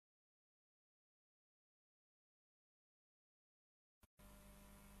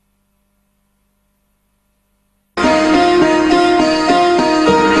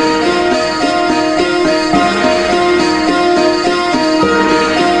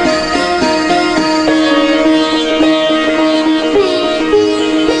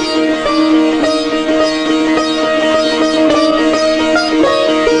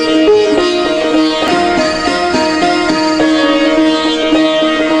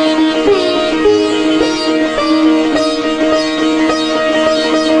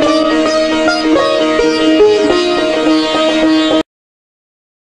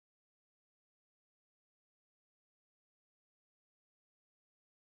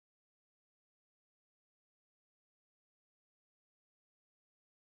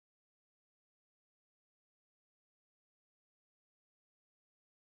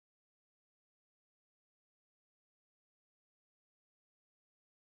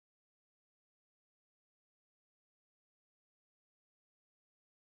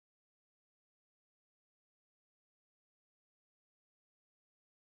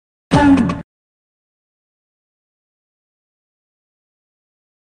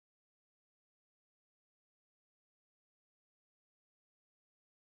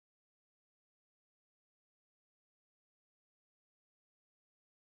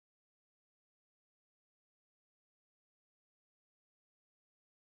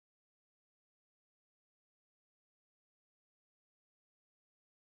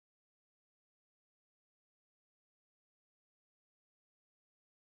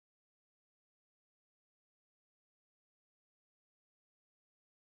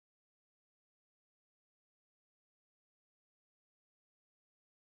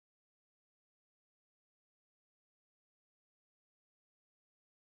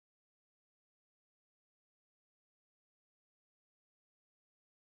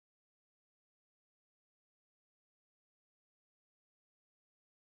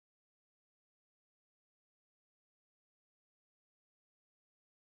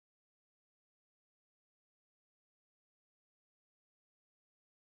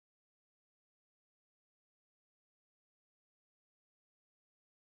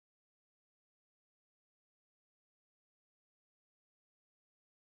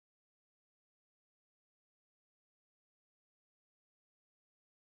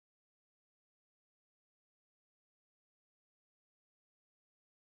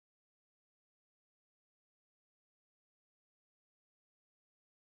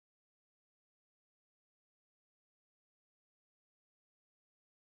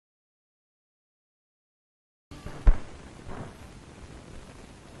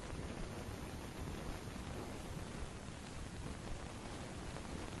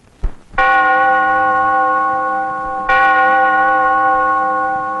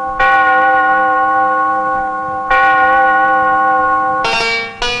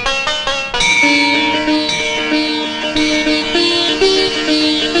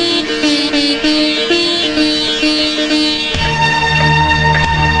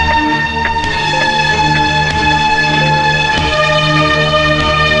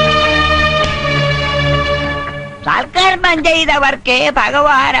കർമ്മം ചെയ്തവർക്കേ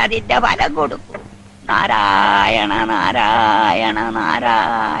ഭഗവാൻ അതിന്റെ ഫലം കൊടുക്കൂ. നാരായണ നാരായണ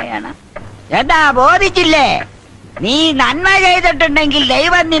നാരായണ. എന്താ ബോധിച്ചില്ലേ? നീ നന്മ ചെയ്തിട്ടുണ്ടെങ്കിൽ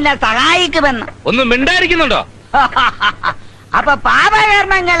ദൈവം നിന്നെ സഹായിക്കുമെന്ന്. ഒന്നും മിണ്ടായിരിക്കുന്നുണ്ടോ? അപ്പൊ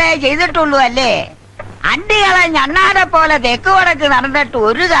പാപകർമ്മങ്ങളെ ചെയ്തിട്ടുള്ളൂ അല്ലേ? അണ്ടികളെ ഞണ്ണാരെ പോലെ തെക്ക് വടക്ക് നടന്നിട്ട്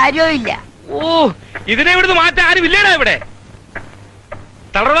ഒരു കാര്യവും ഇല്ല. ഓ, ഇതിനെ ഇവിടുന്ന് മാറ്റാൻ ആരും ഇല്ലേടാ ഇവിടെ.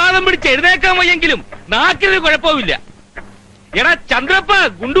 തളർവാദം പിടിച്ച് എഴുന്നേക്കാൻ വയ്യെങ്കിലും നാക്കിന് കുഴപ്പമില്ല. എടാ ചന്ദ്രപ്പ,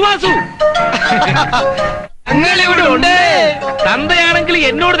 ഗുണ്ടുവാസു, ഇവിടെ ഉണ്ട്. തന്തയാണെങ്കിൽ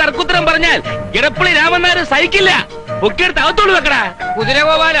എന്നോട് തർക്കുത്തരം പറഞ്ഞാൽ ഇടപ്പള്ളി രാമനാര് സഹിക്കില്ല. പൊക്കിയെടുത്ത് അകത്തോട് വെക്കടാ.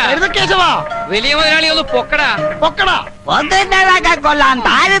 കുതിരഗോപാലാ, വലിയ മുതലാളി ഒന്ന് പൊക്കടാ. പൊതുന്നതൊക്കെ കൊള്ളാം,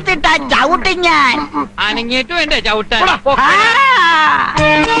 താഴത്തിട്ട ചവിട്ടി ഞാൻ. അനങ്ങിയിട്ടും എന്റെ ചവിട്ട.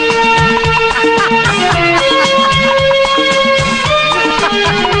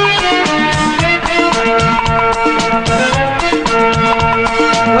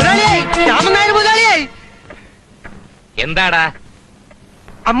 എന്താടാ?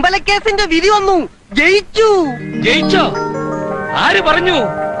 അമ്പലക്കേസിന്റെ വിധി വന്നു. ജയിച്ചു. ജയിച്ചോ? ആര് പറഞ്ഞു?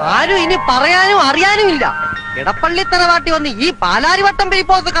 ആരും ഇനി പറയാനും അറിയാനും ഇല്ല. ഇടപ്പള്ളി തറവാട്ടി വന്ന് ഈ പാലാരിവട്ടം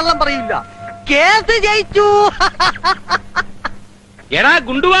പെരിപ്പോസ് കള്ളം പറയില്ല. കേസ് ജയിച്ചു. എടാ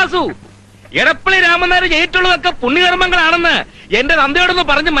ഗുണ്ടുവാസു, എടപ്പള്ളി രാമനാര് ജയിച്ചുള്ളതൊക്കെ പുണ്യകർമ്മങ്ങളാണെന്ന് എന്റെ തന്തയോടൊന്ന്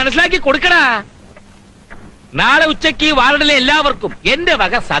പറഞ്ഞ് മനസ്സിലാക്കി കൊടുക്കടാ. നാളെ ഉച്ചയ്ക്ക് വാർഡിലെ എല്ലാവർക്കും എന്റെ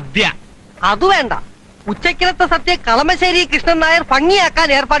വക സദ്യ. അത് വേണ്ട. ഉച്ചക്കിലത്തെ സദ്യ കളമശ്ശേരി കൃഷ്ണൻ നായർ ഭംഗിയാക്കാൻ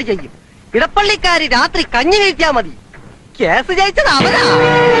ഏർപ്പാട് ചെയ്യും. ഇടപ്പള്ളിക്കാര് രാത്രി കഞ്ഞി കഴിച്ചാ മതി. കേസ് ജയിച്ചത് അവരാ.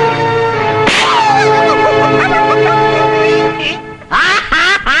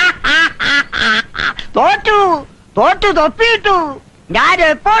 തോറ്റു തോറ്റു തൊപ്പിയിട്ടു. ഞാൻ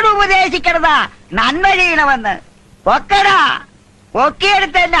എപ്പോഴും ഉപദേശിക്കണതാ നന്മ ചെയ്യണമെന്ന്. പൊക്കടാ,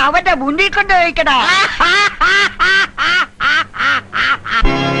 പൊക്കിയെടുത്ത് തന്നെ അവന്റെ മുന്നിൽ കൊണ്ട് വയ്ക്കടാ.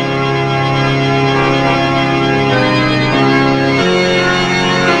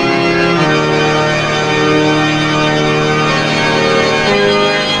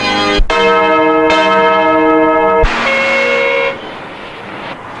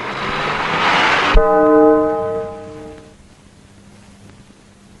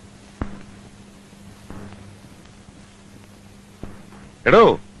 എടോ,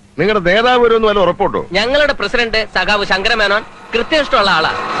 നിങ്ങളുടെ നേതാവ് വരുമെന്ന് വല്ല ഉറപ്പുണ്ടോ? ഞങ്ങളുടെ പ്രസിഡന്റ് സഖാവ് ശങ്കര മേനോൻ കൃത്യനിഷ്ഠമുള്ള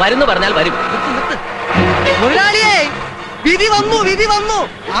ആളാ. വരുന്നു പറഞ്ഞാൽ വരും. വിധി വന്നു, വിധി വന്നു.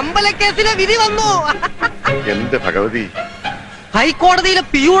 അമ്പലക്കേസിലെ വിധി വന്നു. എന്റെ ഭഗവതി. ഹൈക്കോടതിയിലെ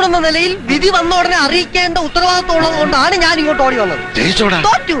പിയൂൺ എന്ന നിലയിൽ വിധി വന്ന ഉടനെ അറിയിക്കേണ്ട ഉത്തരവാദിത്വം ഉള്ളത് കൊണ്ടാണ് ഞാൻ ഇങ്ങോട്ട് ഓടി വന്നത്.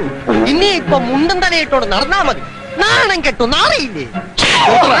 തോറ്റു. ഇനി ഇപ്പൊ മുണ്ടും തലയിട്ടോട് നടന്നാ മതി. നാണം കെട്ടു, നാറിയില്ലേ?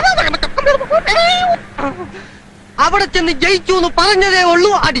 അവിടെ ചെന്ന് ജയിച്ചു എന്ന് പറഞ്ഞതേ ഉള്ളൂ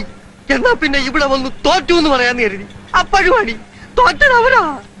അടി. എന്നാ പിന്നെ ഇവിടെ വന്ന് തോറ്റു എന്ന് പറയാന്ന് കരുതി. അപ്പോഴും അടി. തോറ്റത് അവരാ,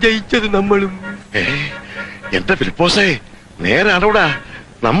 ജയിച്ചത് നമ്മളും. എന്റെ ഫിലിപ്പോസേ, നേരാണോടാ,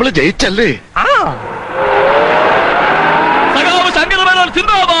 നമ്മള് ജയിച്ചല്ലേ? സഖാവ് ശങ്കര മേനോൻ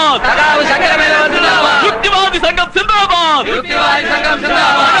സിന്ദാബാദ്. സഖാവ് ശങ്കര മേനോൻ സിന്ദാബാദ്. യുക്തിവാദി സംഘം സിന്ദാബാദ്. യുക്തിവാദി സംഘം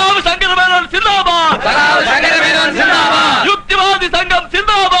സിന്ദാബാദ്. സഖാവ് ശങ്കര മേനോൻ സിന്ദാബാദ്. സഖാവ് ശങ്കര മേനോൻ സിന്ദാബാദ്. യുക്തിവാദി സംഘം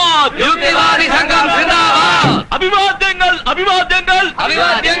സിന്ദാബാദ്. യുക്തിവാദി സംഘം സിന്ദാബാദ്. അഭിവാദ്യങ്ങൾ, അഭിവാദ്യങ്ങൾ,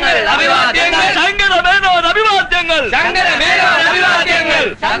 അഭിവാദ്യങ്ങൾ, അഭിവാദ്യങ്ങൾ. ശങ്കര മേനോൻ അഭിവാദ്യങ്ങൾ. ശങ്കര മേനോൻ അഭിവാദ്യങ്ങൾ.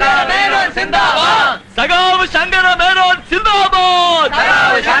 ശങ്കര മേനോൻ സിന്ദാബാദ്. സഖാവ് ശങ്കര മേനോൻ സിന്ദാബാദ്.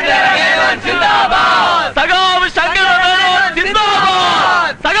 സഖാവ് ശങ്കര മേനോൻ സിന്ദാബാദ്. സഖാവ് ശങ്കര മേനോൻ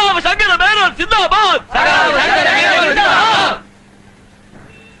സിന്ദാബാദ്. സഖാവ് ശങ്കര മേനോൻ സിന്ദാബാദ്. സഖാവ് ശങ്കര മേനോൻ സിന്ദാബാദ്.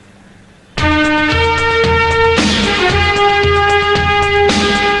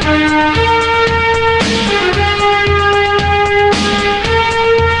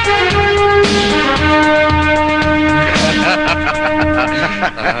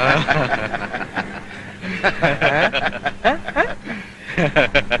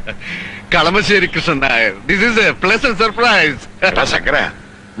 Kalamassery Krishnan Nair, this is A pleasant surprise. Shankara,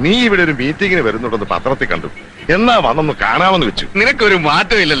 നീ ഇവിടെ ഒരു മീറ്റിംഗിന് വരുന്നുണ്ടെന്ന് പത്രത്തിൽ കണ്ടു. എന്നാ വന്നൊന്ന് കാണാമെന്ന് വെച്ചു. നിനക്കൊരു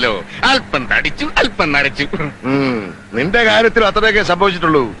മാറ്റമില്ലല്ലോ. അല്പം തടിച്ചു, അല്പം നരച്ചു. നിന്റെ കാര്യത്തിൽ അത്രയൊക്കെ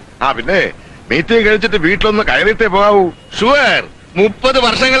സംഭവിച്ചിട്ടുള്ളൂ. പിന്നെ മീറ്റിംഗ് കഴിച്ചിട്ട് വീട്ടിലൊന്ന് കയറിയിട്ടേ പോകാവൂ. ഷുവർ. 30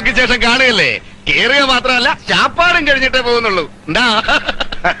 വർഷങ്ങൾക്ക് ശേഷം കാണുകയല്ലേ. കേറിയ മാത്രമല്ല, ചാപ്പാടും കഴിഞ്ഞിട്ടേ പോകുന്നുള്ളൂ. എന്താ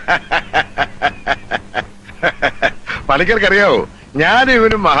പണിക്കർക്കറിയാവോ, ഞാൻ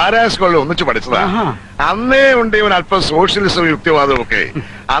ഇവനും മഹാരാജ് സ്കൂളിൽ ഒന്നിച്ചു പഠിച്ചതാ. അന്നേ ഉണ്ട് ഇവൻ അല്പം സോഷ്യലിസം യുക്തിവാദവും ഒക്കെ.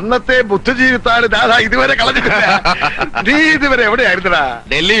 അന്നത്തെ ബുദ്ധിജീവിത്താൻ ദാദാ ഇതുവരെ കളഞ്ഞിട്ടില്ല. നീ ഇതുവരെ എവിടെയായിരുന്നടാ?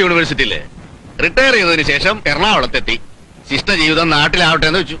 ഡൽഹി യൂണിവേഴ്സിറ്റിയില്. റിട്ടയർ ചെയ്തതിനു ശേഷം എറണാകുളത്തെത്തി. ശിഷ്ട ജീവിതം നാട്ടിലാവട്ടെ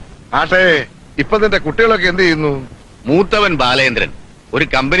എന്ന് വെച്ചു. ആട്ടെ, ഇപ്പൊ നിന്റെ കുട്ടികളൊക്കെ എന്ത് ചെയ്യുന്നു? മൂത്തവൻ ബാലേന്ദ്രൻ ഒരു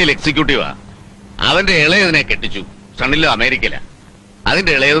കമ്പനിയിൽ എക്സിക്യൂട്ടീവാ. അവന്റെ ഇളയതിനെ കെട്ടിച്ചു. സണ്ണില്ല അമേരിക്കയില.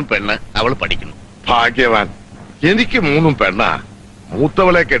 അതിന്റെ ഇളയതും പെണ്ണ്, അവൾ പഠിക്കുന്നു. ഭാഗ്യവാൻ. എനിക്ക് 3 പെണ്ണാ.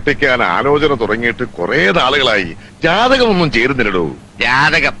 മൂത്തവളെ കെട്ടിക്കാൻ ആലോചന തുടങ്ങിയിട്ട് കുറെ നാളുകളായി. ജാതകമൊന്നും ചേരുന്നില്ലടോ.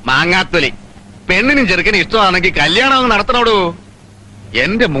 ജാതകം മാങ്ങാത്തൊലി. പെണ്ണിനും ചെറുക്കനും ഇഷ്ടമാണെങ്കിൽ കല്യാണം നടത്തണോടോ.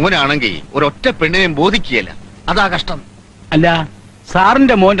 എന്റെ മോനാണെങ്കിൽ ഒരൊറ്റ പെണ്ണിനെയും ബോധിക്കുകയല്ല. അതാ കഷ്ടം. അല്ല,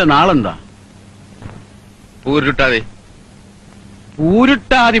 സാറിന്റെ മോന്റെ നാളെന്താ? പൂരുട്ടാതെ.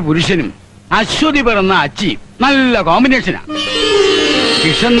 പൂരുട്ടാതി പുരുഷനും അശ്വതി പിറന്ന അച്ചി നല്ല കോമ്പിനേഷനാ.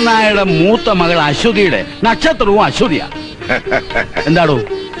 കിഷൻ നായരുടെ മൂത്ത മകൾ അശ്വതിയുടെ നക്ഷത്രവും അശ്വതിയാ. എന്താടോ,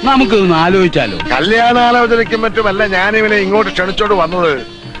 നമുക്കിതൊന്ന് ആലോചിച്ചാലോ? കല്യാണാലോചനയ്ക്കും മറ്റുമല്ല ഞാനിവനെ ഇങ്ങോട്ട് ക്ഷണിച്ചോണ്ട് വന്നത്.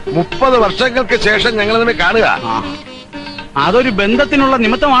 30 വർഷങ്ങൾക്ക് ശേഷം ഞങ്ങൾ ഇതിനെ കാണുക. അതൊരു ബന്ധത്തിനുള്ള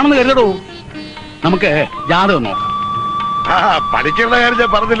നിമിത്തമാണെന്ന് കരുതടോ. നമുക്ക് ജാതകം നോക്കാം. പഠിക്കേണ്ട കാര്യം ഞാൻ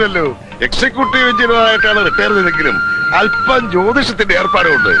പറഞ്ഞില്ലല്ലോ. എക്സിക്യൂട്ടീവ് എഞ്ചിനീയറായിട്ടാണ് റിട്ടയർ ചെയ്തെങ്കിലും അല്പം ജ്യോതിഷത്തിന്റെ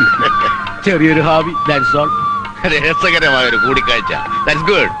ഏർപ്പാടുണ്ട്. ചെറിയൊരു ഹാബി, ദാറ്റ്സ് ഓൾ. രസകരമായ ഒരു കൂടിക്കാഴ്ച. That's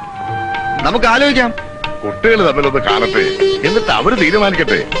good. നമുക്ക് ആലോചിക്കാം. കുട്ടികൾ തമ്മിലൊന്ന് കാണട്ടെ, എന്നിട്ട് അവര്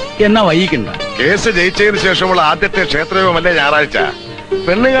തീരുമാനിക്കട്ടെ. എന്നാ വൈകിക്കണ്ട. കേസ് ജയിച്ചതിന് ശേഷമുള്ള ആദ്യത്തെ ക്ഷേത്രയോഗമല്ലേ ഞായറാഴ്ച.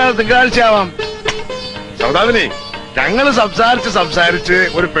 പെണ്ണുകാലം തിങ്കളാഴ്ച ആവാം. സൗദാമിനി, ഞങ്ങള് സംസാരിച്ച്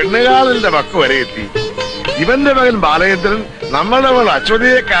ഒരു പെണ്ണുകാലിന്റെ വക്ക് വരെ എത്തി. ഇവന്റെ മകൻ ബാലചന്ദ്രൻ നമ്മളുടെ മകൾ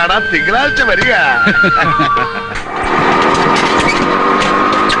അശ്വതിയെ കാണാൻ തിങ്കളാഴ്ച വരിക.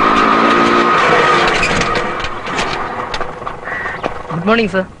 Good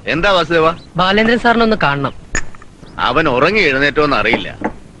morning sir. എന്താ വാസുദേവ? ബാലേന്ദ്രൻ സാറിനെ ഒന്ന് കാണണം. അവൻ ഉറങ്ങി എഴുന്നേറ്റോന്ന് അറിയില്ല.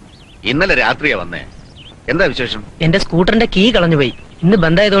 ഇന്നലെ രാത്രിയാ വന്നേ. എന്താ വിശേഷം? എന്റെ സ്കൂട്ടറിന്റെ കീ കളഞ്ഞുപോയി. ഇന്ന്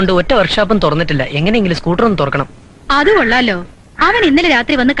ബന്ധായതുകൊണ്ട് ഒറ്റ വർക്ക്ഷോപ്പും തുറന്നിട്ടില്ല. എങ്ങനെയെങ്കിലും സ്കൂട്ടർ ഒന്ന് തുറക്കണം. അത് കൊള്ളാലോ. അവൻ ഇന്നലെ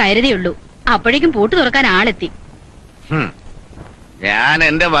രാത്രി വന്ന് കയറിയതേയുള്ളൂ. അപ്പോഴേക്കും പൂട്ട് തുറക്കാൻ ആളെത്തി. ഞാൻ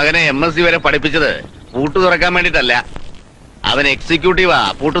എന്റെ മകനെ MSc വരെ പഠിപ്പിച്ചത് പൂട്ട് തുറക്കാൻ വേണ്ടിട്ടല്ല. അവൻ എക്സിക്യൂട്ടീവാ,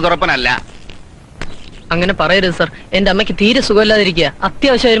 പൂട്ട് തുറപ്പനല്ല. അങ്ങനെ പറയരുത് സർ. എന്റെ അമ്മയ്ക്ക് തീരെ സുഖമില്ലാതിരിക്കുക.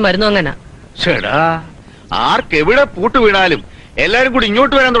 അത്യാവശ്യം ഒരു മരുന്ന് വാങ്ങാനാ. ചേടാ, ആർക്കെവിടെ പൂട്ട് വീണാലും എല്ലാരും കൂടി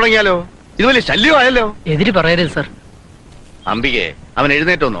ഇങ്ങോട്ട് വരാൻ തുടങ്ങിയാലോ? ഇത് വലിയ ശല്യമായല്ലോ. എതിര് പറയരുത് സർ. അംബികെ, അവൻ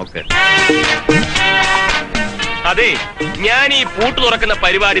എഴുന്നേറ്റോ നോക്ക്. അതെ, ഞാൻ ഈ പൂട്ട് തുറക്കുന്ന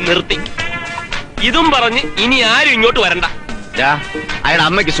പരിപാടി നിർത്തി. ഇതും പറഞ്ഞ് ഇനി ആരും ഇങ്ങോട്ട് വരണ്ട. അയാളുടെ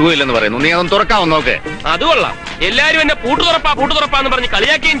അമ്മയ്ക്ക് സുഖമില്ലെന്ന് പറയുന്നു. നീ അതൊന്ന് തുറക്കാവോ നോക്ക്. അത് കൊള്ളാം. എല്ലാരും എന്നെ പൂട്ട് തുറപ്പാന്ന് പറഞ്ഞ്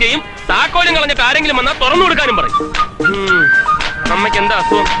കളിയാക്കുകയും ചെയ്യും. താക്കോലും കളഞ്ഞിട്ട് ആരെങ്കിലും വന്നാൽ തുറന്നു കൊടുക്കാനും പറയും. അമ്മയ്ക്ക് എന്താ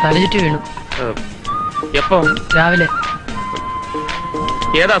അസുഖം? തലചുറ്റി വീണു. എപ്പോ? രാവിലെ.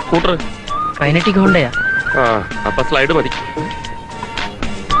 ഏതാ സ്കൂട്ടർ? കൈനറ്റിക് ഹോണ്ടയാ. അപ്പൊ സ്ലൈഡ് മതി.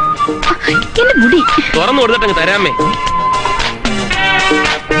 മുടി തുറന്നു കൊടുത്തിട്ടങ്ങ് തരാമേ.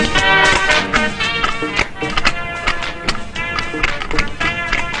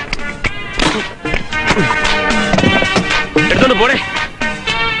 എടുത്തോണ്ട് പോടെ.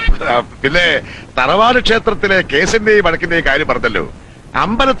 പിന്നെ തറവാട് ക്ഷേത്രത്തിലെ കേസിന്റെയും വഴക്കിന്റെയും കാര്യം പറഞ്ഞല്ലോ.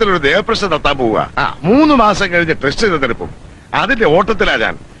 അമ്പലത്തിലൊരു ദേവപ്രശ്നം നടത്താൻ പോവുക. 3 മാസം കഴിഞ്ഞ് ടെസ്റ്റ് തിരഞ്ഞെടുപ്പും. അതിന്റെ ഓട്ടത്തിലാ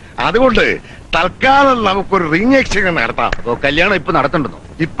ഞാൻ. അതുകൊണ്ട് തൽക്കാലം നമുക്കൊരു റിംഗ് എക്സ്ചേഞ്ച് നടത്താം. കല്യാണം ഇപ്പൊ നടത്തണ്ടെന്നോ?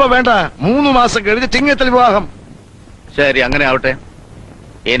 ഇപ്പൊ വേണ്ട, 3 മാസം കഴിഞ്ഞ് ചിങ്ങത്തിൽ വിവാഹം. ശരി, അങ്ങനെ ആവട്ടെ.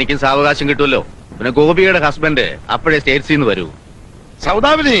 എനിക്കും സാവകാശം കിട്ടുമല്ലോ. പിന്നെ ഗോപിയുടെ ഹസ്ബൻഡ് അപ്പോഴേ സ്റ്റേറ്റ്സിൽ നിന്ന് വരൂ.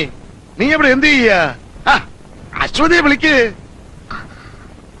 സൗദാമിനി, നീ എവിടെ എന്ത് ചെയ്യാ? അശ്വതിയെ വിളിക്ക്.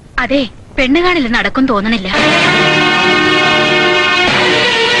 അതെ, പെണ്ണുകാണില്ല നടക്കും തോന്നണില്ല.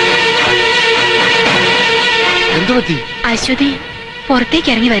 എന്തു പറ്റി? അശ്വതി പുറത്തേക്ക്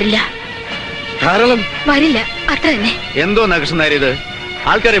ഇറങ്ങി വരില്ല. കാരണം? വരില്ല, അത്ര തന്നെ. എന്തോ കൃഷ്ണൻ ഇത്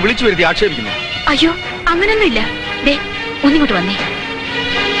ആൾക്കാരെ വിളിച്ചു വരുത്തി ആക്ഷേപിക്കുന്നു. അയ്യോ, അങ്ങനൊന്നുമില്ല. ദേ, ഒന്നിങ്ങോട്ട് വന്നേ.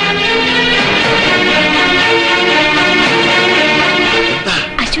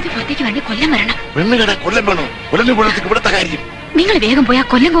 അശ്വതി പുറത്തേക്ക് വേണ്ടി കൊല്ലം വരണം. പെണ്ണുകട കൊല്ലം വേണോ? കൊല്ലം പുറത്തേക്ക് ഇവിടുത്തെ കാര്യം. നിങ്ങൾ വേഗം പോയി ആ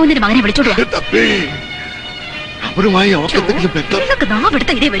കൊല്ലം പോകുന്നതിന്റെ മകനെ വിളിച്ചോട്ട് വാ. അവരുമായി അവർക്കെന്തെങ്കിലും ബന്ധം? നിങ്ങൾക്ക്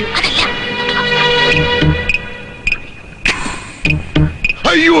നാവിടുത്തെ ഇതേ വരൂ. അതല്ല.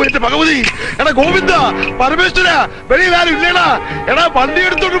 അയ്യോ എന്റെ ഭഗവതി! എടാ ഗോവിന്ദ, പരമേശ്വര, വെളിയിലാരും ഇല്ലേടാ. എടാ വണ്ടി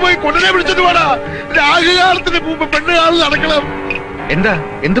എടുത്തോണ്ട് പോയി കൊല്ലനെ വിളിച്ചോണ്ട് പോടാ. രാജകാലത്തിന് മുമ്പ് പെണ്ണുകാലം നടക്കണം. എന്താ?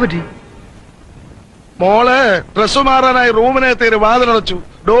 എന്ത് പറ്റി? മോളെ ഡ്രസ് മാറാനായി റൂമിനകത്തേര് വാതിലടച്ചു.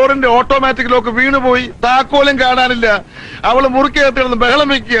 ഡോറിന്റെ ഓട്ടോമാറ്റിക് ലോക്ക് വീണുപോയി. താക്കോലും കാണാനില്ല. അവള് മുറിക്കകത്തിരുന്ന് ബഹളം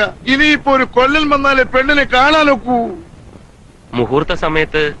വെക്കുക. ഇനിയിപ്പോ ഒരു കൊല്ലൻ വന്നാലേ പെണ്ണിനെ കാണാനൊക്കൂ. മുഹൂർത്ത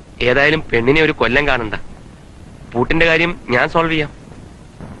സമയത്ത് ഏതായാലും പെണ്ണിനെ ഒരു കൊല്ലം കാണണ്ട. പൂട്ടിന്റെ കാര്യം ഞാൻ സോൾവ് ചെയ്യാം.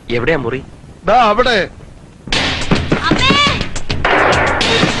 എവിടെയാ മുറി? ദാ അവിടെ.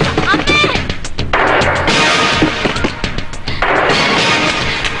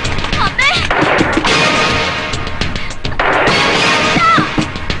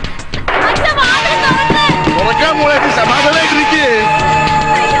 സമാധാനായിട്ടിരിക്കേ.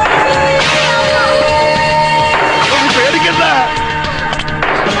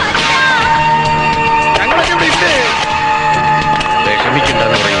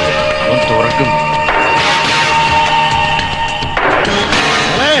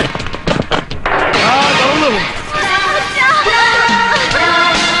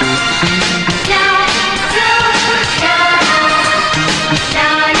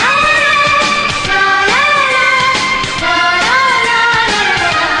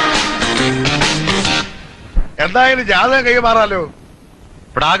 എന്തായാലും ജാതകം കൈമാറാലോ.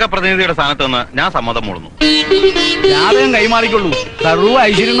 പ്രാഗപ്രതിനിധിയുടെ സ്ഥാനത്ത് നിന്ന് ഞാൻ സമ്മതം മൂളുന്നു. ജാതകം കൈമാറിക്കൊള്ളൂ, സർവ്വ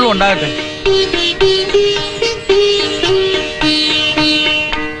ഐശ്വര്യങ്ങളും ഉണ്ടാകട്ടെ.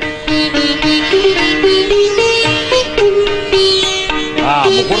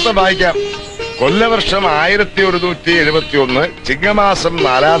 മുഹൂർത്തം വായിക്കാം. കൊല്ലവർഷം 1171 ചിങ്ങമാസം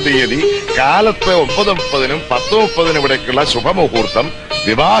 4-ാം തീയതി കാലത്ത് 9:30-നും 10:30-നും ഇവിടേക്കുള്ള ശുഭമുഹൂർത്തം.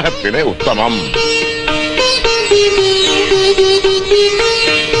 വിവാഹത്തിന് ഉത്തമം.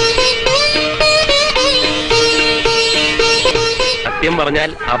 സത്യം പറഞ്ഞാൽ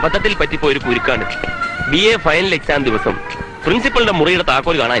അബദ്ധത്തിൽ പറ്റിപ്പോയൊരു കുരുക്കാണ്. BA ഫൈനൽ എക്സാം ദിവസം പ്രിൻസിപ്പളിന്റെ മുറിയുടെ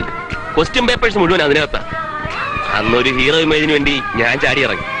താക്കോൽ കാണാനില്ല. ക്വസ്റ്റ്യൻ പേപ്പേഴ്സ് മുഴുവൻ അതിനകത്താ. അന്നൊരു ഹീറോ ഇമേജിന് വേണ്ടി ഞാൻ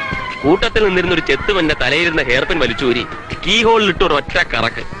ചാടിയിറങ്ങി. കൂട്ടത്തിൽ നിന്നിരുന്ന ഒരു ചെത്തുവന്റെ തലയിരുന്ന ഹെയർപിൻ വലിച്ചൂരി കീ ഹോളിലിട്ട് ഒരു ഒറ്റ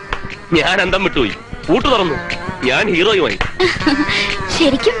കറക്ക്. ഞാൻ അന്തം വിട്ടുപോയി. പൂട്ട് തുറന്നു. ഞാൻ ഹീറോയുമായി.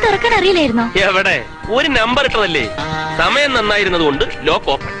 ശരിക്കും തുറക്കാൻ അറിയില്ലായിരുന്നോ? എവിടെ, ഒരു നമ്പർ ഇട്ടതല്ലേ. സമയം നന്നായിരുന്നത് കൊണ്ട് ലോക്ക്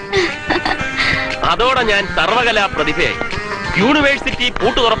ഓപ്പൺ. അതോടെ ഞാൻ സർവകലാ പ്രതിഭയായി. യൂണിവേഴ്സിറ്റി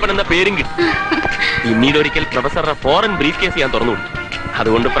പൂട്ട് തുറപ്പൻ എന്ന പേരും കിട്ടി. പിന്നീട് ഒരിക്കൽ പ്രൊഫസറുടെ ഫോറിൻ ബ്രീഫ് കേസ് ഞാൻ തുറന്നു കൊടുത്തു.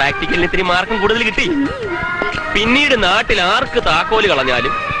 അതുകൊണ്ട് പ്രാക്ടിക്കലിന് ഇത്തിരി മാർക്കും കൂടുതൽ കിട്ടി. പിന്നീട് നാട്ടിൽ ആർക്ക് താക്കോല്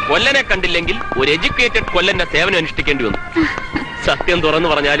കളഞ്ഞാലും കൊല്ലനെ കണ്ടില്ലെങ്കിൽ ഒരു എഡ്യൂക്കേറ്റഡ് കൊല്ലന്റെ സേവനം അനുഷ്ഠിക്കേണ്ടി വന്നു. സത്യം തുറന്നു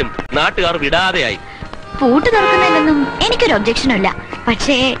പറഞ്ഞാലും നാട്ടുകാർ വിടാതെയായി. പൂട്ട് തുറക്കുന്നതിലൊന്നും എനിക്കൊരു ഒബ്ജക്ഷനും ഇല്ല.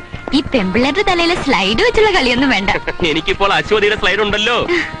 പക്ഷേ ഈ പെമ്പിള്ളേരുടെ തലയിലെ സ്ലൈഡ് വെച്ചുള്ള കളിയൊന്നും വേണ്ട. എനിക്കിപ്പോൾ അശ്വതിയുടെ സ്ലൈഡ് ഉണ്ടല്ലോ.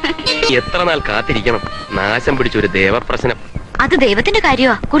 എത്ര നാൾ കാത്തിരിക്കണം. നാശം പിടിച്ചൊരു ദേവപ്രശ്നം. അത് ദൈവത്തിന്റെ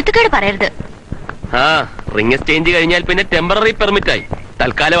കാര്യമാ, കുർത്തുക്കേട് പറയരുത്. ആ റിംഗ് എക്സ്ചേഞ്ച് കഴിഞ്ഞാൽ പിന്നെ ടെമ്പററി പെർമിറ്റ് ആയി.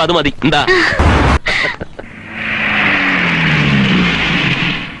 തൽക്കാലം അത് മതി. എന്താ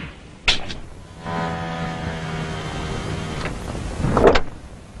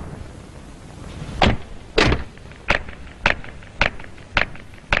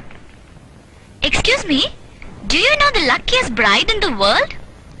Excuse me, do you know the luckiest bride in the world?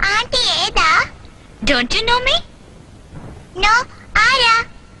 Auntie Eda. Don't you know me? No, Ara.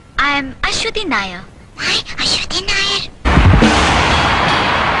 I am Ashwathy Nair. Hi, Ashwathy Nair.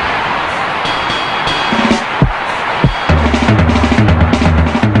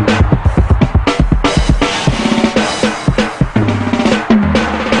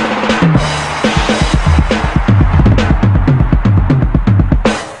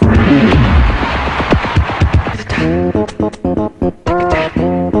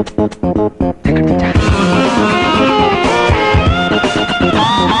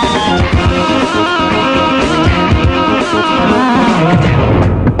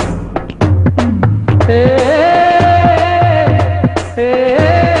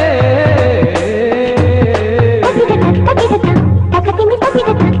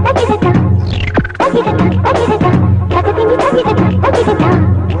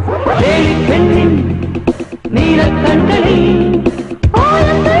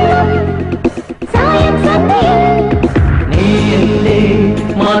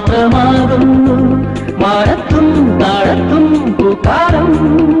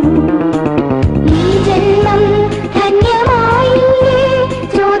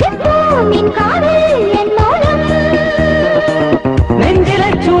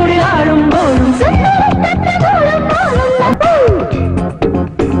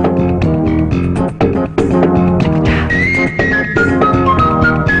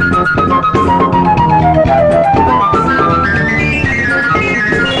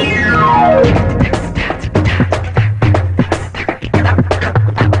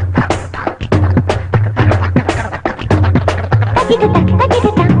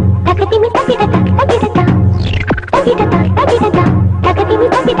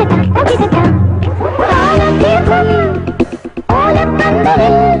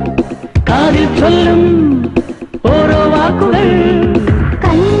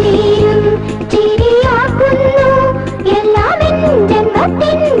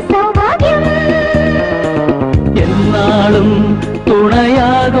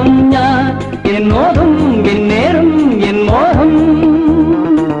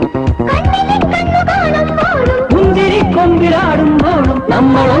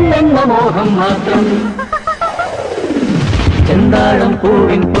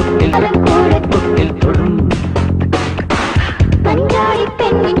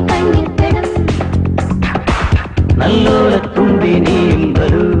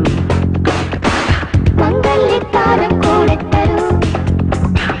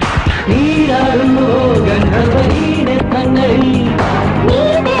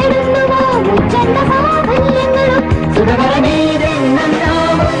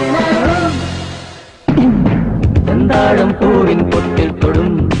 പൂവിൻ പൊട്ടിൽ തൊടും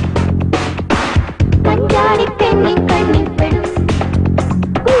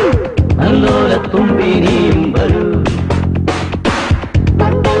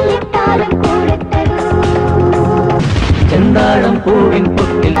പൂവിൻ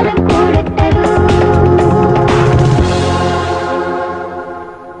പൊട്ടിൽ.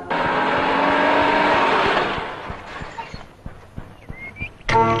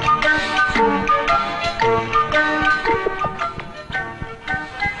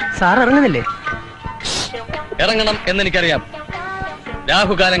 സാർ ഇറങ്ങുന്നില്ലേ? ഇറങ്ങണം എന്നെനിക്കറിയാം.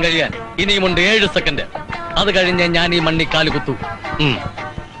 രാഹുകാലം കഴിയാൻ ഇനിയുമുണ്ട് 7 സെക്കൻഡ്. അത് കഴിഞ്ഞ് ഞാൻ ഈ മണ്ണി കാലുകുത്തു.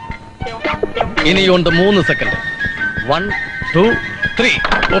 ഇനിയുണ്ട് 3 സെക്കൻഡ്. 1, 2, 3.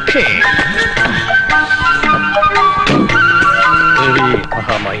 ഓക്കേ.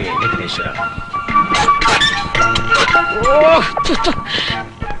 മഹാമായ വിഘ്നേശ്വര.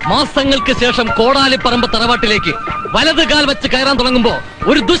 മാസങ്ങൾക്ക് ശേഷം കോടാലിപ്പറമ്പ് തറവാട്ടിലേക്ക് വലത് കാൽ വെച്ച് കയറാൻ തുടങ്ങുമ്പോ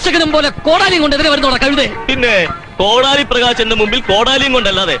ഒരു ദുശകനം പോലെ കോടാലിയും കൊണ്ട് എതിരെ വരുന്നോടാ കഴുതേ. പിന്നെ കോടാലി പ്രകാശന്റെ മുമ്പിൽ കോടാലിയും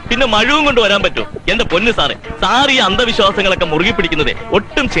കൊണ്ടല്ലാതെ പിന്നെ മഴവും കൊണ്ട് വരാൻ പറ്റും? എന്റെ പൊന്ന് സാറേ, സാർ ഈ അന്ധവിശ്വാസങ്ങളൊക്കെ മുറുകെ പിടിക്കുന്നത്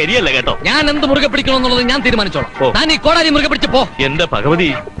ഒട്ടും ശരിയല്ല കേട്ടോ. ഞാൻ എന്ത് മുറുകെ പിടിക്കണമെന്നുള്ളത് ഞാൻ തീരുമാനിച്ചോളാം. ഞാൻ ഈ കോടാലി മുറുകെ പിടിച്ച് പോ. എന്റെ ഭഗവതി,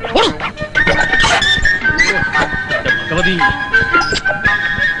 ഭഗവതി.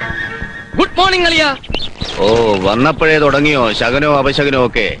 ഗുഡ് മോർണിംഗ് അലിയ. ഓ, വന്നപ്പോഴേ തുടങ്ങിയോ ശകനോ അപശകനോ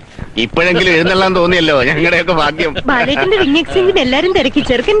ഒക്കെ? ഇപ്പോഴെങ്കിലും എഴുന്നള്ളാൻ തോന്നിയല്ലോ. ഞങ്ങളുടെയൊക്കെ ഭാഗ്യം. ബാലേട്ടിന്റെ റിംഗ് എക്സ്ചേഞ്ചിന് എല്ലാരും തിരക്കി,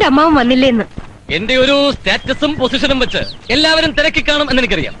 ചെറുക്കന്റെ അമ്മാവും വന്നില്ലേന്ന്. എന്റെ ഒരു സ്റ്റാറ്റസും പൊസിഷനും വെച്ച് എല്ലാവരും തിരക്കി കാണും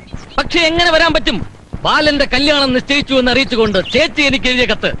എന്നെനിക്കറിയാം. പക്ഷെ എങ്ങനെ വരാൻ പറ്റും? ബാലന്റെ കല്യാണം നിശ്ചയിച്ചു എന്ന് അറിയിച്ചുകൊണ്ട് ചേച്ചി എനിക്ക് എഴുതിയ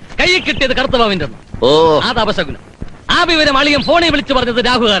കത്ത് കയ്യിൽ കിട്ടിയത് കറുത്തവാവിന്റെ. ഓ, അത് അപശകുനം. ആ വിവരം അളിയൻ ഫോണിൽ വിളിച്ചു പറഞ്ഞത്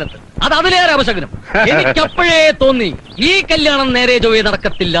രാഹുകാലത്ത്. അത് അതിലേറെ അപശകുനം. എനിക്കപ്പോഴേ തോന്നി ഈ കല്യാണം നേരെ ജോയി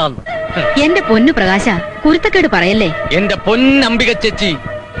നടക്കത്തില്ല എന്ന്. എന്റെ പൊന്നു പ്രകാശ, കുരുത്തക്കേട് പറയല്ലേ. എന്റെ പൊന്നംബിക ചേച്ചി,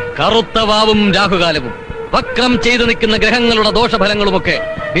 കറുത്തവാവും രാഹുകാലവും വക്രം ചെയ്തു നിൽക്കുന്ന ഗ്രഹങ്ങളുടെ ദോഷഫലങ്ങളുമൊക്കെ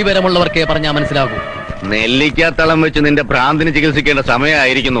വിവരമുള്ളവർക്കേ പറഞ്ഞാൽ മനസ്സിലാകൂ. നെല്ലിക്കാത്തളം വെച്ച് നിന്റെ ഭ്രാന്തിന് ചികിത്സിക്കേണ്ട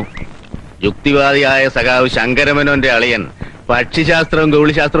സമയമായിരിക്കുന്നു. യുക്തിവാദിയായ സഖാവ് ശങ്കരമേനോന്റെ അളിയൻ പക്ഷിശാസ്ത്രവും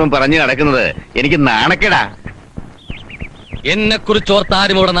ഗൗളിശാസ്ത്രവും പറഞ്ഞു നടക്കുന്നത് എനിക്ക് നാണക്കേടാ. എന്നെ കുറിച്ച് ഓർത്ത്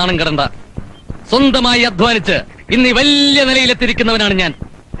ആരും ഇവിടെ നാണം കടണ്ട. സ്വന്തമായി അധ്വാനിച്ച് ഇന്ന് ഈ വലിയ നിലയിലെത്തിയിരിക്കുന്നവനാണ് ഞാൻ.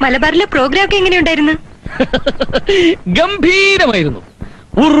 മലബാറിലെ പ്രോഗ്രാം ഒക്കെ എങ്ങനെയുണ്ടായിരുന്നു? ഗംഭീരമായിരുന്നു.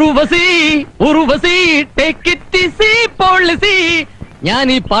 Urvashi Urvashi take it easy policy. ഞാൻ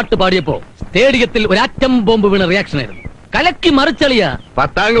ഈ പാട്ട് പാടിയപ്പോ സ്റ്റേഡിയത്തിൽ ഒരു ആറ്റം ബോംബ് വീണ റിയാക്ഷൻ ആയിരുന്നു. കലക്കി മറിച്ചളിയ.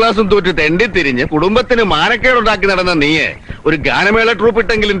 10ാം ക്ലാസ്സും തോറ്റ് തെണ്ടിത്തിരിഞ്ഞ് കുടുംബത്തിന് മാനക്കേടുണ്ടാക്കി നടന്ന നീയെ ഒരു ഗാനമേള ട്രൂപ്പ്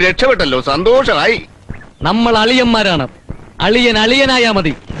ഇട്ടെങ്കിലും രക്ഷപ്പെട്ടല്ലോ. സന്തോഷമായി. നമ്മൾ അളിയന്മാരാണ്. അളിയൻ അളിയനായാ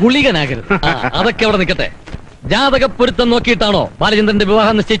മതി, ഗുളികനാകരുത്. അതൊക്കെ അവിടെ നിൽക്കട്ടെ. ജാതക പൊരുത്തം നോക്കിയിട്ടാണോ ബാലചന്ദ്രന്റെ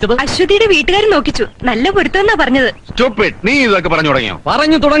വിവാഹം നിശ്ചയിച്ചത്? അശ്വതിയുടെ വീട്ടുകാർ നോക്കിച്ചു. നല്ല പൊരുത്തം എന്നാ പറഞ്ഞത്. നീ ഇതൊക്കെ പറഞ്ഞു തുടങ്ങിയോ?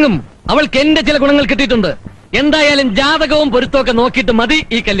 പറഞ്ഞു തുടങ്ങും. അവൾക്ക് എന്റെ ചില ഗുണങ്ങൾ കിട്ടിയിട്ടുണ്ട്. എന്തായാലും ജാതകവും പൊരുത്തവും ഒക്കെ നോക്കിയിട്ട് മതി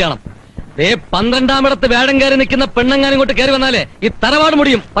ഈ കല്യാണം. 12ാം ഇടത്ത് വേടം കയറി നിൽക്കുന്ന പെണ്ണങ്ങാനും ഇങ്ങോട്ട് കയറി വന്നാലേ ഈ തറവാട്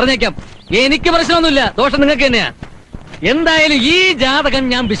മുടിയും. പറഞ്ഞേക്കാം, എനിക്ക് പ്രശ്നമൊന്നുമില്ല. ദോഷം നിങ്ങൾക്ക് തന്നെയാ. എന്തായാലും ഈ ജാതകം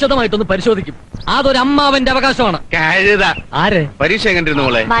ഞാൻ വിശദമായിട്ടൊന്ന് പരിശോധിക്കും. അതൊരു അമ്മാവന്റെ അവകാശമാണ്. ആരെ പരീക്ഷ എങ്ങനെയിരുന്നു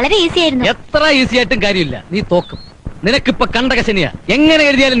മോളെ? വളരെ ഈസി ആയിരുന്നു. എത്ര ഈസി ആയിട്ടും കാര്യമില്ല. നീ തോക്കും. നിനക്കിപ്പോ കണ്ടകശനിയാ. എങ്ങനെ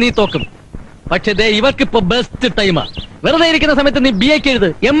എഴുതിയാലും നീ തോക്കും. പക്ഷെ ഇവർക്കിപ്പോ ബെസ്റ്റ് ടൈമാ. വെറുതെ ഇരിക്കുന്ന സമയത്ത് നീ BA എഴുത്,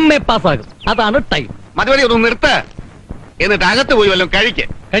 MA പാസ്സാകും. അതാണ് ടൈം. മതി, ഒന്ന് നിർത്ത. എന്നിട്ട് അകത്ത് പോയി വല്ലതും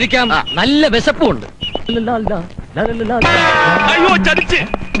കഴിക്കാം. നല്ല വിശപ്പുണ്ട്. അയ്യോ ചതിച്ച്.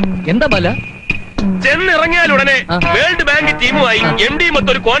 എന്താ ബല? ചെന്നിറങ്ങിയാൽ ഉടനെ വേൾഡ് ബാങ്ക് ടീമുമായി MD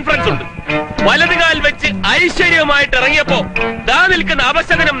മൊത്തം ഒരു കോൺഫറൻസ് ഉണ്ട്. വലതുകാൽ വെച്ച് ഐശ്വര്യമായിട്ട് ഇറങ്ങിയപ്പോ ദാ നിൽക്കുന്ന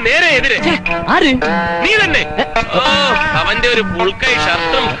അപശകനം നേരെ എതിരെ. നീ തന്നെ. അവന്റെ ഒരു ഫുൾക്കൈ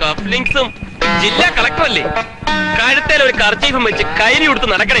ഷർട്ടും കഫ്ലിങ്സും. ജില്ലാ കളക്ടറല്ലേ? കഴുത്തേൽ ഒരു കർച്ചീഫും വെച്ച് കൈലി കൊടുത്ത്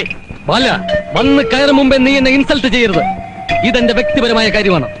നടക്കണേ. ബാല, വന്ന് കയറും മുമ്പേ നീ എന്നെ ഇൻസൾട്ട് ചെയ്യരുത്. ഇതെന്റെ വ്യക്തിപരമായ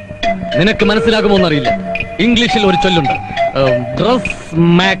കാര്യമാണ്. നിനക്ക് മനസ്സിലാകുമോ എന്നറിയില്ല. ഇംഗ്ലീഷിൽ ഒരു ചൊല്ലുണ്ട്, dress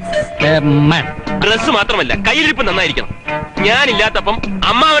max a man. Dress മാത്രമല്ല, കയ്യിലിരിപ്പ് നന്നായിരിക്കണം. ഞാനില്ലാത്തപ്പം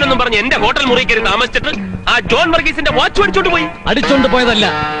അമ്മാവനെന്നും പറഞ്ഞ് എന്റെ ഹോട്ടൽ മുറി കയറി താമസിച്ചിട്ട് ആ ജോൺ വർഗീസിന്റെ വാച്ച് അടിച്ചോണ്ട് പോയി. അടിച്ചോണ്ട് പോയതല്ല,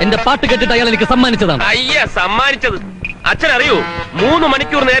 എന്റെ പാട്ട് കേട്ടിട്ട് അയാൾ എനിക്ക് സമ്മാനിച്ചതാണ്. അയ്യ, സമ്മാനിച്ചത് അച്ഛൻ അറിയോ? 3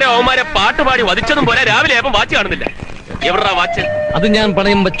 മണിക്കൂർ നേരം അവന്മാരെ പാട്ട് പാടി വധിച്ചതും പോലെ രാവിലെ ആയപ്പോ വാച്ച് കാണുന്നില്ല. എവിടാ വാച്ച്? അത് ഞാൻ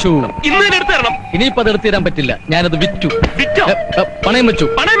പണയം വെച്ചു. ഇന്ന് തന്നെ എടുത്തു തരണം. ഇനിയിപ്പോ അത് എടുത്തു തരാൻ പറ്റില്ല. ഞാനത് വിറ്റു. വിറ്റോ? പണയം വെച്ചു.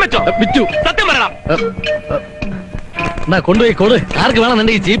 പണയം വെച്ചോ? വിറ്റു. സത്യം പറയണം. എന്നാ കൊണ്ടുപോയി കൊടു. ആർക്ക്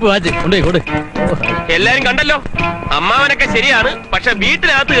വേണം ഈ ചീപ്പ് വാച്ച്? കൊണ്ടുപോയി കൊടു. എല്ലാരും കണ്ടല്ലോ, അമ്മാവനൊക്കെ ശരിയാണ്. പക്ഷെ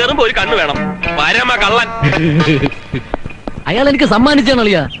വീട്ടിനകത്ത് കയറുമ്പോ ഒരു കണ്ണു വേണം. പരമ കള്ളൻ. അയാൾ എനിക്ക് സമ്മാനിച്ചാണ്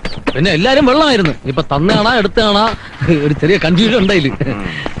അളിയാ. പിന്നെ എല്ലാരും വെള്ളമായിരുന്നു. ഇപ്പൊ തന്നാണാ എടുത്താണാ ഒരു ചെറിയ കൺഫ്യൂഷൻ ഉണ്ടായില്ല.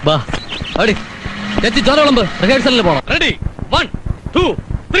 ബാ അടി ചേച്ചി, ചോര വിളമ്പ്. റിഹേഴ്സലിന് പോണം. റെഡി? 1, 2,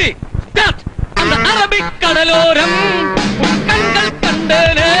 3 സ്റ്റാർട്ട്. അറബിക്കടലോരം കണ്ടൽ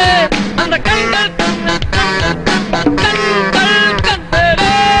കണ്ടേനെ, അന്ത കണ്ടൽ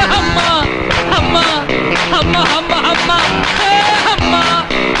കണ്ടേനെ. അമ്മ അമ്മ അമ്മ അമ്മ അമ്മ അമ്മ.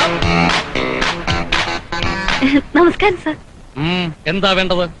 നമസ്കാരം സർ. എന്താ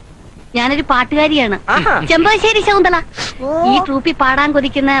വേണ്ടത്? ഞാനൊരു പാട്ടുകാരിയാണ്, ചെമ്പകശ്ശേരി ശകുന്തള. ഈ ട്രൂപ്പിൽ പാടാൻ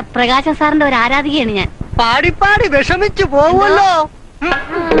കൊതിക്കുന്ന പ്രകാശൻ സാറിന്റെ ഒരു ആരാധികയാണ് ഞാൻ. പാടിപ്പാടി വിഷമിച്ചു പോവുമല്ലോ.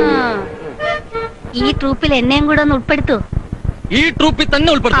 ഈ ട്രൂപ്പിൽ എന്നെയും കൂടെ ഒന്ന് ഉൾപ്പെടുത്തൂ. ഈ ട്രൂപ്പിൽ തന്നെ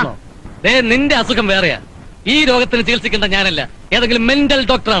ഉൾപ്പെടുത്തണോ? നിന്റെ അസുഖം വേറെയാ. ഈ രോഗത്തിന് ചികിത്സിക്കേണ്ട ഞാനല്ല, ഏതെങ്കിലും മെന്റൽ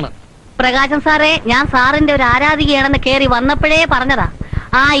ഡോക്ടറാണ്. പ്രകാശൻ സാറേ, ഞാൻ സാറിന്റെ ഒരു ആരാധികയാണെന്ന് കേറി വന്നപ്പോഴേ പറഞ്ഞതാ.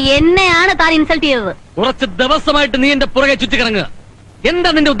 എന്നെയാണ് താൻ ഇൻസൾട്ട് ചെയ്തത്. കുറച്ച് ദിവസമായിട്ട് നീ എന്റെ പുറകെ ചുറ്റിക്കിറങ്ങുക. എന്താ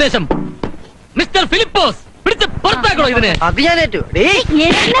നിന്റെ ഉദ്ദേശം? മിസ്റ്റർ ഫിലിപ്പോസ്, പിടിച്ച് പുറത്താക്കണോ ഇതിനെ?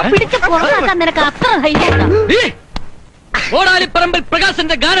 എന്നെ പിടിച്ച് പുറത്താക്കാൻ നിനക്ക് അത്ര ധൈര്യം? കോടാലിപ്പറമ്പിൽ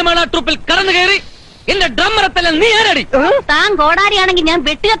പ്രകാശന്റെ ഗാനമേള ട്രൂപ്പിൽ കടന്നു കയറി എന്റെ ഡ്രമ്മറത്തെല്ലാം നീ ആരടി? താൻ കോടാലിയാണെങ്കിൽ ഞാൻ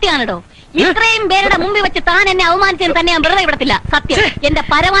വെട്ടുകത്തിയാണോ? ഇത്രയും പേരുടെ മുമ്പിൽ വെച്ച് താൻ എന്നെ അവമാനിച്ചത് തന്നെ ഞാൻ വെറുതെ വിടത്തില്ല. സത്യം, എന്റെ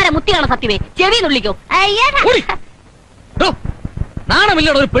പരമാര മുത്തിയാണ് സത്യമേ. ചെവി നുള്ളിക്കോ.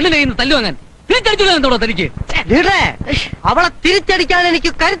 നാണമില്ലടോ ഒരു പെണ്ണിനെ ഇന്ന് തല്ലുവാങ്ങാൻ. തിരിച്ചടിച്ചോളൂ തനിക്ക്. അവളെ തിരിച്ചടിക്കാൻ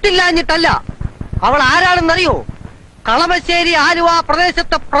എനിക്ക് കരുത്തില്ലാഞ്ഞിട്ടല്ല. അവൾ ആരാണെന്നറിയോ? കളമശ്ശേരി ആലുവ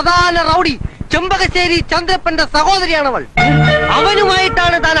പ്രദേശത്തെ പ്രധാന റൗഡി ചെമ്പകശ്ശേരി ചന്ദ്രപ്പന്റെ സഹോദരിയാണവൾ.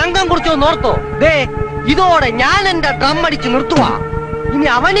 അവനുമായിട്ടാണ് താൻ അംഗം കുറിച്ചോന്ന് ഓർത്തോ? ഇതോടെ ഞാൻ എന്റെ ഡ്രം അടിച്ച് നിർത്തുക. ഇനി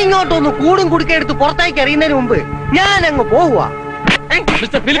അവനിങ്ങോട്ടൊന്ന് കൂടും കുടുക്കെടുത്ത് പുറത്തേക്ക് എറിയുന്നതിന് മുമ്പ് ഞാൻ അങ്ങ് പോവുക.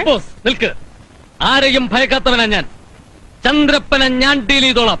 മിസ്റ്റർ ഫിലിപ്പോസ്, നിൽക്ക്. ആരെയും ഭയക്കാത്തവനാ ഞാൻ. ചന്ദ്രപ്പനെ ഞാൻ ഡീൽ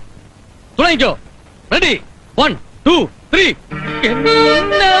ചെയ്തോളാം. തുടങ്ങിക്കോ. റെഡി? 1 2 3.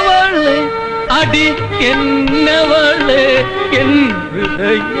 എന്നവളെ അടി എന്നവളെ എൻ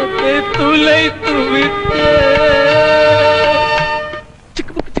ഹൃദയത്തെ തുലൈത്തു വിട്ടേ.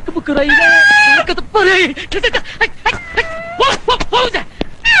 ചിക്കുബുക്ക് ചിക്കുബുക്ക് റൈലേ കത്ത് പറേ.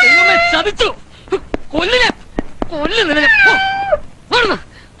 ചതിച്ചു.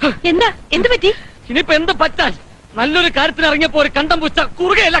 എന്താ എന്ത് പറ്റി? ഇനിയിപ്പോ എന്ത് പറ്റാൻ? നല്ലൊരു കാര്യത്തിന് ഇറങ്ങിയപ്പോ ഒരു കണ്ടം പൂച്ച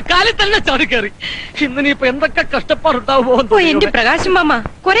കുറുകയല്ല കാലിൽ തന്നെ ചാടി കയറി. ഇന്നിനിപ്പോ എന്തൊക്കെ കഷ്ടപ്പാടുണ്ടാവുമോ? എന്റെ പ്രകാശം മാമ,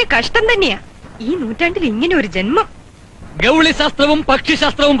 കുറെ കഷ്ടം തന്നെയാ ഈ നൂറ്റാണ്ടിൽ ഇങ്ങനെ ഒരു ജന്മം. ഗൗളി ശാസ്ത്രവും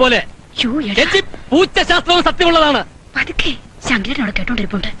പക്ഷിശാസ്ത്രവും പോലെ പൂച്ചശാസ്ത്രവും സത്യമുള്ളതാണ്. പതുക്കെ ശങ്കരനോട്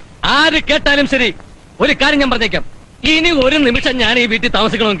കേട്ടോണ്ടിരിപ്പുണ്ട്. ആര് കേട്ടാലും ശരി, ഒരു കാര്യം ഞാൻ പറഞ്ഞേക്കാം. ഇനി ഒരു നിമിഷം ഞാൻ ഈ വീട്ടിൽ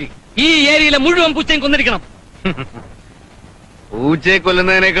താമസിക്കണമെങ്കിൽ ഈ ഏരിയയിലെ മുഴുവൻ പൂച്ചയും കൊന്നിരിക്കണം. പൂച്ചയെ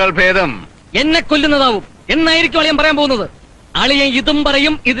കൊല്ലുന്നതിനേക്കാൾ ഭേദം എന്നെ കൊല്ലുന്നതാവും എന്നായിരിക്കും അളിയൻ പറയാൻ പോകുന്നത്. അളിയൻ ഇതും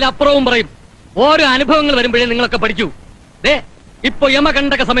പറയും ഇതിലപ്പുറവും പറയും. ഓരോ അനുഭവങ്ങൾ വരുമ്പോഴേ നിങ്ങളൊക്കെ പഠിക്കൂ. ഇപ്പൊ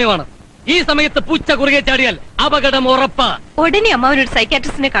യമകണ്ടക സമയമാണ്. ഈ സമയത്ത് പൂച്ച കുറുകെ ചാടിയാൽ അപകടം ഉറപ്പാ. ഉടനെ അമ്മാവനൊരു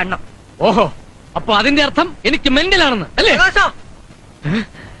സൈക്കാട്രിസ്റ്റിനെ കാണണം. ഓഹോ, അപ്പൊ അതിന്റെ അർത്ഥം എനിക്ക് മെന്റലാണെന്ന് അല്ലേ?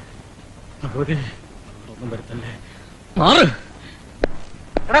 മാറ്.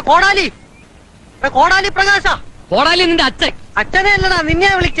 കോടാലി കോടാലി പ്രകാശ. കോടാലി നിന്റെ അച്ഛൻ. അച്ഛനെ അല്ലടാ നിന്നെ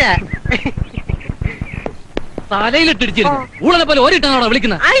വിളിച്ചേ. തലയിലിട്ടിടിച്ചിരുന്നു. ഊളനെ പോലെ ഓരിട്ടാണോ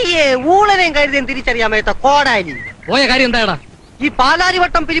വിളിക്കുന്നത്? അയ്യേ, ഊളനെയും കരുതിയും തിരിച്ചറിയാമേത്ത കോടാലി. പോയ കാര്യം എന്തായടാ? ഈ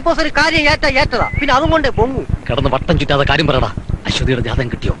പാലാരിവട്ടം ഫിലിപ്പോസ് ഒരു കാര്യം ഏറ്റതാ. പിന്നെ അതും കൊണ്ടേ പൊങ്ങു. കിടന്ന് വട്ടം ചുറ്റാതെ കാര്യം പറയടാ. അശ്വതിയുടെ ജാതകം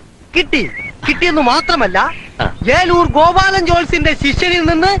കിട്ടിയോ? കിട്ടിയെന്ന് മാത്രമല്ല, ഏലൂർ ഗോപാലൻ ജോൾസിന്റെ ശിഷ്യനിൽ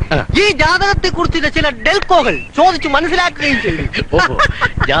നിന്ന് ഈ ജാതകത്തെ കുറിച്ചുള്ള ചില ഡെൽക്കോകൾ ചോദിച്ചു മനസ്സിലാക്കുകയും ചെയ്തു.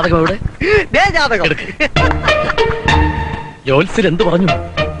 ജാതകം എവിടെ? ജാതകം ജോത്സ്യൻ എന്ത് പറഞ്ഞു?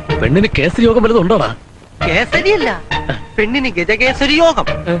 പെണ്ണിന് കേസരി യോഗം വല്ലതും ഉണ്ടോടാ? കേസരിയല്ല, പെണ്ണിന് ഗജകേസരി യോഗം,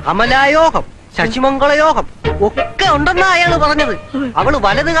 അമലായോഗം, ശശിമംഗള യോഗം ഒക്കെ ഉണ്ടെന്നാ അയാള് പറഞ്ഞത്. അവള്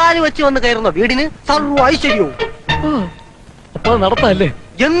വലതുകാല് വെച്ച് വന്ന് കയറുന്ന വീടിന് സർവ്വ ഐശ്വര്യവും. അപ്പൊ നടത്താല്ലേ?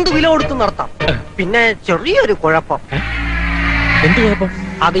 എന്ത് വില കൊടുത്തും നടത്താം. പിന്നെ ചെറിയൊരു കുഴപ്പം. എന്ത് കുഴപ്പം?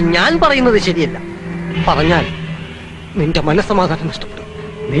 അത് ഞാൻ പറയുന്നത് ശരിയല്ല. പറഞ്ഞാൽ നിന്റെ മനസ്സമാധാനം നഷ്ടപ്പെടും.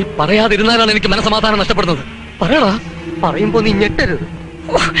 നീ പറയാതിരുന്നാലാണ് എനിക്ക് മനസ്സമാധാനം നഷ്ടപ്പെടുന്നത്. പറയടാ. പറയുമ്പോ നീ ഞെട്ടരുത്.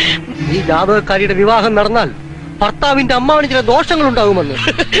 ഈ ജാതകക്കാരിയുടെ വിവാഹം നടന്നാൽ ഭർത്താവിന്റെ അമ്മാവന് ചില ദോഷങ്ങൾ ഉണ്ടാകുമെന്ന്.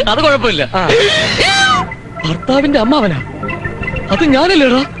 അത് കുഴപ്പമില്ല. ഭർത്താവിന്റെ അമ്മാവനാ? അത്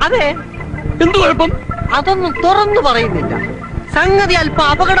ഞാനല്ലേടാ? അതെ. എന്ത് കുഴപ്പം? അതൊന്നും തുറന്നു പറയുന്നില്ല. സംഗതി അല്പം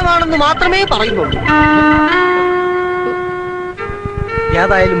അപകടമാണെന്ന് മാത്രമേ പറയുന്നുള്ളൂ.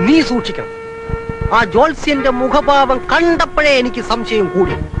 ഏതായാലും നീ സൂക്ഷിക്കണം. ആ ജോത്സ്യന്റെ മുഖഭാവം കണ്ടപ്പോഴേ എനിക്ക് സംശയം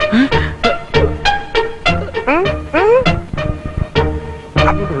കൂടി.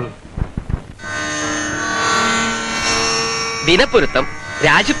 ദിനപ്പൊരുത്തം,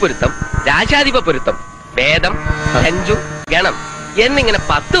 രാശിപ്പൊരുത്തം, രാജാധിപ പൊരുത്തം, വേദം, ഷഞ്ചു, ഗണം എന്നിങ്ങനെ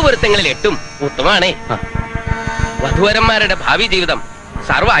 10 പൊരുത്തങ്ങളിൽ 8ഉം ഉത്തമമാണേ. വധുവരന്മാരുടെ ഭാവി ജീവിതം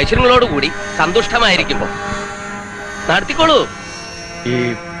സർവ്വ ഐശ്വര്യങ്ങളോടുകൂടി സന്തുഷ്ടമായിരിക്കുമ്പോ നടത്തിക്കോളൂ. ഈ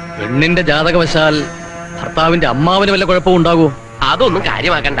പെണ്ണിന്റെ ജാതകവശാൽ ഭർത്താവിന്റെ അമ്മാവന് വല്ല കുഴപ്പവും ഉണ്ടാകുമോ? അതൊന്നും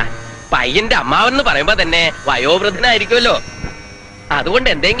കാര്യമാക്കണ്ട. പയ്യന്റെ അമ്മാവൻ എന്ന് പറയുമ്പോ തന്നെ വയോവൃദ്ധനായിരിക്കുമല്ലോ. അതുകൊണ്ട്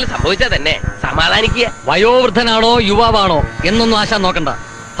എന്തെങ്കിലും സംഭവിച്ചാൽ തന്നെ സമാധാനിക്കുക. വയോവൃദ്ധനാണോ യുവാവാണോ എന്നൊന്നും ആശാൻ നോക്കണ്ട.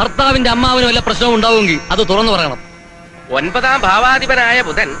 ഭർത്താവിന്റെ അമ്മാവന് വല്ല പ്രശ്നവും ഉണ്ടാവുമെങ്കിൽ അത് തുറന്നു പറയണം. 9ാം ഭാവാധിപനായ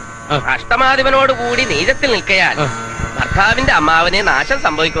ബുധൻ അഷ്ടമാധിപനോടുകൂടി നീചത്തിൽ നിൽക്കയാൽ ഭർത്താവിന്റെ അമ്മാവനെ നാശം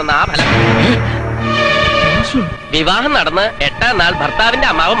സംഭവിക്കുന്ന ആ ഫലം. വിവാഹം നടന്ന് 8ാം നാൾ ഭർത്താവിന്റെ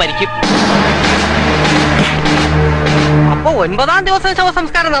അമ്മാവ് മരിക്കും. അപ്പൊ 9ാം ദിവസം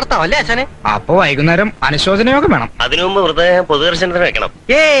ശവസംസ്കാരം നടത്താം അല്ലേ അച്ഛനെ? അപ്പൊ വൈകുന്നേരം അനുശോചനയോഗം വേണം. അതിനു മുമ്പ് മൃതദേഹം പൊതുദർശനത്തിന് വെക്കണം.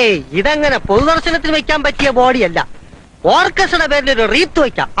 ഏയ് ഇതങ്ങനെ പൊതുദർശനത്തിന് വെക്കാൻ പറ്റിയ ബോഡിയല്ല. ഓർക്കസ്ട്രയുടെ പേരിൽ ഒരു റീത്ത്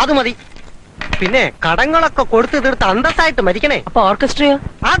വെക്കാം, അത് മതി. പിന്നെ കടങ്ങളൊക്കെ കൊടുത്തു തീർത്ത് അന്തസ്സായിട്ട് മരിക്കണേ. അപ്പൊ ഓർക്കസ്ട്രയോ?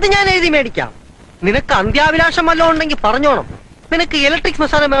 അത് ഞാൻ എഴുതി മേടിക്കാം. നിനക്ക് അന്ത്യാഭിലാഷം വല്ലതും ഉണ്ടെങ്കിൽ പറഞ്ഞോണം. നിനക്ക് ഇലക്ട്രിക്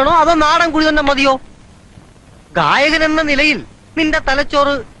ശ്മശാനം വേണോ അതോ നാടൻ കുഴി തന്നെ മതിയോ? ഗായകൻ എന്ന നിലയിൽ നിന്റെ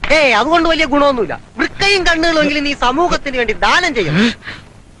തലച്ചോറ് അതുകൊണ്ട് വലിയ ഗുണമൊന്നുമില്ല. വൃക്കയും കണ്ണുകളുമെങ്കിലും നീ സമൂഹത്തിന് വേണ്ടി ദാനം ചെയ്യണം.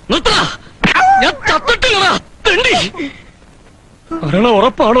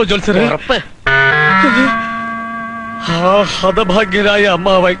 ഉറപ്പാണോ ജോത്സരെ? ഉറപ്പ്. ഹതഭാഗ്യരായ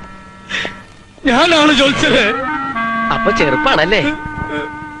അമ്മാവായി ഞാനാണ് ജോത്സരെ. അപ്പൊ ചെറുപ്പാണല്ലേ?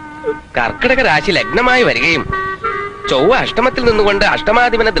 കർക്കിടക രാശി ലഗ്നമായി വരികയും ചൊവ്വ അഷ്ടമത്തിൽ നിന്നുകൊണ്ട്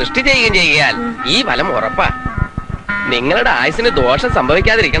അഷ്ടമാധിപനെ ദൃഷ്ടി ചെയ്യുകയും ചെയ്യാൽ ഈ ഫലം ഉറപ്പാ. നിങ്ങളുടെ ആയുസിന് ദോഷം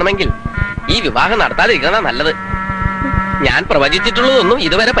സംഭവിക്കാതിരിക്കണമെങ്കിൽ ഈ വിവാഹം നടത്താതിരിക്കുന്നതാ നല്ലത്. ഞാൻ പ്രവചിച്ചിട്ടുള്ളതൊന്നും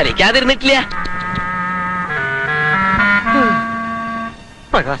ഇതുവരെ ഫലിക്കാതിരുന്നിട്ടില്ല.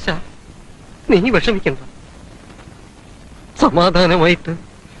 പ്രകാശ, നീ വിഷമിക്കണ്ട, സമാധാനമായിട്ട്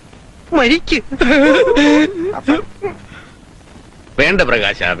മരിക്ക്. വേണ്ട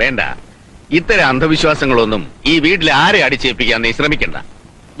പ്രകാശ, വേണ്ട. ഇത്തരം അന്ധവിശ്വാസങ്ങളൊന്നും ഈ വീട്ടിൽ ആരെ അടിച്ചേൽപ്പിക്കാൻ നീ ശ്രമിക്കണ്ട.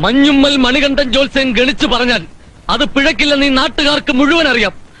 മഞ്ഞുമ്മൽ മണികണ്ഠൻ ജോത്സ്യൻ ഗണിച്ചു പറഞ്ഞാൽ അത് പിഴക്കില്ലെന്ന് ഈ നാട്ടുകാർക്ക് മുഴുവൻ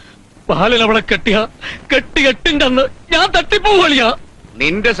അറിയാം. ബാലൻ അവളെ കെട്ടി 8ന്റെ അന്ന് ഞാൻ തട്ടിപ്പോവളിയാ.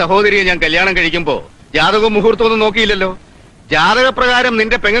 നിന്റെ സഹോദരിയെ ഞാൻ കല്യാണം കഴിക്കുമ്പോ ജാതകവും മുഹൂർത്തമൊന്നും നോക്കിയില്ലല്ലോ. ജാതകപ്രകാരം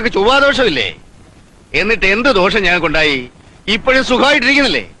നിന്റെ പെങ്ങൾക്ക് ചൊവ്വാദോഷമില്ലേ? എന്നിട്ട് എന്ത് ദോഷം ഞാൻ കൊണ്ടായി? ഇപ്പോഴും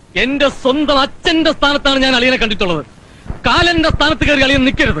സുഖമായിട്ടിരിക്കുന്നില്ലേ? എന്റെ സ്വന്തം അച്ഛന്റെ സ്ഥാനത്താണ് ഞാൻ അളിയനെ കണ്ടിട്ടുള്ളത്. കാലന്റെ സ്ഥാനത്ത് കയറി അളിയൻ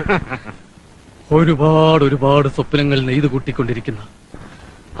നിൽക്കരുത്. ഒരുപാട് സ്വപ്നങ്ങൾ നെയ്തു കൂട്ടിക്കൊണ്ടിരിക്കുന്ന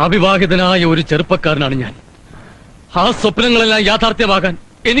അവിവാഹിതനായ ഒരു ചെറുപ്പക്കാരനാണ് ഞാൻ. ആ സ്വപ്നങ്ങളെല്ലാം യാഥാർത്ഥ്യമാകാൻ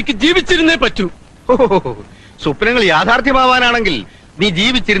എനിക്ക് ജീവിച്ചിരുന്നേ പറ്റൂ. സ്വപ്നങ്ങൾ യാഥാർത്ഥ്യമാവാനാണെങ്കിൽ നീ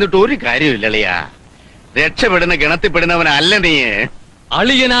ജീവിച്ചിരുന്നിട്ട് ഒരു കാര്യമില്ലളിയാ. രക്ഷപ്പെടുന്ന ഗണത്തിൽപ്പെടുന്നവനല്ല നീ.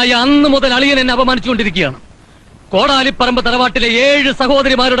 അളിയനായ അന്ന് മുതൽ അളിയൻ എന്നെ അപമാനിച്ചുകൊണ്ടിരിക്കുകയാണ്. കോടാലിപ്പറമ്പ് തറവാട്ടിലെ 7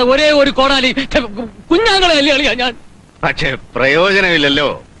 സഹോദരിമാരുടെ ഒരേ ഒരു കോടാലി കുഞ്ഞാങ്ങളെ അല്ലേ അളിയാ ഞാൻ. പക്ഷെ പ്രയോജനമില്ലല്ലോ.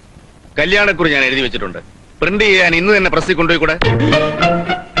 കല്യാണക്കുറി ഞാൻ എഴുതി വെച്ചിട്ടുണ്ട്. പ്രിന്റ് ചെയ്യാൻ ഇന്ന് തന്നെ പ്രസ്സിൽ കൊണ്ടുപോയി കൂടെ.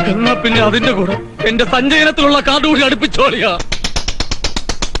 എന്നാ പിന്നെ അതിന്റെ കൂടെ എന്റെ സഞ്ചയനത്തിലുള്ള കാർഡ് കൂടി അടുപ്പിച്ചോളിയാ.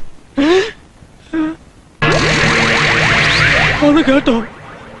 അത് കേട്ടോ,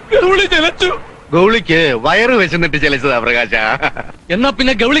 ഗൗളി ചലച്ചു. ഗൗളിക്ക് വയറ് വെച്ചെന്നിട്ട് ചലിച്ചതാ പ്രകാശ. എന്നാ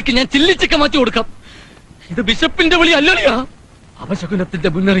പിന്നെ ഗൗളിക്ക് ഞാൻ ചില്ലിച്ചിക്ക മാറ്റി കൊടുക്കാം. ഇത് ബിഷപ്പിന്റെ വിളി അല്ലളിയാ, അപശകുനത്തിന്റെ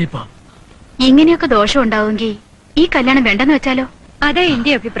മുന്നറിയിപ്പാ. ഇങ്ങനെയൊക്കെ ദോഷം ഉണ്ടാവുമെങ്കിൽ ഈ കല്യാണം വേണ്ടെന്ന് വെച്ചാലോ? അതാ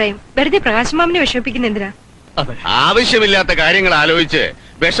എന്റെ അഭിപ്രായം. വെറുതെ പ്രകാശമാമിനെ വിഷമിപ്പിക്കുന്ന എന്തിനാ? ആവശ്യമില്ലാത്ത കാര്യങ്ങൾ ആലോചിച്ച്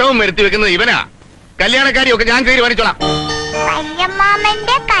വിഷമം വരുത്തി വെക്കുന്നത് ഇവനാ. കല്യാണക്കാരിയൊക്കെ ഞാൻ തീരുമാനിച്ചോളാം.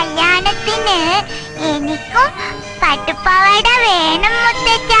 വല്യമ്മാമന്റെ കല്യാണത്തിന് എനിക്കും പട്ടുപാവാട വേണം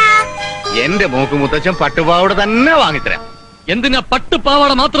മുത്തച്ഛ. എന്റെ മോക്ക് മുത്തച്ഛൻ പട്ടുപാവാട തന്നെ വാങ്ങിത്തരാം. എന്തിനാ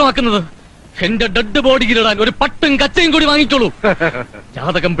പട്ടുപാവാട മാത്രമാക്കുന്നത്? എന്റെ ഡെഡ് ബോഡിയിലിടാൻ ഒരു പട്ടും കച്ചയും കൂടി വാങ്ങിച്ചോളൂ.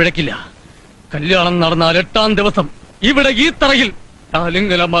 ജാതകം പിഴക്കില്ല. കല്യാണം നടന്നാൽ 8ാം ദിവസം ഇവിടെ ഈ തറയിൽ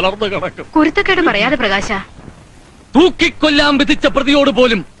കാലിങ്ങല മലർന്നു കിടക്കും. കുരുത്തക്കേട് പറയാതെ പ്രകാശ. തൂക്കിക്കൊല്ലാൻ വിധിച്ച പ്രതിയോട്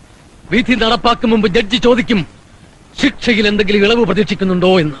പോലും വിധി നടപ്പാക്കും മുമ്പ് ജഡ്ജി ചോദിക്കും, ശിക്ഷയിൽ എന്തെങ്കിലും ഇളവ് പ്രതീക്ഷിക്കുന്നുണ്ടോ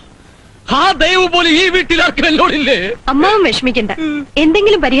എന്ന്. ആ ദൈവം പോലെ ഈ വീട്ടിലാർക്കും എന്നോടില്ലേ? അമ്മാവും വിഷമിക്കണ്ട.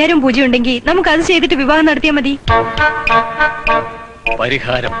 എന്തെങ്കിലും പരിഹാരം പൂജ ഉണ്ടെങ്കിൽ നമുക്ക് അത് ചെയ്തിട്ട് വിവാഹം നടത്തിയാൽ മതി.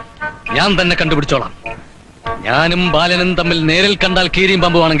 പരിഹാരം ഞാൻ തന്നെ കണ്ടുപിടിച്ചോളാം. ഞാനും ബാലനും തമ്മിൽ നേരിൽ കണ്ടാൽ കീരിയും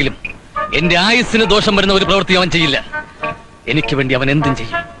പമ്പുവാണെങ്കിലും എന്റെ ആയുസ്സിന് ദോഷം വരുന്ന ഒരു പ്രവൃത്തി അവൻ ചെയ്യില്ല. എനിക്ക് വേണ്ടി അവൻ എന്തും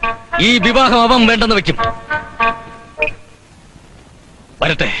ചെയ്യും. ഈ വിവാഹം അവൻ വേണ്ടെന്ന് വെക്കും.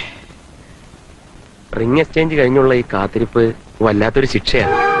 വരട്ടെ. റിംഗ് എക്സ്ചേഞ്ച് കഴിഞ്ഞുള്ള ഈ കാത്തിരിപ്പ് വല്ലാത്തൊരു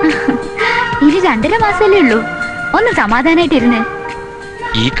ശിക്ഷയാണ്. ഇനി 2.5 മാസമല്ലേ ഉള്ളൂ. ഒന്ന് സമാധാനായിട്ടിരുന്ന്.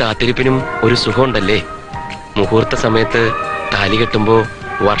 ഈ കാത്തിരിപ്പിനും ഒരു സുഖമുണ്ടല്ലേ? മുഹൂർത്ത സമയത്ത് താലി കെട്ടുമ്പോ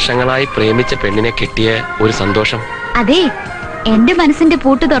വർഷങ്ങളായി പ്രേമിച്ച പെണ്ണിനെ കിട്ടിയ ഒരു സന്തോഷം. അതെ, എന്റെ മനസ്സിന്റെ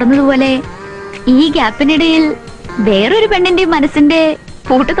പൂട്ട് തുറന്നതുപോലെ ഈ ഗ്യാപ്പിനിടയിൽ വേറൊരു പെണ്ണിന്റെ മനസ്സിന്റെ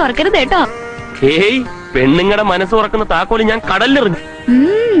പൂട്ട് തുറക്കരുത് കേട്ടോ. ഏയ്, പെണ്ണുങ്ങളുടെ മനസ്സ് തുറക്കുന്ന താക്കോല് ഞാൻ കടലിലെറിഞ്ഞു.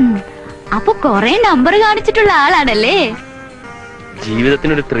 അപ്പൊ കൊറേ നമ്പർ കാണിച്ചിട്ടുള്ള ആളാണല്ലേ?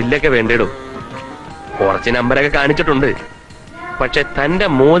 ജീവിതത്തിനൊരു ത്രില്ലൊക്കെ വേണ്ടേടോ. കുറച്ച് നമ്പരൊക്കെ കാണിച്ചിട്ടുണ്ട്. പക്ഷെ തന്റെ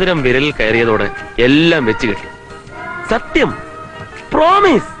മോതിരം വിരലിൽ കയറിയതോടെ എല്ലാം വെച്ച് കിട്ടി. സത്യം,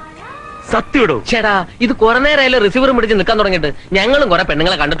 പ്രോമിസ്, സത്യോടോ. ചേടാ, ഇത് കുറെ നേരമായാലും റിസീവറും പിടിച്ച് നിൽക്കാൻ തുടങ്ങിയിട്ട്. ഞങ്ങളും കുറെ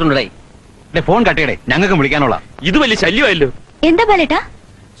പെണ്ണുങ്ങളെ കണ്ടിട്ടുണ്ടായി. ഫോൺ കട്ടിയടേ, ഞങ്ങൾക്ക് വിളിക്കാനുള്ള. ഇത് വലിയ ശല്യമായല്ലോ. എന്താ ബാലേട്ടാ?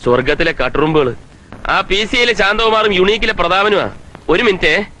 സ്വർഗത്തിലെ കട്ടുറുമ്പുകള്. ആ PC-യിലെ ശാന്തകുമാറും യുണീക്കിലെ പ്രതാപനുമാ. ഒരു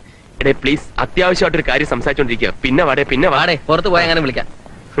മിനിറ്റേ. എടേ പ്ലീസ്, അത്യാവശ്യമായിട്ടൊരു കാര്യം സംസാരിച്ചോണ്ടിരിക്കുക. പിന്നെ വാടേ പുറത്ത് പോയി അങ്ങനെ വിളിക്കാം.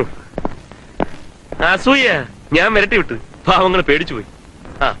 അസൂയ ഞാൻ വരട്ടി വിട്ടു. പാവങ്ങൾ പേടിച്ചു പോയി.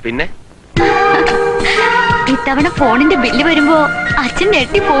 പിന്നെ ഇത്തവണ ഫോണിന്റെ ബില്ല് വരുമ്പോ അച്ഛൻ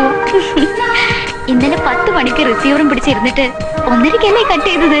ഞെട്ടിപ്പോവും. ഇന്നലെ 10 മണിക്ക് റിസീവറും പിടിച്ചിരുന്നിട്ട് 1:30 കട്ട്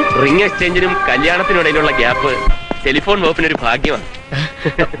ചെയ്തത്. റിംഗ് എക്സ്ചേഞ്ചിനും കല്യാണത്തിനിടയിലുള്ള ഗ്യാപ്പ് ടെലിഫോൺ വകുപ്പിനൊരു ഭാഗ്യമാണ്.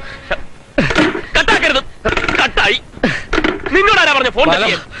 കട്ടാക്കരുത്. കട്ടായി. നിന്നോടാരാ പറഞ്ഞ ഫോൺ?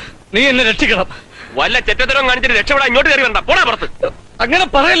 നീ എന്നെ രക്ഷിക്കണം. വല്ല ചെറ്റത്തരം കാണിച്ചിട്ട് രക്ഷപ്പെടാൻ ഇങ്ങോട്ട് കയറി വരണ്ട. പോടാ പുറത്ത്. അങ്ങനെ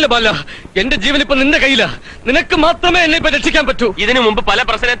പറയല്ലേ ബാല. എന്റെ ജീവൻ ഇപ്പൊ നിന്റെ കയ്യിലാ. നിനക്ക് മാത്രമേ എന്നെ ഇപ്പൊ രക്ഷിക്കാൻ പറ്റൂ. ഇതിനു മുമ്പ് പല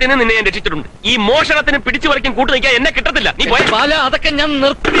പ്രശ്നത്തിനും നിന്നെ ഞാൻ രക്ഷിച്ചിട്ടുണ്ട്. ഈ മോഷണത്തിന് പിടിച്ചു പറിക്കാൻ കൂട്ടു നിൽക്കാൻ എന്നെ കിട്ടത്തില്ല. നീ പോയ ബാല, അതൊക്കെ ഞാൻ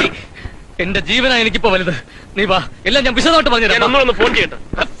നിർത്തി. എന്റെ ജീവനാ എനിക്കിപ്പോ വലുത്. നീ വാ, എല്ലാം ഞാൻ വിശദമായിട്ട് പറഞ്ഞു. നമ്മളൊന്ന് ഫോൺ ചെയ്യട്ടെ.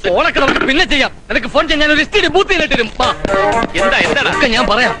 ഫോണൊക്കെ നമുക്ക് പിന്നെ ചെയ്യാം. നിനക്ക് ഫോൺ ചെയ്യാൻ ഞാൻ ഒരു STD ബൂത്ത് ചെയ്തിട്ടും. എന്താ ഞാൻ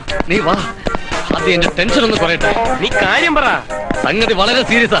പറയാം. നീ വാ, ആദ്യം എന്റെ ടെൻഷൻ ഒന്ന് കുറയട്ടെ. നീ കാര്യം പറ. സംഗതി വളരെ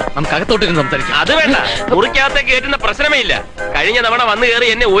സീരിയസാ. നമുക്ക് അകത്തോട്ടിരുന്ന് സംസാരിക്കാം. അത് വേണ്ട. മുറിക്കകത്തേക്ക് കയറ്റുന്ന പ്രശ്നമേ ഇല്ല. കഴിഞ്ഞ തവണ വന്നു കയറി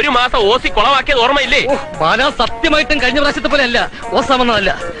എന്നെ 1 മാസം ഓസി കൊളവാക്കിയത് ഓർമ്മയില്ലേ? ബാല, സത്യമായിട്ടും കഴിഞ്ഞ പ്രാവശ്യത്തെ പോലെ അല്ല. ഓസ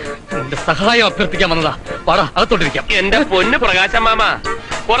വന്നതല്ല. എന്റെ സഹായം അഭ്യർത്ഥിക്കാൻ വന്നതാ. പാടാ, അകത്തോട്ടിരിക്കാം. എന്റെ പൊന്ന് പ്രകാശം മാമ,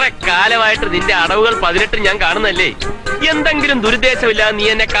 കുറെ കാലമായിട്ട് നിന്റെ അടവുകൾ 18 ഞാൻ കാണുന്നല്ലേ. എന്തെങ്കിലും ദുരുദ്ദേശമില്ലാതെ നീ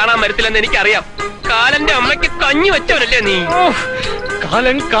എന്നെ കാണാൻ വരത്തില്ലെന്ന് എനിക്കറിയാം. കാലന്റെ അമ്മയ്ക്ക് കഞ്ഞി വെച്ചവനല്ലേ നീ.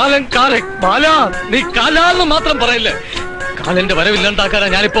 കാലൻ ബാല, നീ കാലാന്ന് മാത്രം പറയല്ലേ. കാലന്റെ വരവില്ലാണ്ടാക്കാനാ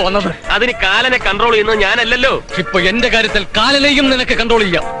ഞാനിപ്പോ വന്നത്. അതിന് കാലനെ കൺട്രോൾ ചെയ്യുന്നത് ഞാനല്ലല്ലോ. ഇപ്പൊ എന്റെ കാര്യത്തിൽ കാലനെയും നിനക്ക് കൺട്രോൾ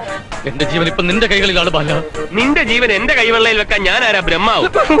ചെയ്യാം. എന്റെ ജീവൻ ഇപ്പൊ നിന്റെ കൈകളിലാണ് ബാല. നിന്റെ ജീവൻ എന്റെ കൈവെള്ളയിൽ വെക്കാൻ ഞാൻ ആരാ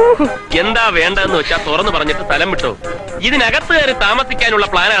ബ്രഹ്മാവും? എന്താ വേണ്ടതെന്ന് വെച്ചാ തുറന്നു പറഞ്ഞിട്ട് സ്ഥലം വിട്ടോ. ഇതിനകത്ത് കയറി താമസിക്കാനുള്ള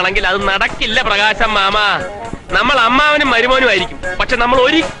പ്ലാൻ ആണെങ്കിൽ അത് നടക്കില്ല പ്രകാശം മാമ. നമ്മൾ അമ്മാവനും മരുമോനും ആയിരിക്കും, പക്ഷെ നമ്മൾ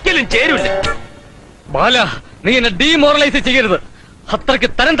ഒരിക്കലും ചേരില്ല. ബാല, നീ എന്നെ ഡീമോറലൈസ് ചെയ്യരുത്. അത്രയ്ക്ക്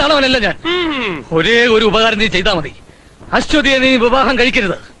തരം താണവനല്ല ഞാൻ. ഒരേ ഒരു ഉപകാരം നീ ചെയ്താൽ മതി. അശ്വതിയെ നീ വിവാഹം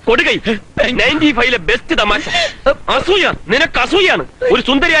കഴിക്കരുത്. കൊടുകൈ 95-ലെ ബെസ്റ്റ് തമാശ. അസൂയ, നിനക്ക് അസൂയാണ്. ഒരു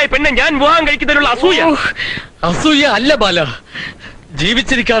സുന്ദരിയായ പെണ്ണെ ഞാൻ വിവാഹം കഴിക്കുന്നതിനുള്ള അസൂയ. അസൂയ അല്ല ബാല,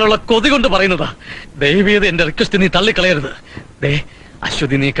 ജീവിച്ചിരിക്കാനുള്ള കൊതി കൊണ്ട് പറയുന്നതാ. ദയവേത് എന്റെ റിക്വസ്റ്റ് നീ തള്ളിക്കളയരുത്.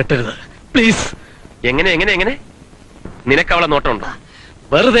 അശ്വതി നീ കെട്ടരുത് പ്ലീസ്. എങ്ങനെ നിനക്ക് അവളെ നോട്ടമുണ്ടോ?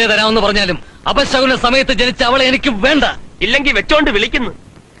 വെറുതെ തരാമെന്ന് പറഞ്ഞാലും അപശകുന സമയത്ത് ജനിച്ച അവളെ എനിക്ക് വേണ്ട. ഇല്ലെങ്കിൽ വെച്ചോണ്ട് വിളിക്കുന്നു.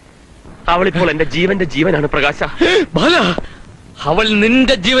 അവളിപ്പോൾ എന്റെ ജീവന്റെ ജീവനാണ് പ്രകാശ. ബാല, അവൾ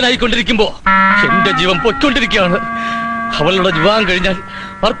നിന്റെ ജീവനായിക്കൊണ്ടിരിക്കുമ്പോ എന്റെ ജീവൻ പൊയ്ക്കൊണ്ടിരിക്കുകയാണ്. അവളുടെ വിവാഹം കഴിഞ്ഞാൽ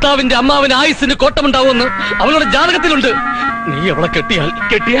ഭർത്താവിന്റെ അമ്മാവിന് ആയുസിന് കോട്ടമുണ്ടാവുമെന്ന് അവളുടെ ജാതകത്തിലുണ്ട്. നീ അവളെ കെട്ടിയാൽ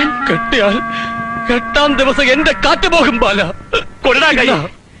എട്ടാം ദിവസം എന്റെ കാറ്റ് പോകും ബാല. കൊണ്ടാ കൈ.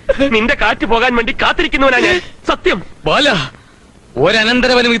 നിന്റെ കാറ്റ് പോകാൻ വേണ്ടി കാത്തിരിക്കുന്നവനാ ഞാൻ. സത്യം ബാല,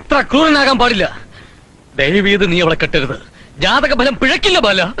 ഒരനന്തരവനും ഇത്ര ക്രൂരനാകാൻ പാടില്ല. ദയവീത് നീ അവളെ കെട്ടരുത്. ജാതക ഫലം പിഴക്കില്ല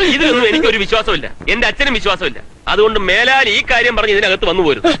ബാല. ഇതിലൊന്നും എനിക്കൊരു വിശ്വാസമില്ല. എന്റെ അച്ഛനും വിശ്വാസമില്ല. അതുകൊണ്ട് മേലാൽ ഈ കാര്യം പറഞ്ഞ് ഇതിനകത്ത് വന്നു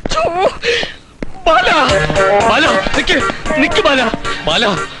പോരും. ബാല,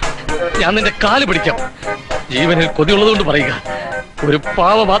 ഞാൻ നിന്റെ കാല് പിടിക്കാം. ജീവനിൽ കൊതിയുള്ളതുകൊണ്ട് പറയുക. ഒരു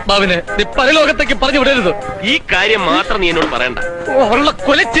പാവമാത്മാവിനെ നീ പരലോകത്തേക്ക് പറഞ്ഞു വിടരുത്. ഈ കാര്യം മാത്രം നീ എന്നോട് പറയണ്ട.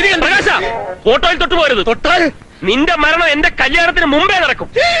 കൊലച്ചിരിക്കാൻ പ്രകാശ, ഫോട്ടോയിൽ തൊട്ടു പോരുത്. തൊട്ടാൽ നിന്റെ മരണം എന്റെ കല്യാണത്തിന് മുമ്പേ നടക്കും.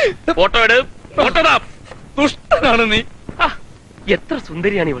 ഫോട്ടോ എടു. ഫോട്ടോതാ. ദുഷ്ടനാണ് നീ. എത്ര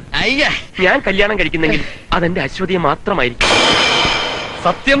സുന്ദരിയാണ് ഇവൾ. ഞാൻ കല്യാണം കഴിക്കുന്നെങ്കിൽ അതെന്റെ അശ്വതിയെ മാത്രമായിരിക്കും.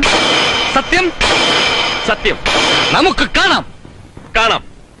 സത്യം സത്യം സത്യം. നമുക്ക് കാണാം.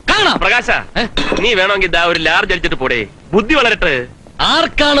 പ്രകാശ, നീ വേണമെങ്കിൽ ഇതാ ഒരു ലാർജ് അടിച്ചിട്ട് പോടേ. ബുദ്ധി വളരട്ടെ.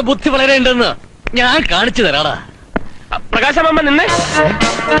 ആർക്കാണ് ബുദ്ധി വളരേണ്ടെന്ന് ഞാൻ കാണിച്ചു തരാടാ. പ്രകാശമാമ നിന്നെ.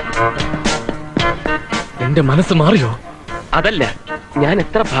 എന്റെ മനസ്സ് മാറിയോ? അതല്ല, ഞാൻ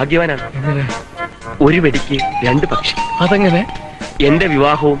എത്ര ഭാഗ്യവാനാണ്. ഒരു വെടിക്ക് 2 പക്ഷി. അതെങ്ങനെ? എന്റെ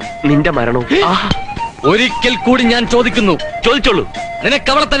വിവാഹവും നിന്റെ മരണവും. ഒരിക്കൽ കൂടി ഞാൻ ചോദിക്കുന്നു. ചോദിച്ചോളൂ. നിനക്ക്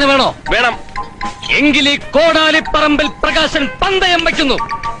അവളെ തന്നെ വേണോ? വേണം. എങ്കിൽ ഈ കോടാലിപ്പറമ്പിൽ പ്രകാശൻ പന്തയം വയ്ക്കുന്നു.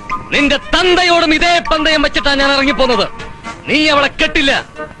 നിന്റെ തന്തയോടും ഇതേ പന്തയം വെച്ചിട്ടാണ് ഞാൻ ഇറങ്ങിപ്പോന്നത്. നീ അവളെ കെട്ടില്ല.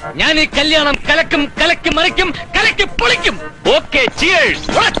 ഞാൻ ഈ കല്യാണം കലക്കി മറിക്കും, കലക്കി പൊളിക്കും. Okay, cheers.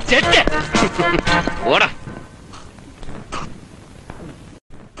 ഓടാ.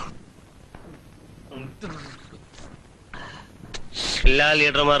 എല്ലാ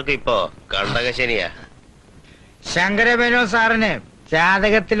ലീഡർമാർക്കും ഇപ്പോ കണ്ടകശനിയാ. ശങ്കര മേനോൻ സാറിന്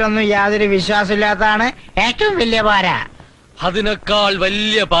ജാതകത്തിലൊന്നും യാതൊരു വിശ്വാസമില്ലാത്തതാണ് ഏറ്റവും വലിയ പാര. അതിനേക്കാൾ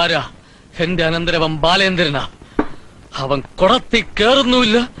വലിയ പാര എന്റെ അനന്തരവൻ ബാലേന്ദ്രനാ. അവൻ കുളത്തി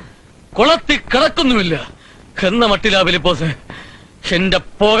കേറുന്നുമില്ല, കുളത്തി കിടക്കുന്നുമില്ല എന്ന മട്ടിലാ ഫിലിപ്പോസ്. എന്റെ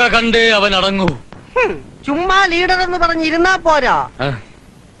പുക കണ്ടേ അവൻ അടങ്ങൂ. ചുമ്മാ ലീഡർ എന്ന് പറഞ്ഞിരുന്നാ പോരാ.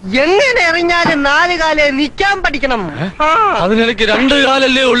 എങ്ങനെ എറിഞ്ഞാലും 4 കാലേ നിൽക്കാൻ പഠിക്കണം. അതിനിടയ്ക്ക് 2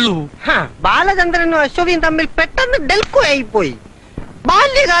 കാലല്ലേ ഉള്ളൂ. ബാലചന്ദ്രനും അശ്വതിയും തമ്മിൽ പെട്ടെന്ന് ഡെൽക്കോ ആയിപ്പോയി.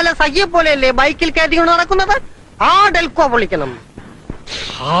 ബാല്യകാല സഖിയെ പോലെയല്ലേ ബൈക്കിൽ കയറ്റിക്കൊണ്ട് നടക്കുന്നത്? ആ ഡെൽക്കോ പൊളിക്കണം.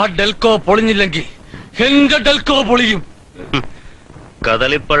 ആ ഡെൽക്കോ പൊളിഞ്ഞില്ലെങ്കിൽ എന്റെ ഡെൽക്കോ പൊളിയും.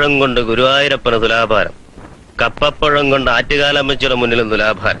 കദളിപ്പഴം കൊണ്ട് ഗുരുവായൂരപ്പന് തുലാഭാരം, കപ്പപ്പഴം കൊണ്ട് ആറ്റുകാലമ്മച്ചിയുടെ മുന്നിലും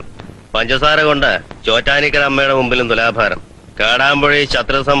തുലാഭാരം, പഞ്ചസാര കൊണ്ട് ചോറ്റാനിക്കര അമ്മയുടെ മുമ്പിലും തുലാഭാരം, കാടാമ്പുഴി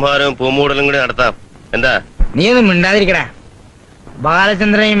ശത്രു സംഹാരവും പൂമൂടലും കൂടി നടത്താം. എന്താ? നീ ഒന്നും മിണ്ടാതിരിക്കടാ.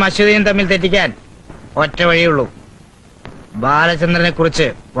 ബാലചന്ദ്രനെയും അശ്വതിയും തമ്മിൽ തെറ്റിക്കാൻ ഒറ്റ വഴിയുള്ളൂ. ബാലചന്ദ്രനെ കുറിച്ച്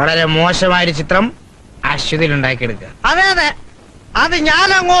വളരെ മോശമായൊരു ചിത്രം അശ്വതിയിൽ ഉണ്ടാക്കിയെടുക്കുക. അതെ അതെ, അത് ഞാൻ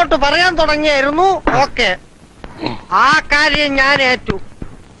അങ്ങോട്ട് പറയാൻ തുടങ്ങിയായിരുന്നു. ഓക്കെ, ആ കാര്യം ഞാൻ ഏറ്റു.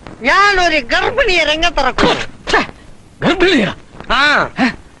 ഞാനൊരു ഗർഭിണിയെ രംഗത്തിറക്കുന്നു. ഗർഭിണിയാ? ആ,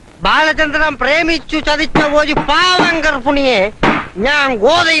 ബാലചന്ദ്രൻ പ്രേമിച്ചു ചതിച്ച ഒരു പാവം ഗർഭിണിയെ ഞാൻ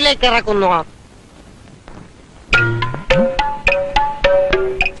ഗോതയിലേക്ക് ഇറക്കുന്നു.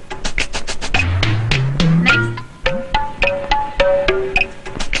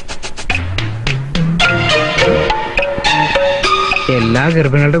 എല്ലാ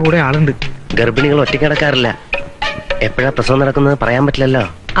ഗർഭിണികളുടെ കൂടെ ആളുണ്ട്. ഗർഭിണികൾ ഒറ്റയ്ക്ക് കിടക്കാറില്ല. എപ്പോഴാ പ്രസവം നടക്കുന്നത് പറയാൻ പറ്റില്ലല്ലോ.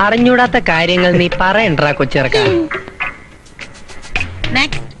 അറിഞ്ഞൂടാത്ത കാര്യങ്ങൾ നീ പറയണ്ടാ കൊച്ചിറക്ക.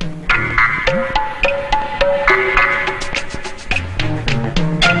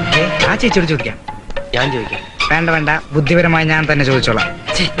 ആ ചേച്ചിയോട് ചോദിക്കാം. ഞാൻ ചോദിക്കാം. വേണ്ട വേണ്ട, ബുദ്ധിപരമായി ഞാൻ തന്നെ ചോദിച്ചോളാം.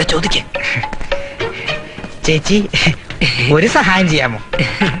 ചോദിക്കേ. ചേച്ചി, ഒരു സഹായം ചെയ്യാമോ?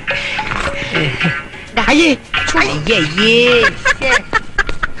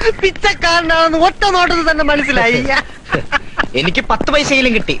 പിച്ചക്കാരനാണെന്ന് ഒറ്റ നോട്ടത്തിൽ തന്നെ മനസ്സിലായി. എനിക്ക് 10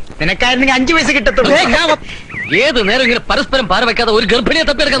 പൈസയിലും കിട്ടി. നിനക്കായിരുന്നെങ്കിൽ 5 പൈസ കിട്ടത്തുള്ളൂ. ഏത് നേരം ഇങ്ങനെ പരസ്പരം പാര വെക്കാതെ ഒരു ഗർഭിണിയെ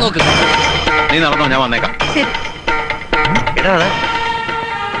തപ്പിയെടുക്കാൻ നോക്ക്. നീ നടന്നോ, ഞാൻ വന്നേക്കാം.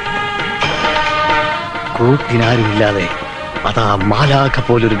 കൂട്ടിനാരുമില്ലാതെ അതാ മാലാഖ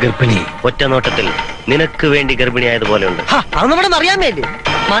പോലൊരു ഗർഭിണി ഒറ്റ നോട്ടത്തിൽ നിനക്ക് വേണ്ടി ഗർഭിണിയായതുപോലെ ഉണ്ട്. അത് നമ്മുടെ മറിയാമ്മയല്ലേ?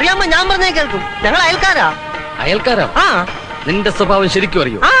 മറിയാമ്മ ഞാൻ പറഞ്ഞേ കേൾക്കും. ഞങ്ങൾ അയൽക്കാരാ. അയൽക്കാരോ? നിന്റെ സ്വഭാവം ശരിക്കും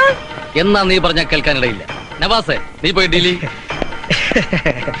അറിയോ? എന്നാ നീ പറഞ്ഞാൽ കേൾക്കാനിടയില്ല. നവാസേ, നീ പോയി ഡീലി.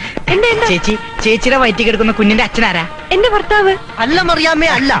 ചേച്ചി, ചേച്ചിയുടെ വയറ്റിൽ കിടക്കുന്ന കുഞ്ഞിന്റെ അച്ഛനാരാ? എന്റെ ഭർത്താവ്. അല്ല മറിയാമ്മേ,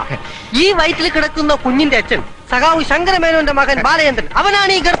 അല്ല. ഈ വയറ്റിൽ കിടക്കുന്ന കുഞ്ഞിന്റെ അച്ഛൻ സഖാവ് ശങ്കരമേനോന്റെ മകൻ ബാലചന്ദ്രൻ.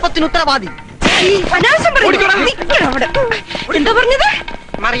 അവനാണ് ഈ ഗർഭത്തിന് ഉത്തരവാദി. എന്താ പറഞ്ഞത്?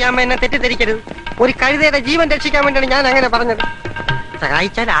 മറിയാമ്മ എന്നെ തെറ്റിദ്ധരിക്കരുത്. ഒരു കഴുതയുടെ ജീവൻ രക്ഷിക്കാൻ വേണ്ടിയാണ് ഞാൻ അങ്ങനെ പറഞ്ഞത്.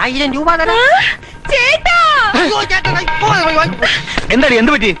 സഹായിച്ചാൽ 1000 രൂപ തരാം. എന്താടി,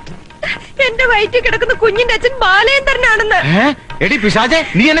 എന്ത് പറ്റി? എന്റെ വയറ്റിൽ കിടക്കുന്ന കുഞ്ഞിന്റെ അച്ഛൻ ബാലചന്ദ്രനാണെന്ന്. എടി പിശാചേ,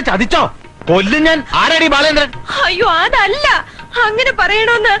 നീ എന്നെ ചതിച്ചോ? കൊല്ലും ഞാൻ. ആരാടി ബാലചന്ദ്രൻ? അയ്യോ, അതല്ല. അങ്ങനെ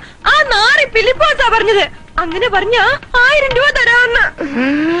പറയണോന്ന് ആ നാറി ഫിലിപ്പോസാ പറഞ്ഞത്. അങ്ങനെ പറഞ്ഞ 1000 രൂപ തരാമെന്ന്.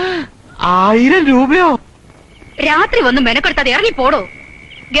 1000 രൂപയോ? രാത്രി വന്ന് മെനക്കെടുത്താതെ ഇറങ്ങി പോടോ.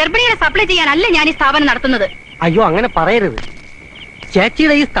 ഗർഭിണികളെ സപ്ലൈ ചെയ്യാനല്ല ഞാൻ ഈ സ്ഥാപനം നടത്തുന്നത്. അയ്യോ, അങ്ങനെ പറയരുത്.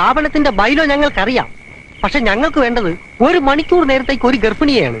 ചേച്ചിയുടെ ഈ സ്ഥാപനത്തിന്റെ ബൈലോ ഞങ്ങൾക്കറിയാം. പക്ഷെ ഞങ്ങൾക്ക് വേണ്ടത് 1 മണിക്കൂർ നേരത്തേക്ക് ഒരു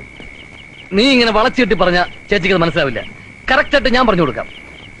ഗർഭിണിയെയാണ്. നീ ഇങ്ങനെ വളച്ചിട്ടി പറഞ്ഞ ചേച്ചിക്ക് അത് മനസ്സിലാവില്ല. കറക്റ്റായിട്ട് ഞാൻ പറഞ്ഞു കൊടുക്കാം.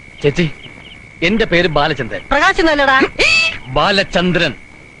 ചേച്ചി, എന്റെ പേര് ബാലചന്ദ്രൻ. പ്രകാശൻ അല്ലടാ, ബാലചന്ദ്രൻ.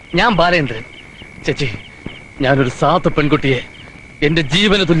 ഞാൻ ബാലേന്ദ്രൻ. ചേച്ചി, ഞാനൊരു സാധു പെൺകുട്ടിയെ എന്റെ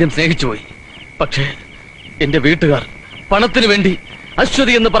ജീവന തുല്യം സ്നേഹിച്ചുപോയി. പക്ഷേ എന്റെ വീട്ടുകാർ പണത്തിനു വേണ്ടി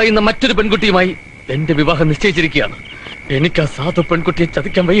അശ്വതി എന്ന് പറയുന്ന മറ്റൊരു പെൺകുട്ടിയുമായി എന്റെ വിവാഹം നിശ്ചയിച്ചിരിക്കുകയാണ്. എനിക്ക് ആ സാധു പെൺകുട്ടിയെ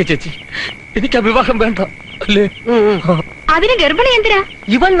ചതിക്കാൻ വയ്യ ചേച്ചി. എനിക്ക് ആ വിവാഹം വേണ്ട. അല്ലേ? അതിന് ഗർഭിണി എന്തിനാ?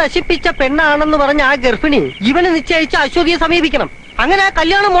 ഇവൻ നശിപ്പിച്ച പെണ്ണാണെന്ന് പറഞ്ഞ ആ ഗർഭിണി ഇവനെ നിശ്ചയിച്ച അശ്വതിയെ സമീപിക്കണം. അങ്ങനെ ആ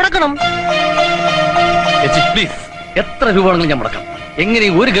കല്യാണം മുടക്കണം. ചേച്ചി പ്ലീസ്, എത്ര രൂപ വേണമെങ്കിലും ഞാൻ മുടക്കാം. എങ്ങനെ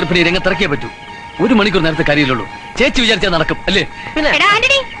ഒരു ഗർഭിണി രംഗത്തിറക്കിയേ പറ്റൂ. 1 മണിക്കൂർ നേരത്തെ കാര്യമില്ലുള്ളൂ. ചേച്ചി വിചാരിച്ചാൽ നടക്കും. അല്ലേ?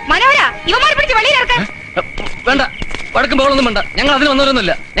 വേണ്ട, വടക്കും ബഹളൊന്നും വേണ്ട. ഞങ്ങൾ അതിന്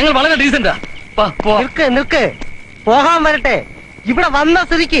വന്നവരൊന്നുമില്ല. ഞങ്ങൾ വളരെ ഡീസന്റാ. നിൽക്ക് നിൽക്ക്, പോകാൻ വരട്ടെ. ഇവിടെ വന്ന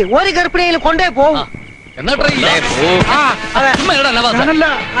സ്ഥിതിക്ക് ഒരു ഗർഭിണിയിൽ കൊണ്ടേ പോകും.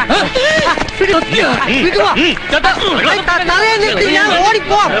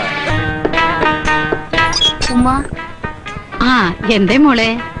 ഉമ്മ, എന്തേ മോളെ?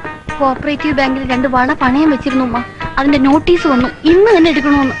 കോപ്പറേറ്റീവ് ബാങ്കിൽ 2 വള പണയം വെച്ചിരുന്നു ഉമ്മ. അതിന്റെ നോട്ടീസ് വന്നു. ഇന്ന് തന്നെ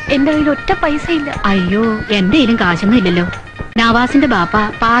എടുക്കണമെന്ന്. എന്റെ കയ്യിൽ ഒറ്റ പൈസ ഇല്ല. അയ്യോ, എന്റെ കയ്യിലും കാശൊന്നും ഇല്ലല്ലോ. നവാസിന്റെ ബാപ്പ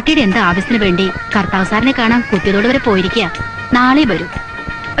പാർട്ടിയുടെ എന്താ ആവശ്യത്തിന് വേണ്ടി കർത്താവ് സാറിനെ കാണാൻ കുത്തിയതോട് വരെ പോയിരിക്കുക. നാളെ വരും.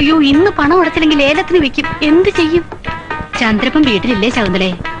 അയ്യോ, ഇന്ന് പണം അടച്ചില്ലെങ്കിൽ ലേലത്തിന് വെക്കും. എന്ത് ചെയ്യും? ചന്ദ്രപ്പൻ വീട്ടിലില്ലേ ശകുന്തളേ?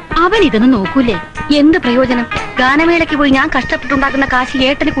 അവൻ ഇതൊന്നും നോക്കൂലേ? എന്ത് പ്രയോജനം? ഗാനമേളയ്ക്ക് പോയി ഞാൻ കഷ്ടപ്പെട്ടുണ്ടാക്കുന്ന കാശ്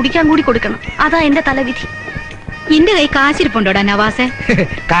ഏട്ടന് കുടിക്കാൻ കൂടി കൊടുക്കണം. അതാ എന്റെ തലവിധി. എന്റെ കൈ കാശിരിപ്പുണ്ടോടാ നവാസെ?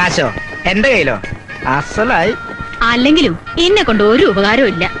 കാശോ? എന്റെ കയ്യിലോ? അസലായി. അല്ലെങ്കിലും എന്നെ കൊണ്ട് ഒരു ഉപകാരവും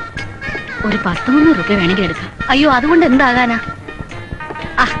ഇല്ല. ഒരു 10-300 രൂപ വേണമെങ്കിൽ എടുക്കാം. അയ്യോ, അതുകൊണ്ട് എന്താകാനാ?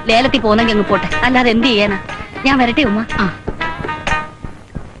 ലേലത്തിൽ പോന്നെങ്കിൽ അങ്ങ് പോട്ടെ, അല്ലാതെ എന്ത് ചെയ്യാനാ? ഞാൻ വരട്ടെ ഉമ്മ.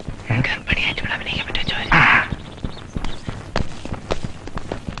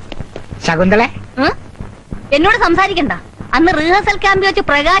 ശകുന്തളെ, എന്നോട് സംസാരിക്കണ്ട. അന്ന് റിഹേഴ്സൽ ക്യാമ്പിൽ വെച്ച്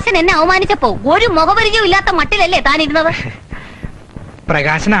പ്രകാശൻ എന്നെ അവമാനിച്ചപ്പോ ഒരു മുഖപരിചയം ഇല്ലാത്ത മട്ടിലല്ലേ താൻ ഇരുന്നത്?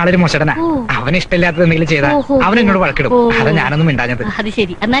 പ്രകാശൻ ആളൊരു മോശടനാ. അവന് ഇഷ്ടമില്ലാത്തത് എന്തെങ്കിലും ചെയ്താൽ അവൻ എന്നോട് വഴക്കിടും. അതാ ഞാനൊന്നും മിണ്ടാഞ്ഞത്. അത്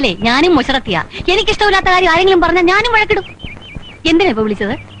ശരി. എന്നാലേ ഞാനും മുഷറത്തിയാ. എനിക്കിഷ്ടമില്ലാത്ത കാര്യം ആരെങ്കിലും പറഞ്ഞാൽ ഞാനും വഴക്കിടും. എന്തിനാ ഇപ്പൊ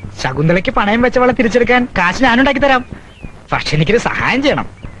വിളിച്ചത്? ശകുന്തളയ്ക്ക് പണയം വെച്ച വള തിരിച്ചെടുക്കാൻ കാശ് ഞാനുണ്ടാക്കി തരാം. പക്ഷെ എനിക്കൊരു സഹായം ചെയ്യണം.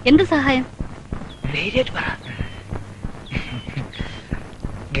 എന്ത് സഹായം?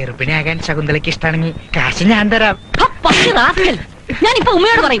 ഗർഭിണിയാകാൻ ശകുന്തളയ്ക്ക് ഇഷ്ടമാണെങ്കിൽ കാശ് ഞാൻ തരാം. ഞാനിപ്പോ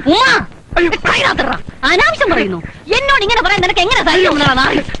ഉമ്മയോട് പറയും. ഉമ്മ അനാവശ്യം പറയുന്നു. എന്നോട് ഇങ്ങനെ പറയാൻ നിനക്ക് എങ്ങനെ ധൈര്യം?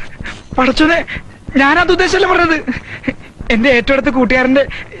 പടച്ചോനെ, ഞാനത് ഉദ്ദേശമല്ല പറഞ്ഞത്. എന്റെ ഏറ്റവും അടുത്ത കൂട്ടുകാരന്റെ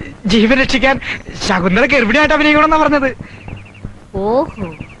ജീവൻ രക്ഷിക്കാൻ ശകുന്തള ഗർഭിണിയായിട്ട് അഭിനയിക്കണമെന്നാ പറഞ്ഞത്. ഓഹോ,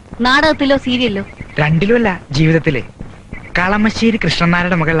 നാടകത്തിലോ സീരിയലിലോ? രണ്ടിലും അല്ല, ജീവിതത്തില്. കളമശ്ശേരി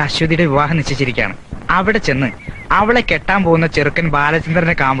കൃഷ്ണനാരുടെ മകൾ അശ്വതിയുടെ വിവാഹം നിശ്ചയിച്ചിരിക്കുകയാണ്. അവിടെ ചെന്ന് അവളെ കെട്ടാൻ പോകുന്ന ചെറുക്കൻ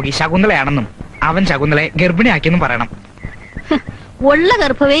ബാലചന്ദ്രന്റെ കാമുകി ശകുന്തളയാണെന്നും അവൻ ശകുന്തളയെ ഗർഭിണിയാക്കിയെന്നും പറയണം. ഉള്ള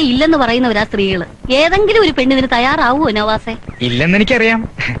ഗർഭവേ ഇല്ലെന്ന് പറയുന്നവരാ സ്ത്രീകള്. ഏതെങ്കിലും ഒരു പെണ്ണിന് തയ്യാറാവൂ നവാസെ? ഇല്ലെന്ന് എനിക്കറിയാം.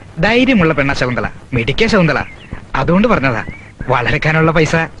 ധൈര്യമുള്ള പെണ്ണ ശകുന്തള, മിടിക്ക ശകുന്തള. അതുകൊണ്ട് പറഞ്ഞതാ, വളരെക്കാനുള്ള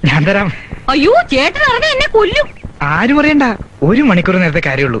പൈസ ഞാൻ തരാം. അയ്യോ, ചേട്ടൻ അറിഞ്ഞാ എന്നെ കൊല്ലും. ആരും അറിയണ്ട, 1 മണിക്കൂർ നേരത്തെ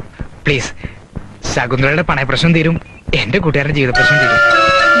കാര്യമുള്ളൂ. പ്ലീസ്, ശകുന്തളയുടെ പണയ പ്രശ്നം തീരും, എന്റെ കൂട്ടുകാരന്റെ ജീവിത പ്രശ്നം തീരും.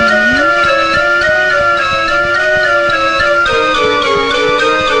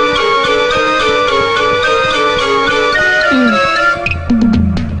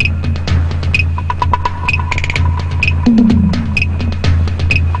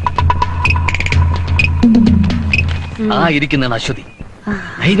 ഇരിക്കുന്നതാണ് അശ്വതി.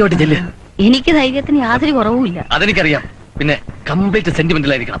 ധൈര്യമായിട്ട് ചെല്ല്. എനിക്ക് ധൈര്യത്തിന് യാതൊരു കുറവുമില്ല. അതെനിക്കറിയാം. പിന്നെ കംപ്ലീറ്റ്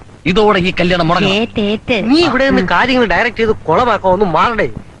സെന്റിമെന്റലായിരിക്കണം. ഇതോടെ ഈ കല്യാണം മുടങ്ങും. നീ ഇവിടെ നിന്ന് കാര്യങ്ങൾ ഡയറക്റ്റ് ചെയ്ത് കുളമാക്കാൻ ഒന്നും മാറണ്ടേ.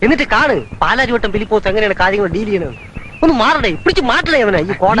 എന്നിട്ട് കാണ് പാലാരിവട്ടം ഫിലിപ്പോസ് എങ്ങനെയാണ് കാര്യങ്ങൾ ഡീൽ ചെയ്യണത്. ഒന്ന് മാറണ്ടേ, പിടിച്ച് മാറ്റണേ അവനെ.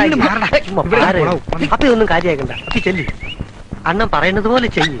 ഈ കോടായി അപ്പൊ ഒന്നും കാര്യമാക്കണ്ട. അപ്പൊ ചെല്ലി അണ്ണൻ പറയുന്നത് പോലെ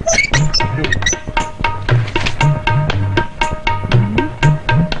ചെയ്യും.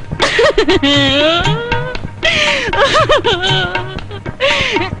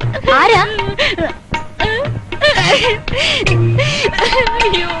 ആരാ?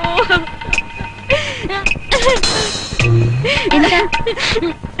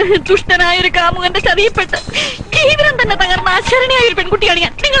 ദുഷ്ടനായ ഒരു കാമുകന്റെ ചതിയപ്പെട്ട് ജീവിതം തന്നെ തകർന്ന ആശ്ചര്യനായ ഒരു പെൺകുട്ടിയാണ്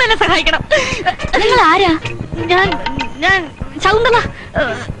ഞാൻ. നിങ്ങൾ എന്നെ സഹായിക്കണം. നിങ്ങൾ ആരാ? ഞാൻ ശകുന്തള,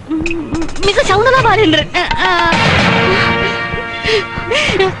 മിസ് ശകുന്തള ബാലേന്ദ്രൻ.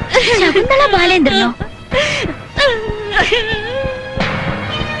 ശകുന്തള ബാലേന്ദ്രനോ?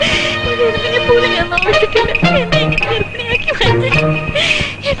 ഞാൻ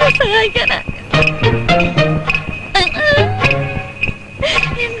എന്നെ സഹായിക്കാനാ.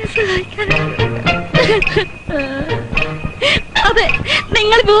 അതെ,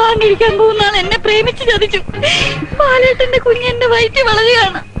 നിങ്ങൾ വിവാഹം കഴിക്കാൻ പോകുന്ന ആൾ എന്നെ പ്രേമിച്ച് ചതിച്ചു. ബാലേട്ടന്റെ കുഞ്ഞ് എന്റെ വയറ്റിൽ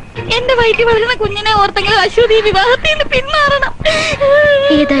വളരുകയാണ്. എന്റെ വയറ്റിൽ വളരുന്ന കുഞ്ഞിനെ ഓർത്തെങ്കിലും അശ്വതി വിവാഹത്തിൽ നിന്ന് പിന്മാറണം.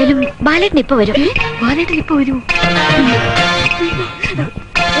 ഏതായാലും ബാലേട്ടൻ ഇപ്പൊ വരും. ബാലേട്ടൻ ഇപ്പൊ വരൂ.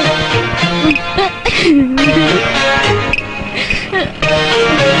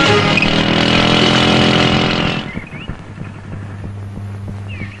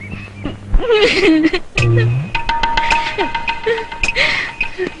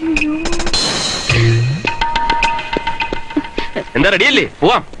 എന്താ റെഡിയല്ലേ?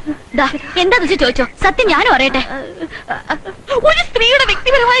 പോവാം. എന്താ ചോദിച്ചോ, സത്യം ഞാനും അറിയട്ടെ. ഒരു സ്ത്രീയുടെ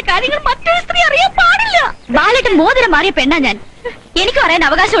വ്യക്തിപരമായ കാര്യങ്ങൾ മറ്റൊരു സ്ത്രീ അറിയാൻ പാടില്ല. ബാലേട്ടൻ മോതിരം മാറിയ പെണ്ണാ ഞാൻ. എനിക്കും അറിയാൻ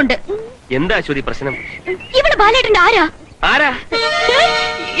അവകാശമുണ്ട്. എന്താ അശ്വതി പ്രശ്നം? ഇവിടെ ബാലേട്ടന്റെ ആരാ? ആരാ?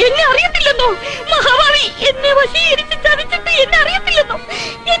 എന്നെ അറിയത്തില്ലെന്നോ? മഹാഭാവി എന്നെ വശീകരിച്ച് ചതിച്ചിട്ട് എന്നെ അറിയത്തില്ലെന്നോ?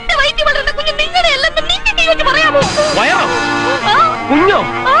 എന്റെ വയറ്റിൽ വളർന്ന കുഞ്ഞ് നിങ്ങളുടെ അല്ലെന്ന് നിങ്ങൾക്ക് ഇങ്ങോട്ട് പറയാമോ? വയറോ? കുഞ്ഞോ?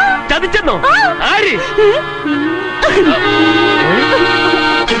 ചതിച്ചെന്നോ? ആര്?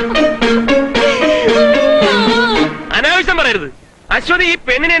 അനാവശ്യം പറയരുത് അശ്വതി. ഈ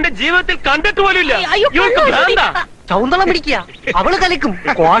പെണ്ണിനെ എന്റെ ജീവിതത്തിൽ കണ്ടിട്ട് പോലും ഇല്ല. ചൗന്തളം പിടിക്കുക, അവള് കളിക്കും.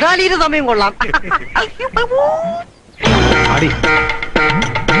 കോടാലിയുടെ സമയം കൊള്ളാം.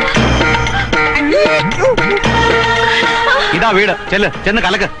 ഇതാ വീട്, ചെന്ന്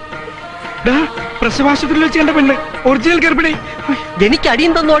കലക്ക്. പ്രസവാശുപത്രിയിൽ വെച്ച് കണ്ട പെണ്ണ്, ഒറിജിനൽ ഗർഭിണി. എനിക്ക്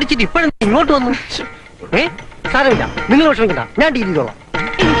അടിയും തന്നു ഓടിച്ചിട്ട് ഇപ്പോഴും ഇങ്ങോട്ട് വന്നു. സാരമില്ല, നിങ്ങൾ വിഷമിക്കണ്ട, ഞാൻ ഡീൽ ചെയ്തോളാം.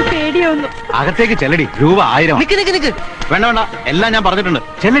 എനിക്ക് പേടിയാവുന്നു. അകത്തേക്ക് ചെല്ലടി. രൂപ 1000. നിക്ക്. വേണ്ട, എല്ലാം ഞാൻ പറഞ്ഞിട്ടുണ്ട്.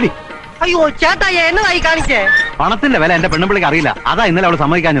 ചെല്ലടി. അയ്യോ ചേട്ടാ, എന്നതായി കാണിച്ചേ? പണത്തിന്റെ വില എന്റെ പെണ്ണുപിള്ളിക്ക് അറിയില്ല. അതാ ഇന്നലെ അവള്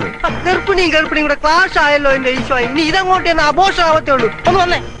സമ്മതിക്കാഞ്ഞത്. ഗർഭിണിയും കൂടെ ക്ലാഷ് ആയല്ലോ എന്റെ ഈശോ. ഇനി ഇതങ്ങോട്ട് തന്നെ ആഘോഷമാവത്തേ ഉള്ളൂ. ഒന്ന്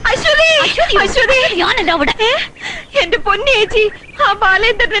വന്നേ. ഞാനല്ല അവിടെ. എന്റെ പൊന്നി ചേച്ചി, ആ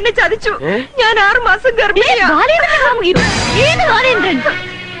ബാലേന്ദ്രൻ എന്നെ ചതിച്ചു. ഞാൻ 6 മാസം ഗർഭിണിയാണ്.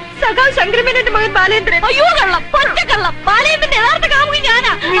 സഖാവ് ശങ്കരമേനോന്റെ മകൻ ബാലേന്ദ്രൻ. അയ്യോ കള്ളം, പച്ച കള്ളം. ബാലേന്ദ്രന്റെ യഥാർത്ഥ കാമുകി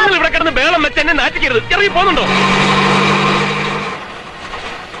ഞാനാ. നിങ്ങൾ ഇവിടെ കിടന്ന് വേളം വെച്ച് എന്നെ നാറ്റിക്കരുത്. ഇറങ്ങി പോകുന്നുണ്ടോ?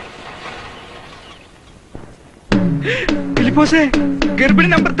 ഗർഭിണി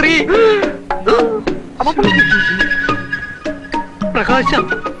നമ്പർ 3. പ്രകാശ,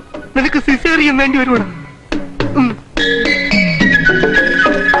 നിനക്ക് സിസേറിയൻ വേണ്ടി വരുവാണ്.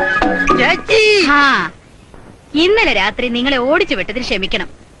 ഇന്നലെ രാത്രി നിങ്ങളെ ഓടിച്ചു വിട്ടതിൽ ക്ഷമിക്കണം.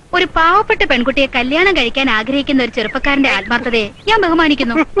 ഒരു പാവപ്പെട്ട പെൺകുട്ടിയെ കല്യാണം കഴിക്കാൻ ആഗ്രഹിക്കുന്ന ഒരു ചെറുപ്പക്കാരന്റെ ആത്മാർത്ഥതയെ ഞാൻ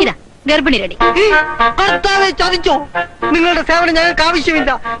ബഹുമാനിക്കുന്നു. ഇതാ ഗർഭിണി റെഡി. ഭർത്താവെ ചതിച്ചോ? നിങ്ങളുടെ സേവനം ഞങ്ങൾക്ക്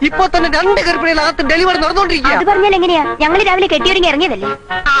ആവശ്യമില്ല. ഇപ്പൊ തന്നെ 2 ഗർഭിണികളകത്ത് ഡെലിവറി നടന്നുകൊണ്ടിരിക്കുക. അത് പറഞ്ഞാൽ എങ്ങനെയാ? ഞങ്ങൾ രാവിലെ കെട്ടിയൊരുങ്ങി ഇറങ്ങിയതല്ലേ.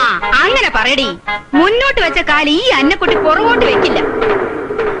 ആ അങ്ങനെ പറയടി. മുന്നോട്ട് വെച്ച കാലി ഈ അന്നക്കുട്ടി പുറകോട്ട് വെക്കില്ല.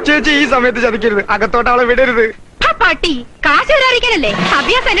 ചേച്ചി ഈ സമയത്ത് ചതിക്കരുത്. അകത്തോട്ട് അവളെ വിടരുത്. പട്ടി കാശ് വരാതിരിക്കാനല്ലേ?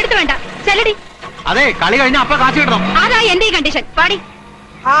 അഭ്യാസം എന്റെ അടുത്ത് വേണ്ട. ചെല്ലടി. അതെ, കളി കഴിഞ്ഞ അപ്പ കാശ് കിട്ടണം. അതാ എന്റെ ഈ കണ്ടീഷൻ. പാടി.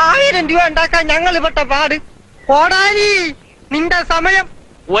 1000 രൂപ ഉണ്ടാക്കാൻ ഞങ്ങൾ പെട്ട പാട്. കോടാലി, നിന്റെ സമയം.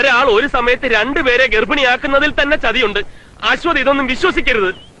 ഒരാൾ ഒരു സമയത്ത് 2 പേരെ ഗർഭിണിയാക്കുന്നതിൽ തന്നെ ചതിയുണ്ട്. അശ്വതി, ഇതൊന്നും വിശ്വസിക്കരുത്.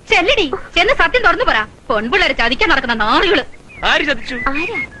 ചെല്ലടി, ചെന്ന് സത്യം തുറന്നു പറ. പെൺപിള്ളേരെ ചതിക്കാൻ നടക്കുന്ന നാറുകള്. ആര് ചതിച്ചു?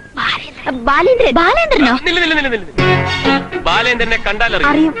 ബാലേന്ദ്രനോ? ബാലേന്ദ്രനെ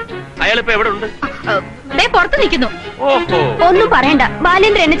കണ്ടാലറിയും. അയാളിപ്പോ എവിടെ ഉണ്ട്? പുറത്ത് നിൽക്കുന്നു. ഓഹോ, ഒന്നും പറയണ്ട.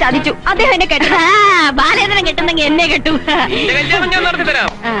 ബാലേന്ദ്രൻ എന്നെ ചതിച്ചു. അദ്ദേഹം എന്നെ കെട്ടു. ബാലേന്ദ്രനെ കെട്ടുന്നെങ്കിൽ എന്നെ കെട്ടു. നിന്റെ കല്യാണം ഞാൻ നടത്തി തരാം.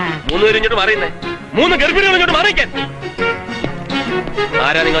 3 പേരും ഇങ്ങോട്ട് മാറിയുന്നേ. 3 ഗർഭിണികൾ ഇങ്ങോട്ട് മാറിയിക്കാൻ.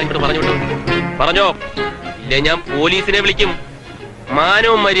 ആരാ നിങ്ങൾ ഇങ്ങോട്ട് പറഞ്ഞോട്ടു? പറഞ്ഞോ, ഇല്ലേ ഞാൻ പോലീസിനെ വിളിക്കും.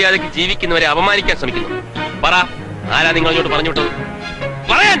 മാനവും മര്യാദയ്ക്ക് ജീവിക്കുന്നവരെ അപമാനിക്കാൻ ശ്രമിക്കുന്നു. പറ, ആരാ നിങ്ങൾ ഇങ്ങോട്ട് പറഞ്ഞോട്ടു?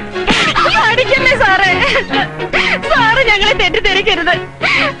 പറയാൻ. അടിക്കല്ലേ സാറേ. സാറ് ഞങ്ങളെ തെറ്റിദ്ധരിക്കരുത്.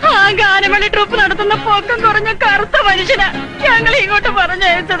 ആ ഗാനമേള ട്രൂപ്പ് നടത്തുന്ന പൊക്കം കുറഞ്ഞ കറുത്ത മനുഷ്യനാ ഞങ്ങളെ ഇങ്ങോട്ട്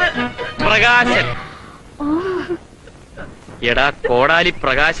പറഞ്ഞയച്ചത്. പ്രകാശൻ. എടാ കോടാലി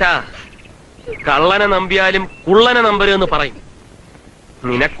പ്രകാശ, കള്ളനെ നമ്പിയാലും കുള്ളനെ നമ്പരുമെന്ന് പറയും.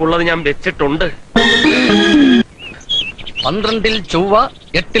 നിനക്കുള്ളത് ഞാൻ വെച്ചിട്ടുണ്ട്. 12-ൽ ചൊവ്വ,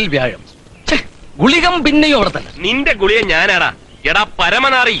 8-ൽ വ്യാഴം. ഗുളികം പിന്നെയും അവിടെ തന്നെ. നിന്റെ ഗുളിയെ ഞാനാടാ. എടാ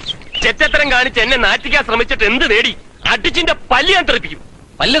പരമനാറി, ചെറ്റത്തരം കാണിച്ച് എന്നെ നാറ്റിക്കാൻ ശ്രമിച്ചിട്ട് എന്ത് നേടി? അടിച്ചിന്റെ പല്ല് ഞാൻ തെറിപ്പിക്കും.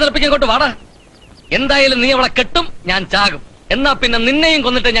 പല്ല് തെറിപ്പിക്കാൻ കൊണ്ട് വാടാ. എന്തായാലും നീ അവളെ കെട്ടും, ഞാൻ ചാകും. എന്നാ പിന്നെ നിന്നെയും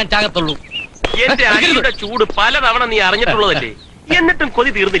കൊന്നിട്ട് ഞാൻ ചാകത്തുള്ളൂ. എന്റെ അടിയുടെ ചൂട് പലതവണ നീ അറിഞ്ഞിട്ടുള്ളതല്ലേ? എന്നിട്ടും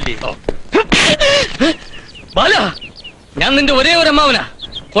കൊതി തീർന്നില്ലേ? ബാല, ഞാൻ നിന്റെ ഒരേ ഒരു അമ്മാവനാ.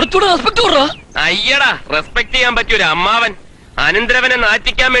 കുറച്ചുകൂടെ റെസ്പെക്ട് കൊടുറാ. അയ്യടാ, റെസ്പെക്ട് ചെയ്യാൻ പറ്റിയ ഒരു അമ്മാവൻ. അനന്തരവനെ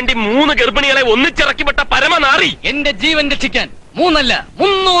നാറ്റിക്കാൻ വേണ്ടി 3 ഗർഭിണികളെ ഒന്നിച്ചിറക്കിവിട്ട പരമനാറി. എന്റെ ജീവൻ രക്ഷിക്കാൻ 3 അല്ല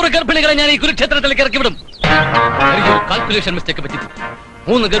 300 ഗർഭിണികളെ ഞാൻ ഈ കുരുക്ഷേത്രത്തിലേക്ക് ഇറക്കിവിടും. കാൽക്കുലേഷൻ മിസ്റ്റേക്ക് പറ്റി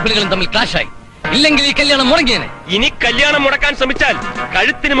 3 ഗർഭിണികളും തമ്മിൽ ക്ലാഷായി. ഇല്ലെങ്കിൽ ഈ കല്യാണം മുടങ്ങിയേനെ. ഇനി കല്യാണം മുടക്കാൻ ശ്രമിച്ചാൽ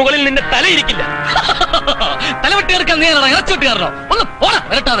കഴുത്തിന് മുകളിൽ നിന്റെ തലയിരിക്കില്ല. തലവെട്ടി ഇറക്കാൻ നീയാണോ? ഇറച്ചോട്ടുകാരനോ? ഒന്ന് പോടാ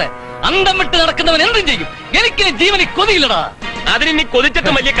വരട്ടാതെ. അന്തം വിട്ട് നടക്കുന്നവൻ എന്തും ചെയ്യും. എനിക്ക് ജീവനി കൊതിയില്ലടാ. അതിന് നീ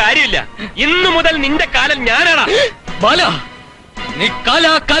കൊതിച്ചിട്ടും വലിയ കാര്യമില്ല. ഇന്നു മുതൽ നിന്റെ കാലം ഞാനാടാ. ബാല, നീ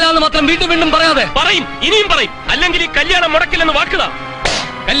കാലാന്ന് മാത്രം വീണ്ടും വീണ്ടും പറയാതെ. പറയും, ഇനിയും പറയും. അല്ലെങ്കിൽ ഈ കല്യാണം മുടക്കില്ലെന്ന് വാക്കുതാ.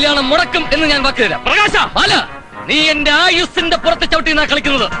 കല്യാണം മുടക്കും എന്ന് ഞാൻ വാക്ക് തരാം. പ്രകാശ, ബാല, നീ എന്റെ ആയുസിന്റെ പുറത്ത് ചവിട്ടിനാ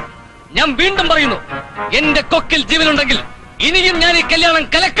കളിക്കുന്നത്. ഞാൻ വീണ്ടും പറയുന്നു, എന്റെ കൊക്കിൽ ജീവനുണ്ടെങ്കിൽ ഇനിയും ഞാൻ ഈ കല്യാണം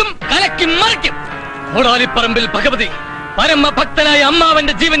കലക്കി മറിക്കും. കോടാലിപ്പറമ്പിൽ ഭഗവതി പരമഭക്തനായ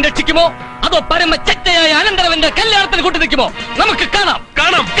അമ്മാവന്റെ ജീവൻ രക്ഷിക്കുമോ അതോ പരമ ചെറ്റയായ അനന്തരവന്റെ കല്യാണത്തിന് കൂട്ടി നിൽക്കുമോ? നമുക്ക് കാണാം.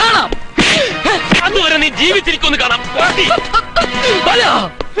 അതുവരെ നീ ജീവിച്ചിരിക്കുമെന്ന് കാണാം.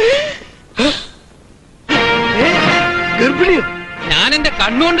 ഗർഭിണിയോ? ഞാൻ എന്റെ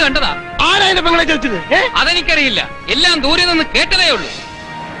കണ്ണുകൊണ്ട് കണ്ടതാ. ആരാ എന്റെ പെങ്ങളെ ചതിച്ചത്? അതെനിക്കറിയില്ല. എല്ലാം ദൂരെ നിന്ന് കേട്ടതേ ഉള്ളൂ.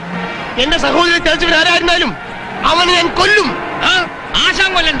 എന്റെ സഹോദരി ചതിച്ചവരാരായിരുന്നാലും അവനെ ഞാൻ കൊല്ലും. ആശാൻ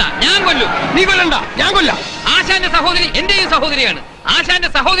കൊല്ലണ്ട, ഞാൻ കൊല്ലും. നീ കൊല്ലണ്ട, ഞാൻ കൊല്ലാം. ആശാന്റെ സഹോദരി എന്റെയും സഹോദരിയാണ്. ആശാന്റെ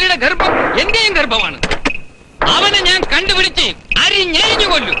സഹോദരിയുടെ ഗർഭം എന്റെയും ഗർഭമാണ്. അവനെ ഞാൻ കണ്ടുപിടിച്ച് അരിഞ്ഞെരിഞ്ഞു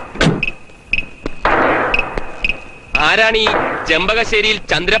കൊല്ലും. ആരാണ് ഈ ചെമ്പകശ്ശേരിയിൽ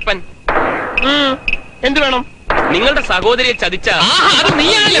ചന്ദ്രപ്പൻ? എന്ത് വേണം? നിങ്ങളുടെ സഹോദരിയെ ചതിച്ച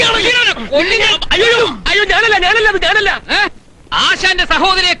അയ്യോ, ഞാനല്ല. ആശാന്റെ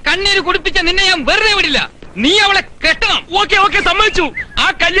സഹോദരിയെ കണ്ണീര് കുടിപ്പിച്ച നിന്നെ ഞാൻ വെറുതെ വിടില്ല. നീ അവളെ കെട്ടണം. ഓക്കെ, സമ്മതിച്ചു. ആ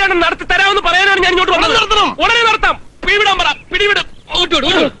കല്യാണം നടത്തി തരാമെന്ന് പറയാനാണ് ഞാൻ ഇങ്ങോട്ട് വന്നത്. നടത്തണം, ഉടനെ നടത്താം. പിടിവിടാൻ പറ, പിടിവിടും.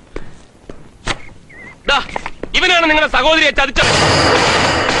 ഇവനാണ് നിങ്ങളുടെ സഹോദരിയെ ചതിച്ചത്.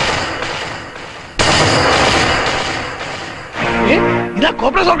 ഇതാ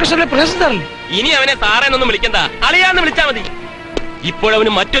കോപ്പറേറ്റ് ഓർക്കസ്ട്രയിലെ പ്രകാശൻ സാറല്ലേ? ഇനി അവനെ സാറേന്നൊന്നും വിളിക്കണ്ട, അളിയാന്ന് വിളിച്ചാ മതി.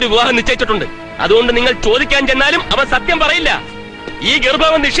 ഇപ്പോഴവന് മറ്റൊരു വിവാഹം നിശ്ചയിച്ചിട്ടുണ്ട്. അതുകൊണ്ട് നിങ്ങൾ ചോദിക്കാൻ ചെന്നാലും അവൻ സത്യം പറയില്ല. ഈ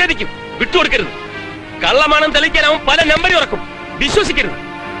ഗർഭവൻ നിഷേധിക്കും. വിട്ടുകൊടുക്കരുത്. കള്ളമാണെന്ന് തെളിയിക്കാൻ അവൻ പല നമ്പർ ഇറക്കും. വിശ്വസിക്കരുത്.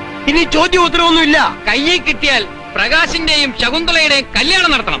 ഇനി ചോദ്യം ഉത്തരവൊന്നുമില്ല. കയ്യിൽ കിട്ടിയാൽ പ്രകാശിന്റെയും ശകുന്തളയുടെയും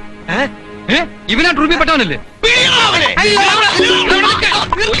കല്യാണം നടത്തണം. ഇവനാ ട്രൂപ്പിപ്പെട്ടവനല്ലേ?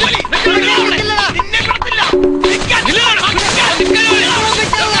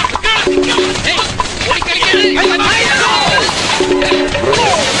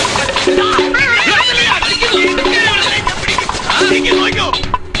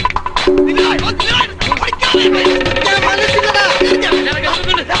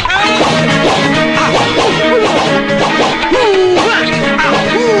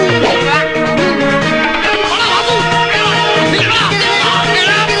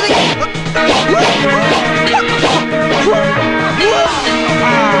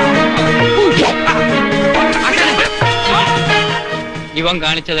 ഇവൻ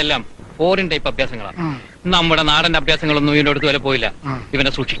കാണിച്ചതെല്ലാം ഫോറിൻ ടൈപ്പ് അഭ്യാസങ്ങളാണ്. നമ്മുടെ നാടൻ അഭ്യാസങ്ങളൊന്നും ഇവന്റെ അടുത്ത് വരെ പോയില്ല.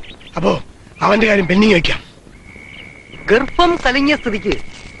 ഇവനെ സൂക്ഷിക്കും. അപ്പോ അവന്റെ കാര്യം പെൻഡിങ് വെക്കാം. ഗർഭം കലങ്ങിയ സ്ഥിതിക്ക്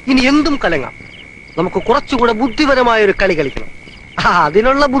ഇനി എന്തും കലങ്ങാം. നമുക്ക് കുറച്ചുകൂടെ ബുദ്ധിപരമായ ഒരു കളി കളിക്കണം.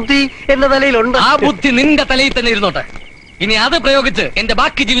 അതിനുള്ള ബുദ്ധി എന്റെ തലയിലുണ്ട്. ആ ബുദ്ധി നിന്റെ തലയിൽ തന്നെ ഇരുന്നോട്ടെ. ഇനി അത് പ്രയോഗിച്ച് എന്റെ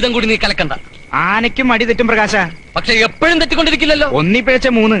ബാക്കി ജീവിതം കൂടി നീ കലക്കണ്ട. ആനയ്ക്കും അടി തെറ്റും പ്രകാശ. പക്ഷെ എപ്പോഴും തെറ്റിക്കൊണ്ടിരിക്കില്ലല്ലോ. ഒന്നിപ്പിഴച്ച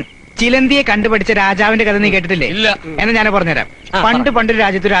 3 ചിലന്തിയെ കണ്ടുപഠിച്ച രാജാവിന്റെ കഥ നീ കേട്ടിട്ടില്ലേ? ഇല്ല. എന്ന് ഞാൻ പറഞ്ഞുതരാം. പണ്ടൊരു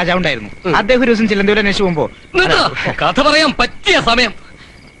രാജ്യത്ത് രാജാവ് ഉണ്ടായിരുന്നു. അദ്ദേഹം ഒരു ദിവസം ചിലന്തിയുടെ അന്വേഷിച്ചു പോകുമ്പോ കഥ പറയാൻ പറ്റിയ സമയം.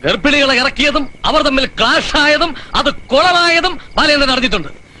 ഗർഭിണികളെ ഇറക്കിയതും അവർ തമ്മിൽ ക്ലാഷ് ആയതും അത് കുളമായതും ബാലേന്ദ്രൻ അറിഞ്ഞിട്ടുണ്ട്.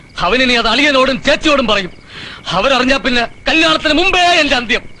 അവനിനി അത് അളിയനോടും ചേച്ചിയോടും പറയും. അവരറിഞ്ഞാ പിന്നെ കല്യാണത്തിന് മുമ്പേ എന്റെ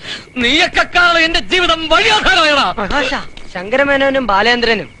അന്ത്യം. നീയൊക്കെ എന്റെ ജീവിതം വഴിയാധാരമായടാ. പ്രകാശ, ശങ്കരമേനോനും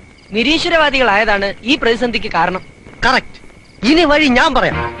ബാലേന്ദ്രനും നിരീശ്വരവാദികളായതാണ് ഈ പ്രതിസന്ധിക്ക് കാരണം. കറക്റ്റ്. ഇനി വഴി ഞാൻ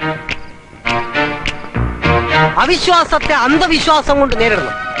പറയാം. അവിശ്വാസത്തെ അന്ധവിശ്വാസം കൊണ്ട്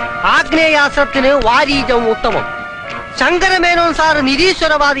നേരിടണം. ആഗ്നേയാസ്ത്രത്തിന് വാരീജം ഉത്തമം. ശങ്കരമേനോൻ സാർ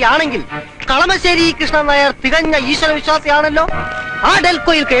നിരീശ്വരവാദി ആണെങ്കിൽ കളമശ്ശേരി കൃഷ്ണൻ നായർ തികഞ്ഞ ഈശ്വര വിശ്വാസിയാണല്ലോ. ആ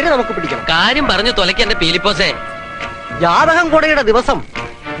ഡെൽക്കോയിൽ കയറി നമുക്ക് പിടിക്കണം. കാര്യം പറഞ്ഞു തുലയ്ക്ക് എന്റെ പീലിപ്പോസേ. ജാതകം കൊടയുടെ ദിവസം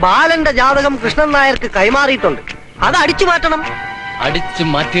ബാലന്റെ ജാതകം കൃഷ്ണൻ നായർക്ക് കൈമാറിയിട്ടുണ്ട്. അത് അടിച്ചു മാറ്റണം. അടിച്ചു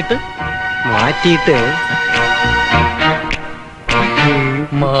മാറ്റിയിട്ട്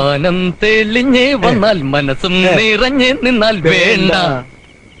മാനം തെളിഞ്ഞേ വന്നാൽ മനസ്സും നിറഞ്ഞേ നിന്നാൽ വേണ്ട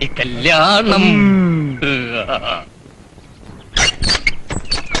ഈ കല്യാണം.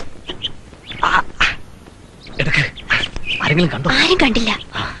 ആരെങ്കിലും കണ്ടോ? ആരും കണ്ടില്ല.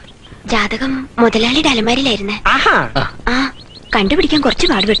 ജാതകം മുതലാളിയുടെ അലമാരിലായിരുന്നേ. ആ, കണ്ടുപിടിക്കാൻ കുറച്ച്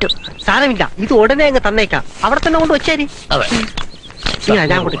പാടുപെട്ടു. സാരമില്ല, ഇത് ഉടനെ അങ്ങ് തന്നേക്കാം. അവിടെ തന്നെ കൊണ്ട് വെച്ചേരി.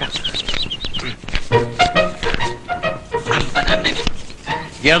 ഞാൻ കൊടുക്കാം.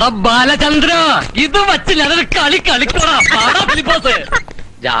 എടാ ബാലചന്ദ്ര, ഇത് വച്ച് ഞാനൊരു കളി കളിക്കോടാ.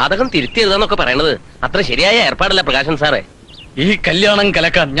 ജാതകം തിരുത്തിയതെന്നൊക്കെ പറയണത് അത്ര ശരിയായ ഏർപ്പാടല്ല പ്രകാശൻ സാറേ. ഈ കല്യാണം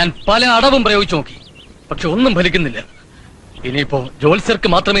കലക്കാൻ ഞാൻ പല അടവും പ്രയോഗിച്ചു നോക്കി. പക്ഷെ ഒന്നും ഫലിക്കുന്നില്ല. ഇനിയിപ്പോ ജോത്സ്യർക്ക്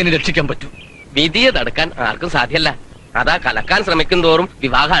മാത്രമേ ഇനി രക്ഷിക്കാൻ പറ്റൂ. വിധിയെ തടുക്കാൻ ആർക്കും സാധ്യല്ല. അതാ കലക്കാൻ ശ്രമിക്കും തോറും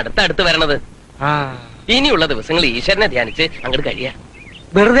വിവാഹം അടുത്തടുത്ത് വരണത്. ഇനിയുള്ള ദിവസങ്ങൾ ഈശ്വരനെ ധ്യാനിച്ച് അങ്ങോട്ട് കഴിയാ.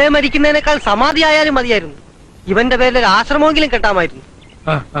 വെറുതെ മരിക്കുന്നതിനേക്കാൾ സമാധി ആയാലും മതിയായിരുന്നു. ഇവന്റെ പേരിൽ ഒരു ആശ്രമമെങ്കിലും കെട്ടാമായിരുന്നു.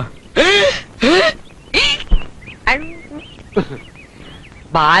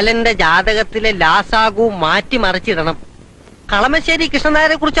 ബാലന്റെ ജാതകത്തിലെ ലാസാഗു മാറ്റിമറിച്ചിടണം. കളമശ്ശേരി കൃഷ്ണൻ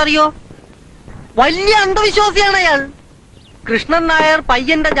നായരെ കുറിച്ച് അറിയോ? വലിയ അന്ധവിശ്വാസിയാണ് അയാൾ. കൃഷ്ണൻ നായർ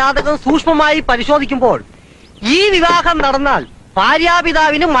പയ്യന്റെ ജാതകം സൂക്ഷ്മമായി പരിശോധിക്കുമ്പോൾ ഈ വിവാഹം നടന്നാൽ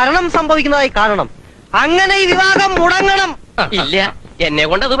ഭാര്യാപിതാവിന് മരണം സംഭവിക്കുന്നതായി കാണണം. അങ്ങനെ ഈ വിവാഹം മുടങ്ങണം. ഇല്ല, എന്നെ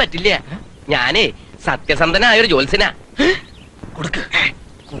കൊണ്ട് അത് പറ്റില്ല. ഞാനേ സത്യസന്ധനായ ഒരു ജ്യോത്സ്യനാ.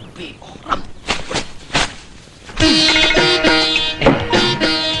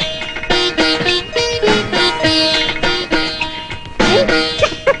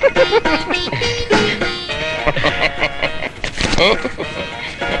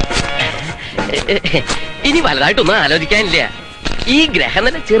 ഇനി വലുതായിട്ടൊന്നും ആലോചിക്കാനില്ല. ഈ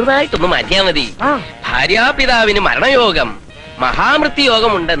ഗ്രഹനില ചെറുതായിട്ടൊന്ന് മാറ്റിയാ മതി. ഭാര്യാപിതാവിന് മരണയോഗം,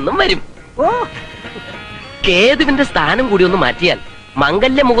 മഹാമൃത്യുയോഗം ഉണ്ടെന്നും വരും. കേതുവിന്റെ സ്ഥാനം കൂടി ഒന്ന് മാറ്റിയാൽ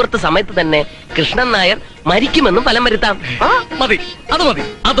മംഗല്യ മുഹൂർത്ത സമയത്ത് തന്നെ കൃഷ്ണൻ നായർ മരിക്കുമെന്നും ഫലം വരുത്താം. മതി, അത് മതി,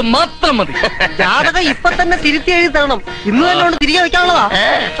 അത് മാത്രം മതി. ജാതകം ഇപ്പൊ തന്നെ തിരുത്തി എഴുതി തരണം. ഇന്ന് തന്നെ തിരികെ വെക്കാനുള്ളതാ.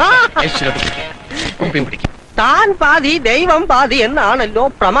 താൻ പാതി ദൈവം പാതി എന്നാണല്ലോ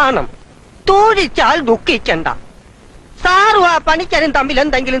പ്രമാണം. തോഴിച്ചാൽ ദുഃഖിക്കണ്ട. സാറും ആ പണിക്കരും തമ്മിൽ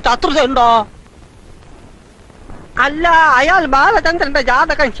എന്തെങ്കിലും ശത്രുതയുണ്ടോ? അല്ല, അയാൾ ബാലചന്ദ്രന്റെ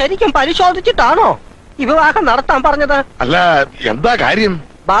ജാതകം ശരിക്കും പരിശോധിച്ചിട്ടാണോ ഈ വിവാഹം നടത്താൻ പറഞ്ഞത്? അല്ല, എന്താ കാര്യം?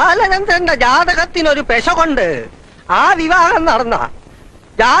 ബാലചന്ദ്രന്റെ ജാതകത്തിനൊരു പെശകൊണ്ട് ആ വിവാഹം നടന്ന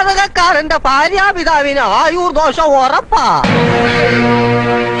ജാതകക്കാരന്റെ ഭാര്യാപിതാവിന് ആയുർദോഷം ഉറപ്പാ.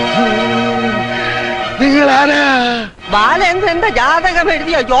 നിങ്ങളാരാ? ബാലചന്ദ്രന്റെ ജാതകം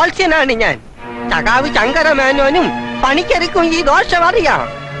എഴുതിയ ജോത്സ്യനാണ് ഞാൻ. സഖാവ് ശങ്കര മേനോനും പണിക്കരക്കും ഈ ദോഷം അറിയാം.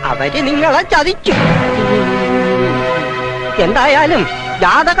 അവര് നിങ്ങളെ ചതിച്ചു. എന്തായാലും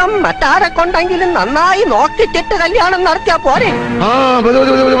ജാതകം മറ്റാരെ കൊണ്ടെങ്കിലും നന്നായി നോക്കിച്ചിട്ട് കല്യാണം നടത്തിയാ പോരെ.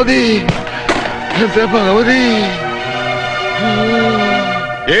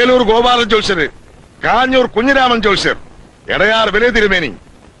 ഏലൂർ ഗോപാലൻ ജോത്സ്യര്, കാഞ്ഞൂർ കുഞ്ഞിരാമൻ ജോത്സ്യർ, എടയാർ വിലയ തിരുമേനി,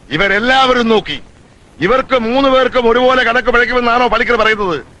 ഇവരെല്ലാവരും നോക്കി. ഇവർക്ക് 3 പേർക്കും ഒരുപോലെ കണക്ക് പിഴയ്ക്കുമെന്നാണോ പണിക്കർ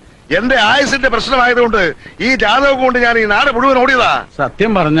പറയുന്നത്? എന്റെ ആയുസിന്റെ പ്രശ്നമായതുകൊണ്ട് ഈ ജാതകം കൊണ്ട് ഞാൻ ഈ നാട് മുഴുവൻ ഓടിയതാ.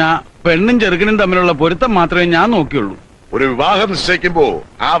 സത്യം പറഞ്ഞ പെണ്ണും ചെറുക്കനും തമ്മിലുള്ള പൊരുത്തം മാത്രമേ ഞാൻ നോക്കിയുള്ളൂ. ഒരു വിവാഹം നിശ്ചയിക്കുമ്പോ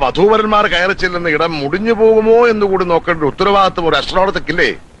ആ വധൂവരന്മാർ കയറി ചെല്ലുന്ന ഇടം മുടിഞ്ഞു പോകുമോ എന്നുകൂടി നോക്കേണ്ട ഉത്തരവാദിത്വം ഒരു അസ്ട്രോളജിക്കില്ലേ?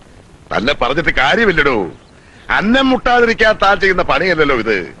 തന്നെ പറഞ്ഞിട്ട് കാര്യമില്ലടോ. അന്നം മുട്ടാതിരിക്കാത്ത ആൾ ചെയ്യുന്ന പണിയല്ലല്ലോ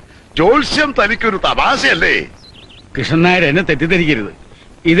ഇത്. ജോത്സ്യം തനിക്കൊരു തമാശയല്ലേ? കൃഷ്ണൻ നായർ എന്നെ തെറ്റിദ്ധരിക്കരുത്.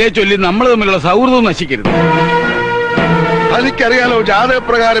 ഇതേ ചൊല്ലി നമ്മൾ തമ്മിലുള്ള സൗഹൃദവും നശിക്കരുത്. എനിക്കറിയാലോ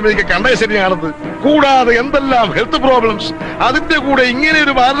ജാതകപ്രകാരം എനിക്ക് കണ്ടേ ശരിയാണെന്ന്. കൂടാതെ എന്തെല്ലാം ഹെൽത്ത് പ്രോബ്ലംസ്. അതിന്റെ കൂടെ ഇങ്ങനെ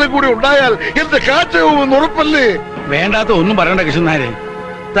ഒരു മാരണം കൂടി ഉണ്ടായാൽ എന്റെ കാറ്റവും ഉറപ്പല്ലേ? വേണ്ടാത്ത ഒന്നും പറയണ്ട കൃഷ്ണൻ നായരെ.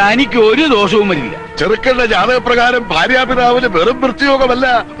 തനിക്ക് ഒരു ദോഷവും വരില്ല. ചെറുക്കന്റെ ജാതകപ്രകാരം ഭാര്യാപിതാവിന് വെറും വൃത്തിയോഗമല്ല,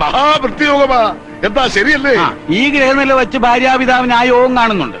 മഹാവൃത്തിയോഗമാ. എന്താ ശരിയല്ലേ? ഈ ഗ്രഹനില വെച്ച് ഭാര്യാപിതാവിന് ആ യോഗം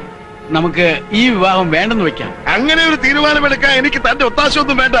കാണുന്നുണ്ട്. നമുക്ക് ഈ വിവാഹം വേണ്ടെന്ന് വെക്കാം. അങ്ങനെ ഒരു തീരുമാനമെടുക്കാൻ എനിക്ക് തന്റെ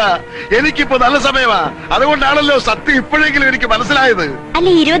ഒത്താശയൊന്നും വേണ്ട. എനിക്കിപ്പോ നല്ല സമയമാ. അതുകൊണ്ടാണല്ലോ സത്യം ഇപ്പോഴെങ്കിലും എനിക്ക് മനസ്സിലായത്. അല്ല,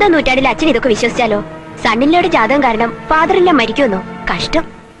 20ാം നൂറ്റാണ്ടിൽ അച്ഛൻ ഇതൊക്കെ വിശ്വസിച്ചാലോ? സണ്ണിലയുടെ ജാതകം കാരണം ഫാദറില്ല മരിക്കുമെന്നോ? കഷ്ടം.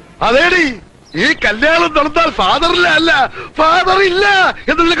 അതേടി, ഈ കല്യാണം നടന്നാൽ ഫാദറില്ല അല്ല ഫാദർ ഇല്ല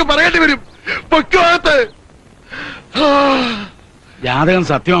എന്ന് നിനക്ക് പറയേണ്ടി വരും. പൊക്കോത്ത്. ജാതകം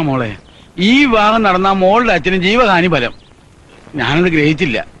സത്യമാ മോളെ. ഈ വിവാഹം നടന്ന മോളുടെ അച്ഛന് ജീവഹാനി ഫലം. ഞാനത്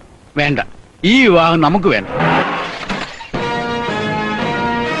ഗ്രഹിച്ചില്ല. വേണ്ട, ഈ വിവാഹം നമുക്ക് വേണ്ട.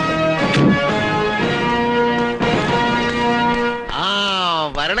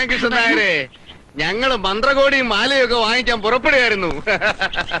 വരണം കൃഷ്ണൻ നായരെ. ഞങ്ങള് മന്ത്രകോടിയും മാലയൊക്കെ വാങ്ങിക്കാൻ പുറപ്പെടുകയായിരുന്നു.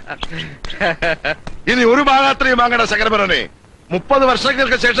 ഇനി ഒരു ഭാഗാത്രയും വാങ്ങണ ശങ്കരമരനെ. 30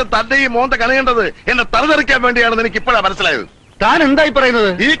 വർഷങ്ങൾക്ക് ശേഷം തന്റെ ഈ മോന്ത കളയേണ്ടത് എന്നെ തലതെറിക്കാൻ വേണ്ടിയാണെന്ന് എനിക്ക് ഇപ്പോഴാണ് മനസ്സിലായത്. താൻ എന്തായി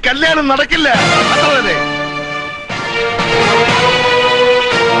പറയുന്നത്? ഈ കല്യാണം നടക്കില്ല. അത്രതന്നെ.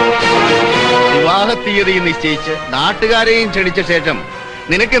 വിവാഹ തീയതി നിശ്ചയിച്ച് നാട്ടുകാരെയും ക്ഷണിച്ച ശേഷം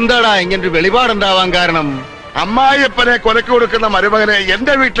നിനക്ക് എന്താടാ ഇങ്ങനൊരു വെളിപാടുണ്ടാവാൻ കാരണം? അമ്മായിയപ്പനെ കൊലക്ക് കൊടുക്കുന്ന മരുമകനെ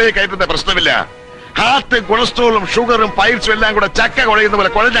എന്റെ വീട്ടിലേക്ക് കയറ്റുന്ന പ്രശ്നമില്ല. ഹാർട്ട്, കൊളസ്ട്രോളും ഷുഗറും പൈൽസും എല്ലാം കൂടെ ചക്ക കുഴയുന്ന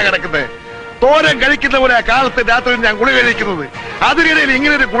പോലെ കുഴഞ്ഞാ കിടക്കുന്നത്. തോരൻ കഴിക്കുന്ന പോലെ കാലത്ത് രാത്രി ഞാൻ ഗുളിക കഴിക്കുന്നത്. അതിനിടയിൽ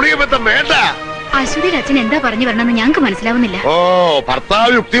ഇങ്ങനെ ഒരു ഗുളിക ബന്ധം വേണ്ട. അശ്വതിയുടെ അച്ഛൻ എന്താ പറഞ്ഞു വരണമെന്ന് ഞങ്ങൾക്ക് മനസ്സിലാവുന്നില്ല. ഓ,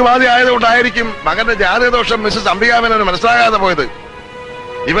 ഭർത്താവ് യുക്തിവാദി ആയതുകൊണ്ടായിരിക്കും മകന്റെ ജാതകദോഷം മിസ്സസ് അംബികാമേനോന് മനസ്സിലാകാതെ പോയത്.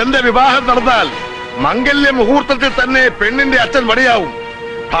 ഇവന്റെ വിവാഹം നടന്നാൽ മംഗല്യ മുഹൂർത്തത്തിൽ തന്നെ പെണ്ണിന്റെ അച്ഛൻ വടിയാവും.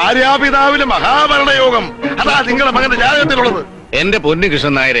 ഭാര്യാപിതാവിന് മഹാമരണയോഗം. അതാ നിങ്ങളുടെ മകന്റെ ജാതകത്തിലുള്ളത്. എന്റെ പൊന്നു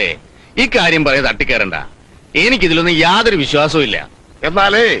കൃഷ്ണൻ നായരെ, ഈ കാര്യം പറയാൻ തട്ടിക്കയറണ്ട. എനിക്കിതിലൊന്നും യാതൊരു വിശ്വാസവും ഇല്ല.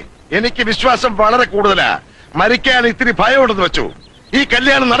 എന്നാലേ എനിക്ക് വിശ്വാസം വളരെ കൂടുതലാ. മരിക്കാൻ ഇത്തിരി ഭയമുണ്ടെന്ന് വെച്ചു. ഈ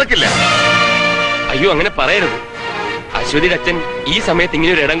കല്യാണം നടക്കില്ല. അയ്യോ, അങ്ങനെ പറയരുത്. അശ്വതിയുടെ അച്ഛൻ ഈ സമയത്ത്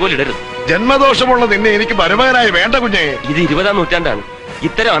ഇങ്ങനെ ഒരു ഇടങ്കോലിടരുത്. ജന്മദോഷമുള്ള നിന്നെ എനിക്ക് മരുമകനായി വേണ്ട കുഞ്ഞെ. ഇത് 20ാം നൂറ്റാണ്ടാണ്.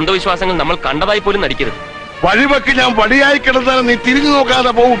 ഇത്തരം അന്ധവിശ്വാസങ്ങൾ നമ്മൾ കണ്ടതായി പോലും നടിക്കരുത്. വഴിവെക്ക് ഞാൻ വടിയായി കിടന്നാലും നീ തിരിഞ്ഞു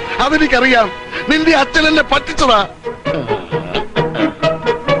നോക്കാതെ പോവും. അതെനിക്കറിയാം. നിന്റെ അച്ഛൻ എന്നെ പറ്റിച്ചതാ.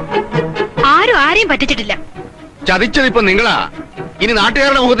 ആരും ആരെയും പറ്റിച്ചിട്ടില്ല. ചതിച്ചതിപ്പോ നിങ്ങളാ. ഇനി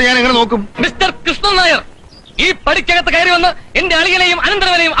നാട്ടുകാരുടെ മുഖത്ത് ഞാൻ എങ്ങനെ നോക്കും? മിസ്റ്റർ കൃഷ്ണൻ നായർ, ഈ പടിക്കകത്ത് കയറി വന്ന് എന്റെ അളിയനെയും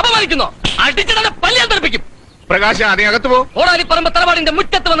അനന്തരവനെയും അപമാനിക്കുന്നു. അടിച്ചിട്ട് പല്ലിയാൻ തെറിപ്പിക്കും. പ്രകാശ്, അതേ അകത്ത് പോ. ഓടാലിപ്പറമ്പ് തറവാടിന്റെ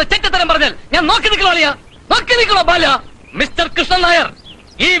മുറ്റത്ത് വന്ന് ചെറ്റത്തരം പറഞ്ഞാൽ ഞാൻ നോക്കി നിൽക്കണോ അളിയ? നോക്കി നിൽക്കണോ ബാല? മിസ്റ്റർ കൃഷ്ണൻ നായർ,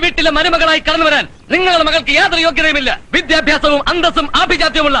 ഈ വീട്ടിലെ മരുമകളായി കടന്നു വരാൻ നിങ്ങളുടെ മകൾക്ക് യാതൊരു യോഗ്യതയുമില്ല. വിദ്യാഭ്യാസവും അന്തസ്സും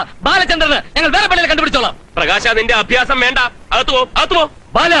ആഭിജാത്യവുമുള്ള ബാലചന്ദ്രന് ഞങ്ങൾ വേറെ പള്ളിയിൽ കണ്ടുപിടിച്ചോളാം. പ്രകാശ, നിന്റെ അഭ്യാസം വേണ്ട. അകത്ത് പോ.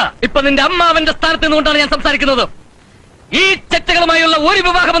 ബാല, ഇപ്പൊ നിന്റെ അമ്മാവന്റെ സ്ഥാനത്ത് നിന്നുകൊണ്ടാണ് ഞാൻ സംസാരിക്കുന്നത്. ഈ ചെറ്റകളുമായുള്ള ഒരു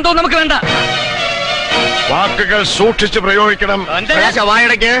വിവാഹബന്ധവും നമുക്ക് വേണ്ട. വാക്കുകൾ സൂക്ഷിച്ച് പ്രയോഗിക്കണം. പ്രകാശ,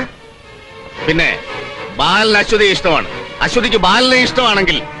 വായടയ്ക്ക്. പിന്നെ ബാലന് അശ്വതിയെ ഇഷ്ടമാണ്. അശ്വതിക്ക് ബാലനെ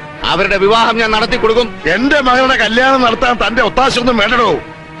ഇഷ്ടമാണെങ്കിൽ അവരുടെ വിവാഹം ഞാൻ നടത്തി കൊടുക്കും. എന്റെ മകളുടെ കല്യാണം നടത്താൻ തന്റെ ഒത്താശയൊന്നും വേണ്ടടോ.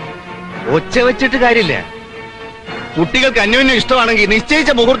 ഒച്ച വെച്ചിട്ട് കാര്യമില്ല. കുട്ടികൾക്ക് അന്യോന്യം ഇഷ്ടമാണെങ്കിൽ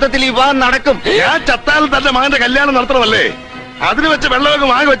നിശ്ചയിച്ച മുഹൂർത്തത്തിൽ ഈ വിവാഹം നടക്കും. ഞാൻ ചത്താലും തന്റെ മകന്റെ കല്യാണം നടത്തണമല്ലേ? അതിന് വെച്ച് വെള്ളമൊക്കെ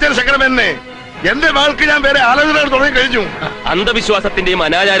വാങ്ങി വെച്ചാൽ ശങ്കരമെന്നെ. എന്റെ മകൾക്ക് ഞാൻ വേറെ ആലോചന തുടങ്ങി കഴിഞ്ഞു. അന്ധവിശ്വാസത്തിന്റെയും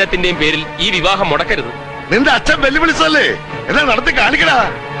അനാചാരത്തിന്റെയും പേരിൽ ഈ വിവാഹം മുടക്കരുത്. നിന്റെ അച്ഛൻ വെല്ലുവിളിച്ചല്ലേ? എന്നെ നടത്തി കാണിക്കടാ.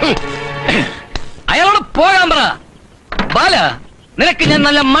 അയാളോട് പോകാൻ പറ. ബാല, നിനക്ക് ഞാൻ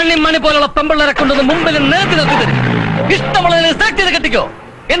നല്ല മണി പോലുള്ള പെമ്പിള്ളേരെ കൊണ്ടുവന്ന് മുമ്പിൽ നേരത്തെ നിർത്തി തരും. ഇഷ്ടമുള്ളതിനെ സെലക്ട് ചെയ്ത് കെട്ടിക്കോ.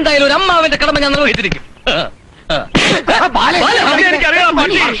 എന്തായാലും ഒരു അമ്മാവന്റെ കടമ ഞാൻ നിർവഹിച്ചിരിക്കും.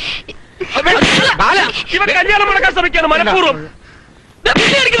 ഇവൻ കല്യാണം മുടക്കാൻ ശ്രമിക്കാണ് മനഃപൂർവ്വം.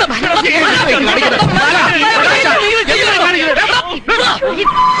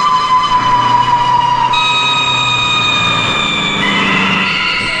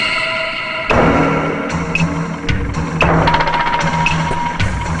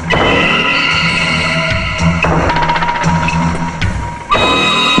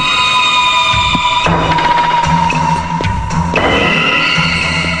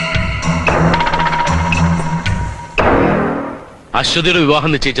 അശ്വതിയുടെ വിവാഹം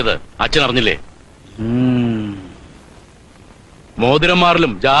നിശ്ചയിച്ചത് അച്ഛൻ അറിഞ്ഞില്ലേ?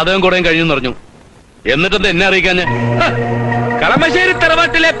 മോതിരന്മാരിലും ജാതകം കുറയും കഴിഞ്ഞെന്ന് അറിഞ്ഞു. എന്നിട്ടെന്താ എന്നെ അറിയിക്കാഞ്ഞ്? കളമശ്ശേരി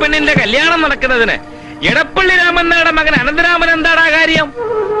തറവാട്ടിലെ പെണ്ണിന്റെ കല്യാണം നടക്കുന്നതിന് എടപ്പള്ളി രാമനായുടെ മകൻ അനന്തരാമൻ എന്താടാ കാര്യം?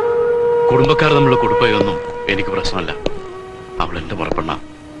 കുടുംബക്കാർ തമ്മിലുള്ള കുടുംബയൊന്നും എനിക്ക് പ്രശ്നമല്ല. അവൾ എന്റെ മുറപ്പെണ്ണ.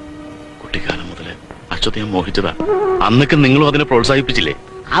 കുട്ടിക്കാലം മുതല് അശ്വതിയെ മോഹിച്ചതാ. അന്നൊക്കെ നിങ്ങളും അതിനെ പ്രോത്സാഹിപ്പിച്ചില്ലേ?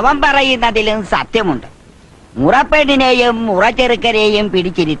 അവൻ പറയുന്നതിലും സത്യമുണ്ട്. മുറപ്പെണ്ണിനെയും മുറച്ചെറുക്കരെയും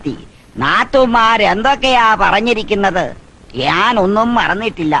പിടിച്ചിരുത്തി നാത്തുമാർ എന്തൊക്കെയാ പറഞ്ഞിരിക്കുന്നത് ഞാൻ ഒന്നും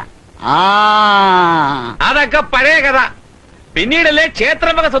മറന്നിട്ടില്ല. അതൊക്കെ പഴയ കഥ. പിന്നീടല്ലേ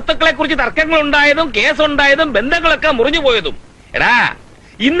ക്ഷേത്രവക സ്വത്തുക്കളെ കുറിച്ച് തർക്കങ്ങൾ ഉണ്ടായതും കേസുണ്ടായതും ബന്ധങ്ങളൊക്കെ മുറിഞ്ഞു പോയതും. എടാ,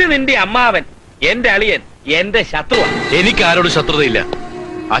 ഇന്ന് നിന്റെ അമ്മാവൻ എന്റെ അളിയൻ എന്റെ ശത്രുവാണ്. എനിക്ക് ആരോട് ശത്രുതയില്ല.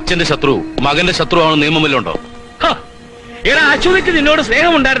 അച്ഛന്റെ ശത്രു മകന്റെ ശത്രുവാണ് നിയമമില്ലുണ്ടോ? എടാ, അശ്വതിക്ക് നിന്നോട്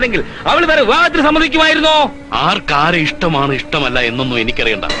സ്നേഹമുണ്ടായിരുന്നെങ്കിൽ അവൾ വേറെ വിവാഹത്തിന് സമ്മതിക്കുമായിരുന്നോ? ആർക്കാരെ ഇഷ്ടമാണ് ഇഷ്ടമല്ല എന്നൊന്നും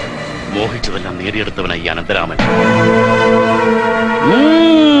എനിക്കറിയണ്ട. മോഹിച്ചതെല്ലാം നേടിയെടുത്തവനായി അനന്തരാമൻ.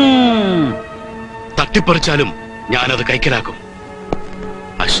 തട്ടിപ്പറിച്ചാലും ഞാനത് കൈക്കലാക്കും.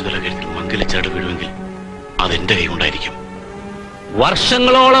 അശ്വതിയുടെ കഴുത്തിൽ മംഗലിച്ചാട് വീഴുമെങ്കിൽ അതെന്റെ കൈ ഉണ്ടായിരിക്കും.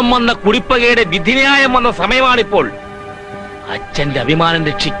 വർഷങ്ങളോളം വന്ന കുടിപ്പകയുടെ വിധിന്യായം വന്ന സമയമാണിപ്പോൾ. അച്ഛന്റെ അഭിമാനം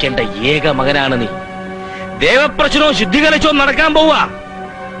രക്ഷിക്കേണ്ട ഏക മകനാണ് നീ. ദേവപ്രശ്നവും ശുദ്ധീകരിച്ചോ നടക്കാൻ പോവുക.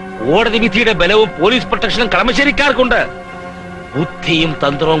 കോടതി വിധിയുടെ ബലവും പോലീസ് പ്രൊട്ടക്ഷനും കളമശ്ശേരിക്കാർക്കുണ്ട്. ബുദ്ധിയും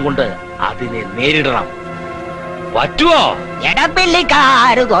തന്ത്രവും കൊണ്ട് അതിനെ നേരിടണം. പറ്റുവോ?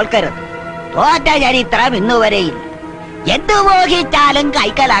 എടപ്പിള്ളിക്കാര് തോൽക്കരുത്. തോറ്റ ചരിത്രം ഇന്നുവരെയില്ല. എന്തു മോഹിച്ചാലും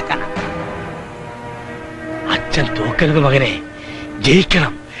കൈക്കലാക്കണം. അച്ഛൻ തോക്കരുത് മകനെ.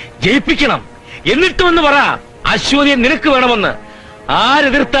 ജയിക്കണം, ജയിപ്പിക്കണം. എന്നിട്ടുമെന്ന് പറ അശ്വതിയെ നിനക്ക് വേണമെന്ന്.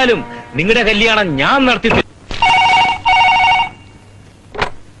 ആരെതിർത്താലും നിങ്ങളുടെ കല്യാണം ഞാൻ നടത്തി.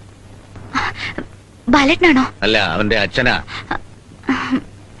 ബാലട്ടനാണോ? അല്ല, അവന്റെ അച്ഛനാ.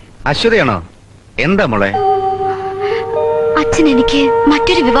 അശ്വതിയാണോ? എന്താ മോളെ? അച്ഛൻ എനിക്ക്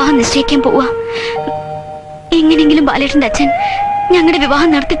മറ്റൊരു വിവാഹം നിശ്ചയിക്കാൻ പോവാ. എങ്ങനെങ്കിലും ബാലേട്ടന്റെ അച്ഛൻ ഞങ്ങളുടെ വിവാഹം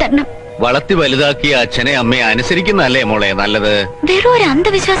നടത്തി തരണം. വളർത്തി വലുതാക്കിയ അച്ഛനെ അമ്മയെ അനുസരിക്കുന്നതല്ലേ മോളെ നല്ലത്? വെറും ഒരു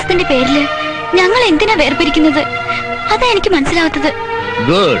അന്ധവിശ്വാസത്തിന്റെ പേരില് ഞങ്ങൾ എന്തിനാ വേർപിരിക്കുന്നത്? അതാ എനിക്ക് മനസ്സിലാവാത്തത്.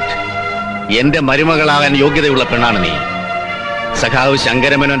 ഗുഡ്. എന്റെ മരുമകളാകാൻ യോഗ്യതയുള്ള പെണ്ണാണ് നീ. സഖാവ്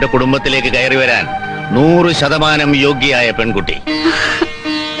ശങ്കരമേനോന്റെ കുടുംബത്തിലേക്ക് കയറി വരാൻ 100% യോഗ്യയായ പെൺകുട്ടി.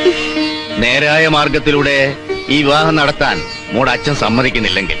 നേരായ മാർഗത്തിലൂടെ ഈ വിവാഹം നടത്താൻ മോടെ അച്ഛൻ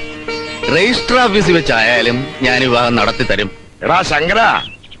സമ്മതിക്കുന്നില്ലെങ്കിൽ രജിസ്റ്റർ ഓഫീസിൽ വെച്ചായാലും ഞാൻ വിവാഹം നടത്തി തരും. എടാ ശങ്കര,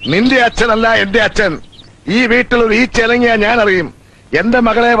 നിന്റെ അച്ഛനല്ല എന്റെ അച്ഛൻ. ഈ വീട്ടിലൊരു ഈ ചെലങ്ങിയ ഞാൻ അറിയും. എന്റെ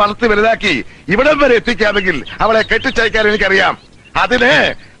മകളെ വളർത്തി വലുതാക്കി ഇവിടം വരെ എത്തിക്കാമെങ്കിൽ അവളെ കെട്ടിച്ചയക്കാൻ എനിക്കറിയാം. അതിന്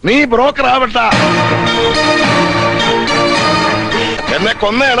നീ ബ്രോക്കർ ആവണ്ട. എന്നെ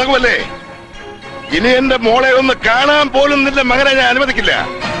കൊന്ന ഇളകുമല്ലേ? ഇനി എന്റെ മോളെ ഒന്ന് കാണാൻ പോലും നിന്റെ മകനെ ഞാൻ അനുവദിക്കില്ല.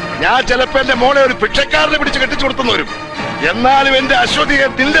 ഞാൻ ചിലപ്പോ എന്റെ മോളെ ഒരു ഭിക്ഷക്കാരനെ പിടിച്ച് കെട്ടിച്ചു കൊടുത്തു വരും. എന്നാലും എന്റെ അശ്വതിയെ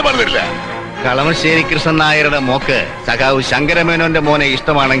നിന്റെ പറഞ്ഞില്ല. കളമശ്ശേരി കൃഷ്ണൻ നായരുടെ മോക്ക് സഖാവ് ശങ്കരമേനോന്റെ മോനെ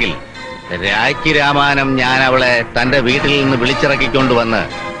ഇഷ്ടമാണെങ്കിൽ രാഖി രാമാനം ഞാൻ അവളെ തന്റെ വീട്ടിൽ നിന്ന് വിളിച്ചിറക്കിക്കൊണ്ടുവന്ന്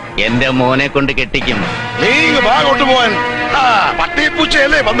എന്റെ മോനെ കൊണ്ട് കെട്ടിക്കും. നീ വാ കൊണ്ടുപോവാൻ.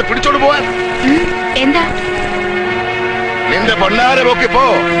 പട്ടിപ്പൂച്ചയല്ലേ വന്ന് പിടിച്ചോണ്ട് പോവാൻ. എന്താ നിന്റെ പൊന്നാരെ പോക്കിപ്പോ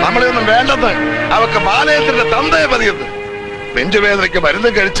നമ്മളെയൊന്നും വേണ്ടെന്ന് അവക്ക് ബാലയത്തിന്റെ തന്തയെ പതിയുന്നു. നെഞ്ചുവേദനയ്ക്ക്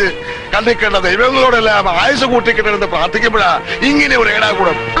മരുന്നും കഴിച്ച് കണ്ടിക്കേണ്ട ദൈവങ്ങളോടെല്ലാം ആയുസ് കൂട്ടിക്കിട്ടെന്ന് പ്രാർത്ഥിക്കുമ്പോഴാ ഇങ്ങനെ ഒരു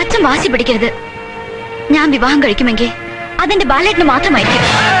ഏടാകൂടം. അച്ഛൻ വാശി പിടിക്കരുത്. ഞാൻ വിവാഹം കഴിക്കുമെങ്കിൽ അതെന്റെ ബാലേട്ടന് മാത്രമായിരിക്കും.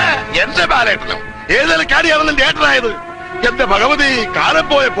 എന്റെ ബാലേട്ടനും ഏതെങ്കിലും കാര്യമാണ് നിന്റെ ഏട്ടനായത്. എന്റെ ഭഗവതി, കാലം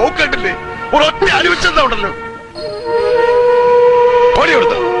പോയ പോക്കട്ടില്ലേ? ഒരൊറ്റ അടിവെച്ചെന്നുണ്ടല്ലോ.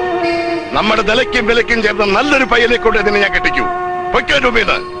 ഓടിയെടുത്തു. നമ്മുടെ നിലയ്ക്കും വിലയ്ക്കും ചേർന്ന നല്ലൊരു പയ്യനെ കൊണ്ട് ഇതിനെ ഞാൻ കെട്ടിക്കൂ.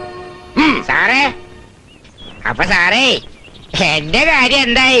 പൊയ്ക്കോന്ന്. സാറേ, അപ്പൊ സാറേ എന്റെ കാര്യം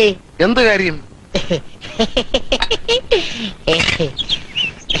എന്തായി? എന്ത് കാര്യം?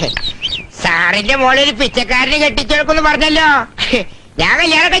 സാറിന്റെ മോളെ ഒരു പിച്ചക്കാരനെ കെട്ടിച്ചെടുക്കുമെന്ന് പറഞ്ഞല്ലോ. ഞാൻ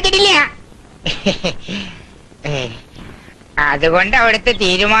കല്യാണം കഴിച്ചിട്ടില്ല. അതുകൊണ്ട് അവിടുത്തെ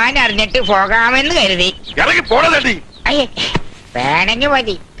തീരുമാനം അറിഞ്ഞിട്ട് പോകാമെന്ന് കരുതി. ഇറങ്ങി പോണതടി. അയ്യേ, വേണമെങ്കിൽ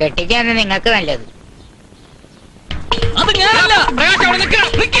മതി. കെട്ടിച്ചാണ് നിങ്ങൾക്ക് നല്ലത്. അത് ഞാനല്ല. പ്രകാശ് അവിടെ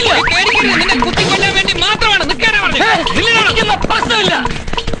നിൽക്കില്ല. നിന്നെ കുത്തിക്കൊല്ലാൻ വേണ്ടി മാത്രമാണ് നിൽക്കാനാ പറഞ്ഞത്. പ്രശ്നമില്ല.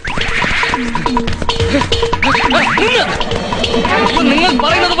 നിങ്ങൾ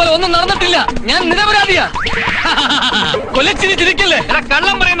പറയുന്നത് പോലെ ഒന്നും നടന്നിട്ടില്ല. ഞാൻ നിരപരാധിയാ. കൊലച്ചിരി ചിരിക്കല്ലേ?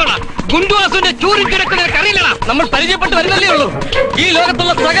 കള്ളം പറയുന്നോടാ. ഗുണ്ടുവാസുവിന്റെ ചൂരി കിടക്കുന്ന അറിയില്ലടാ. നമ്മൾ പരിചയപ്പെട്ട് വരുന്നല്ലേ ഉള്ളൂ. ഈ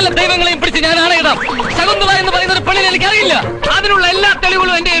ലോകത്തുള്ള സകല ദൈവങ്ങളെയും പിടിച്ച് ഞാൻ ആണയിടാം. ശകുന്തള എന്ന് പറയുന്ന ഒരു പെണ്ണിനെ എനിക്കറിയില്ല. അതിനുള്ള എല്ലാ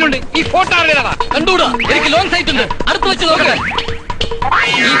തെളിവുകളും എന്റെ കയ്യിലുണ്ട്. ഈ ഫോട്ടോ അറിയാതാ കണ്ടുകൂടാ. എനിക്ക് ലോങ് സൈറ്റ് ഉണ്ട്. അടുത്ത് വെച്ച് നോക്കുക.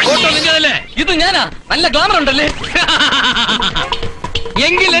 ഈ ഫോട്ടോ നിന്റേതല്ലേ? ഇത് ഞാനാ. നല്ല ഗ്ലാമർ ഉണ്ടല്ലേ?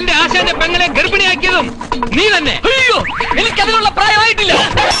 എങ്കിൽ എന്റെ ആശാന്റെ പെങ്ങളെ ഗർഭിണിയാക്കിയതും നീ തന്നെ. അയ്യോ, എനിക്കതിനുള്ള പ്രായമായിട്ടില്ല.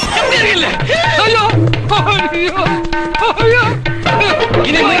 അയ്യോ,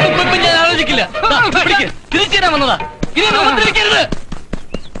 ഇനി മുൻപ് ഞാൻ ആലോചിക്കില്ല. തിരിച്ചു തരാൻ വന്നതാ. ഇനി നോക്കിരിക്കരുത്.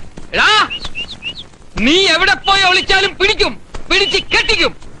 നീ എവിടെ പോയി ഒളിച്ചാലും പിടിക്കും. പിടിച്ച്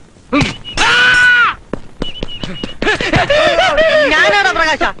കെട്ടിക്കും. ഞാനാടാ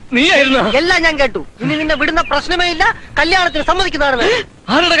പ്രകാശ. നീയായിരുന്നു. എല്ലാം ഞാൻ കേട്ടു. ഇനി നിന്നെ വിടുന്ന പ്രശ്നമേ ഇല്ല. കല്യാണത്തിന് സമ്മതിക്കുന്നതാണ്.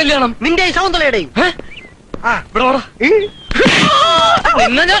 ആരുടെ കല്യാണം? നിന്റെയും ശകുന്തളയുടെയും.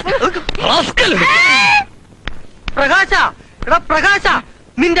 പ്രകാശ, എടാ പ്രകാശ,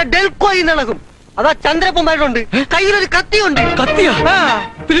 നിന്റെ ഡെൽക്കോയി നിളകും. അതാ ചന്ദ്രപ്പുമായിട്ടുണ്ട്. കയ്യിലൊരു കത്തിയുണ്ട്. കത്തിയാ?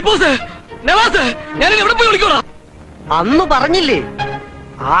 എവിടെ പോയി വിളിക്കോടാ? അന്ന് പറഞ്ഞില്ലേ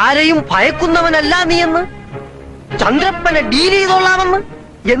ആരെയും ഭയക്കുന്നവനല്ല നീ എന്ന്. ചന്ദ്രപ്പനെ ഡീൽ ചെയ്തോളാമെന്ന്.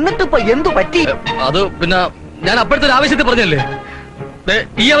 എന്നിട്ടിപ്പോ എന്തു പറ്റി? അത് പിന്നെ ഞാൻ അപ്പോഴത്തെ ഒരു ആവശ്യത്തിൽ പറഞ്ഞല്ലേ.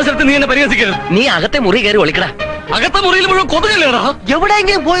 ഈ അവസരത്തിൽ നീ എന്നെ പരിഹസിക്കരുത്. നീ അകത്തെ മുറി കയറി ഒളിക്കടാ. അകത്തെ മുറിയിൽ മുഴുവൻ കൊതുകല്ലേടാ.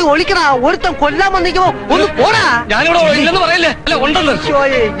 എവിടെയെങ്കിലും പോയി ഒളിക്കടാ. ഒരുത്തം കൊല്ലാൻ വന്നിക്കുമോ ഒന്ന് പോടാ. ഞാനിവിടെ ഇല്ലെന്ന് പറയല്ലേ? അല്ല, ഉണ്ടെന്ന്.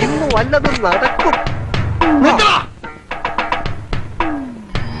 ഇന്ന് വല്ലതും നടക്കും.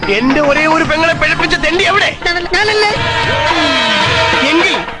 എന്റെ ഒരേ ഒരു പെങ്ങളെ പിഴപ്പിച്ച തെണ്ടി എവിടെ? ഞാനല്ലേ?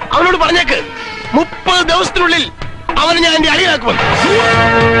 എങ്കിൽ അവനോട് പറഞ്ഞേക്ക് 30 ദിവസത്തിനുള്ളിൽ അവന് ഞാൻ എന്റെ അടിയാക്കുമെന്ന്.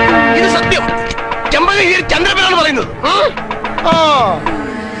 ഇത് സത്യം. ചെമ്പകശ്ശേരി ചന്ദ്രപ്പനാണ് പറയുന്നത്.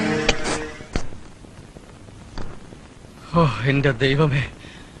 ഓ എന്റെ ദൈവമേ,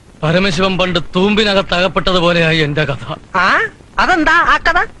 പരമശിവൻ പണ്ട് തൂമ്പിനകത്ത് അകപ്പെട്ടതുപോലെയായി എന്റെ കഥ. അതെന്താ ആ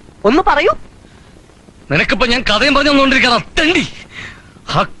കഥ? ഒന്ന് പറയൂ. നിനക്കിപ്പോ ഞാൻ കഥയും പറഞ്ഞുകൊണ്ടിരിക്കാതെ തെണ്ടി.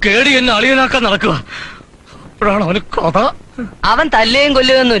 ആ കേടി എന്നെ അളിയനാക്കാൻ നടക്കുക. അപ്പോഴാണ് അവന് കഥ. അവൻ തല്ലുകയും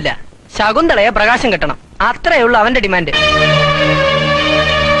കൊല്ലുകയൊന്നുമില്ല. ശകുന്തളയെ പ്രകാശം കിട്ടണം. അത്രയേ ഉള്ളൂ അവന്റെ ഡിമാൻഡ്.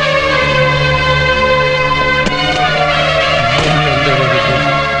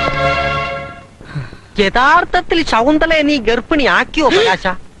 യഥാർത്ഥത്തിൽ ശകുന്തളയെ നീ ഗർഭിണിയാക്കിയോ പ്രകാശ?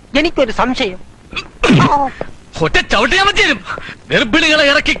 എനിക്കൊരു സംശയം. ഒറ്റ ചവിട്ടിയാൻ പറ്റും. ഗർഭിണികളെ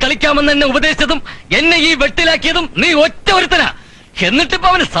ഇറക്കി കളിക്കാമെന്ന് എന്നെ ഉപദേശിച്ചതും എന്നെ ഈ വെട്ടിലാക്കിയതും നീ ഒറ്റ ഒരുത്തനാ. എന്നിട്ടിപ്പോ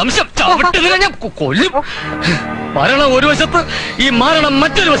അവന് സംശയം. ചവിട്ടുക ഞാൻ കൊല്ലും. മരണം ഒരു വശത്ത്, ഈ മരണം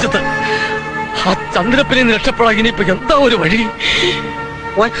മറ്റൊരു വശത്ത്. ആ ചന്ദ്രപ്പനെ രക്ഷപ്പെടാൻ ഇനിയിപ്പോ എന്താ ഒരു വഴി?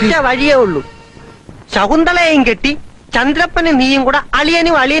 ഒറ്റ വഴിയേ ഉള്ളൂ. ശകുന്തളയെയും കെട്ടി ചന്ദ്രപ്പനും നീയും കൂടെ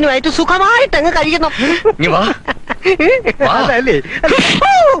അളിയനും അളിയനുമായിട്ട് സുഖമായിട്ട് അങ്ങ് കഴിയണം.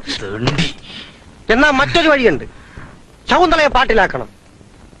 എന്നാ മറ്റൊരു വഴിയുണ്ട്. ശകുന്തളയെ പാട്ടിലാക്കണം.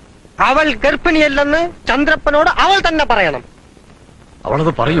 അവൾ ഗർഭിണിയല്ലെന്ന് ചന്ദ്രപ്പനോട് അവൾ തന്നെ പറയണം.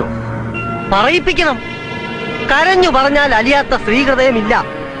 അവളത് പറയോ? പറയിപ്പിക്കണം. കരഞ്ഞു പറഞ്ഞാൽ അലിയാത്ത സ്ത്രീഹൃദയമില്ല.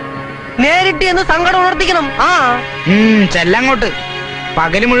 നേരിട്ട് എന്ന് സങ്കടം ഉണർത്തിക്കണം. ചെല്ലങ്ങോട്ട്.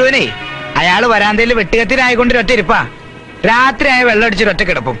 പകല് മുഴുവനേ അയാള് വരാന്തയിൽ വെട്ടുകത്തിനായിക്കൊണ്ട് ഒറ്റ ഇരിപ്പാ. രാത്രിയായ വെള്ളമടിച്ചൊരു ഒറ്റ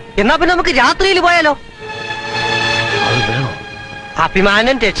കിടപ്പും. എന്നാ പിന്നെ നമുക്ക് രാത്രിയിൽ പോയാലോ?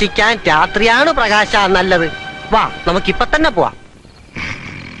 അഭിമാനം രക്ഷിക്കാൻ രാത്രിയാണ് പ്രകാശ നല്ലത്. വാ, നമുക്കിപ്പൊ തന്നെ പോവാം.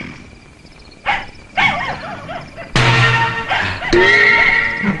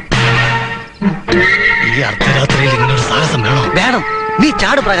 ഈ അർദ്ധരാത്രിയിൽ ഇങ്ങനൊരു സാഹസം വേണോ? വേണം. നീ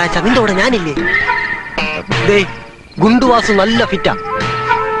ചാട് പ്രകാശ. നിന്റെ കൂടെ ഞാനില്ലേ? ദേ, ഗുണ്ടുവാസു നല്ല ഫിറ്റാ.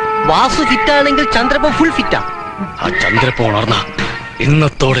 വാസു ഫിറ്റാണെങ്കിൽ ചന്ദ്രപ്പൻ ഫുൾ ഫിറ്റാ. ആ ചന്ദ്രപ്പൻ ഉണർന്ന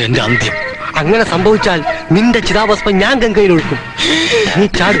ഇന്നത്തോടെ എന്റെ അന്ത്യം. അങ്ങനെ സംഭവിച്ചാൽ നിന്റെ ചിതാഭസ്മം ഞാൻ ഗംഗയിൽ ഒഴുക്കും. നീ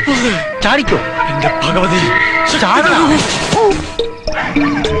ചാട്. ചാടിക്കോ എന്റെ ഭഗവതി. ചാടാ.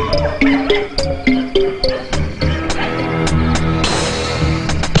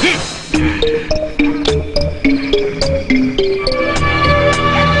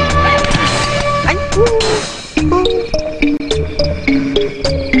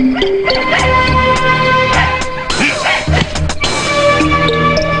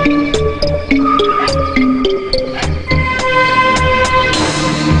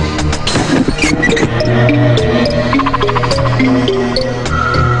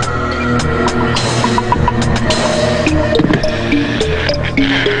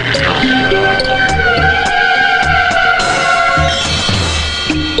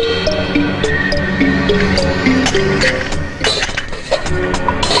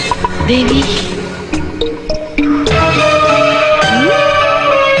 ദേവി.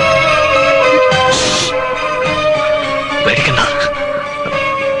 പേടിക്കണ്ട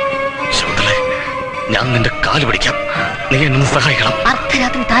ശകുന്തളെ, ഞാൻ നിന്റെ കാല് പിടിക്കാം. നീ എന്നെ സഹായിക്കണം.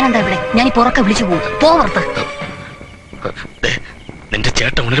 അർദ്ധരാത്രി താനെന്താ ഇവിടെ? ഞാൻ ഈ പുറക്കെ വിളിച്ചു പോകും. പോവർത്ത്. നിന്റെ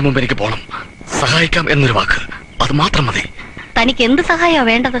ചേട്ടൻ ഉണരും മുമ്പ് എനിക്ക് പോണം. സഹായിക്കാം എന്നൊരു വാക്ക്, അത് മാത്രം മതി. തനിക്ക് എന്ത് സഹായമാ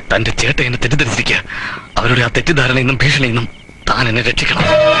വേണ്ടത്? തന്റെ ചേട്ടൻ എന്നെ തെറ്റിദ്ധരിച്ചിരിക്കുക. അവരുടെ ആ തെറ്റിദ്ധാരണയിൽ നിന്നും ഭീഷണിയിൽ നിന്നും താൻ എന്നെ രക്ഷിക്കണം.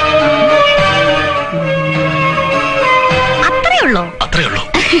 അത്രേ ഉള്ളൂ? അത്രേ ഉള്ളൂ.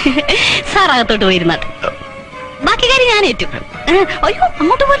 സാർ അകത്തോട്ട് പോയിരുന്നാട്ടെ. ബാക്കി കാര്യം ഞാൻ ഏറ്റു. അയ്യോ,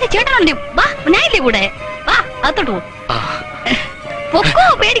 അങ്ങോട്ട് പോലെ ചേട്ടനുണ്ട്. വാ, ഞാനില്ലേ കൂടെ. വാ, അകത്തോട്ട് പോ. പൊക്കോ,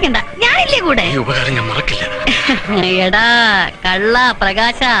 പേടിക്കണ്ട, ഞാനില്ലേ കൂടെ. ഈ ഉപകാരം ഞാൻ മറക്കില്ല. എടാ കള്ള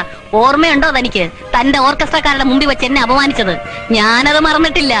പ്രകാശ, ഓർമ്മയുണ്ടോ തനിക്ക് തന്റെ ഓർക്കസ്ട്രക്കാരുടെ മുമ്പിൽ വെച്ച് എന്നെ അപമാനിച്ചത്? ഞാനത്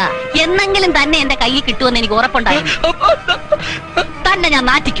മറന്നിട്ടില്ല. എന്നെങ്കിലും തന്നെ എന്റെ കയ്യിൽ കിട്ടുമെന്ന് എനിക്ക് ഉറപ്പുണ്ടായിരുന്നു. തന്നെ ഞാൻ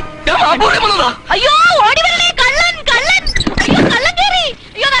നാറ്റിക്കും. അയ്യോ, ഓടി വരണേ, കള്ളൻ കള്ളൻ. അയ്യോ, കള്ളൻ കേറി.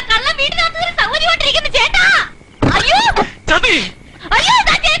 അയ്യോ, കള്ളൻ വീടിനകത്ത് സൗകര്യമായിട്ടിരിക്കുന്നു ചേട്ടാ. അയ്യോ അയ്യോ,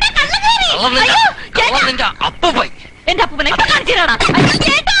 ചേട്ടാ കള്ളൻ കേറി. അയ്യോ ചേട്ടാ, അപ്പൂപ്പൻ. എന്റെ അപ്പൂപ്പനെ ഇപ്പൊ കാണിച്ചിട്ടാ. അയ്യോ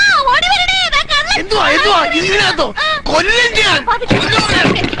ചേട്ടാ, ഓടി വരണേ, കള്ളൻ. ഇതിനകത്തോ കൊല്ലും ഞാൻ.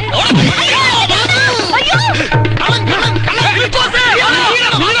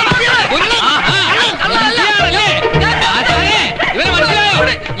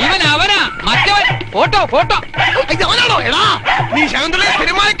 ഇവൻ അവനാ, മറ്റവൻ ഫോട്ടോ ഫോട്ടോ. അവനാണോ? എടാ, നീ ശകുന്തളയെ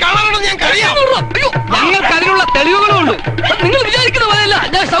സ്ഥിരമായി കാണാനാണോ? ഞാൻ കഴിയാം. ഞങ്ങൾക്ക് അതിനുള്ള തെളിവുകളും ഉള്ളൂ. നിങ്ങൾ വിചാരിക്കുന്ന പോലെയല്ല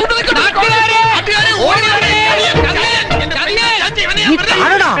ഞാൻ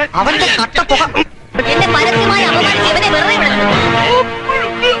അവന്റെ കട്ടപ്പുക. എന്നെ പരസ്യമായി അപമാനിച്ച് ഇവനെ വെറുതെ വിടണം.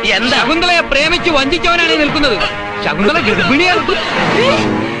 എന്താ ശകുന്തളയെ പ്രേമിച്ച് വഞ്ചിച്ചവനാണ് നിൽക്കുന്നത്. ശകുന്തള ഗർഭിണിയാണ്.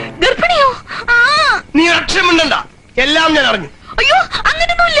 ഗർഭിണിയോ? നീ അക്ഷരമുണ്ടണ്ട, എല്ലാം ഞാൻ അറിഞ്ഞു. അയ്യോ,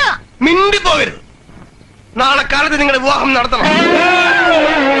 അങ്ങനൊന്നുമില്ല. മിണ്ടി പോകരുത്. നാളെ കാലത്ത് നിങ്ങളുടെ വിവാഹം നടത്തണം.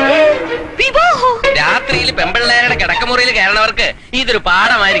 രാത്രിയിൽ പെമ്പിള്ളേരുടെ കിടക്കമുറിയിൽ കയറണവർക്ക് ഇതൊരു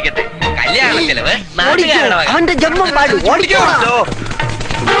പാഠമായിരിക്കട്ടെ. കല്യാണ ചെലവ് അവന്റെ ജന്മം പാടു.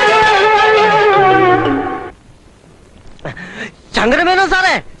 ശങ്കരമേനോൻ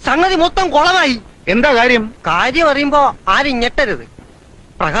സാറേ, സംഗതി മൊത്തം കുളമായി. എന്താ കാര്യം? കാര്യം അറിയുമ്പോ ആരും ഞെട്ടരുത്.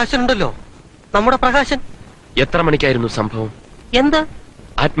 പ്രകാശൻ ഉണ്ടല്ലോ, നമ്മുടെ പ്രകാശൻ. എത്ര മണിക്കായിരുന്നു സംഭവം? എന്ത്?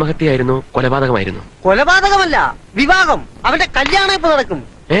 ആത്മഹത്യയായിരുന്നു, കൊലപാതകമായിരുന്നു? കൊലപാതകമല്ല, വിവാഹം. അവന്റെ കല്യാണം ഇപ്പൊ നടക്കും.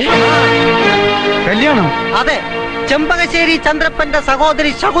 കല്യാണം? അതെ, ചെമ്പകശ്ശേരി ചന്ദ്രപ്പന്റെ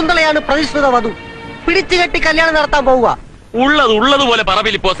സഹോദരി ശകുന്തളയാണ് പ്രതിഷ്ഠിത വധു. പിടിച്ചുകെട്ടി കല്യാണം നടത്താൻ പോവുക. ഉള്ളതുപോലെ പറ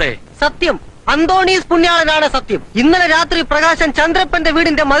ഫിലിപ്പോസേ. സത്യം, അന്തോണീസ് പുണ്യാളനാണ് സത്യം. ഇന്നലെ രാത്രി പ്രകാശൻ ചന്ദ്രപ്പന്റെ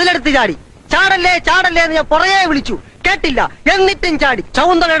വീടിന്റെ മതിലെടുത്ത് ചാടി. ചാടല്ലേ ചാടല്ലേ എന്ന് ഞാൻ പുറകെ വിളിച്ചു, കേട്ടില്ല. എന്നിട്ടും ചാടി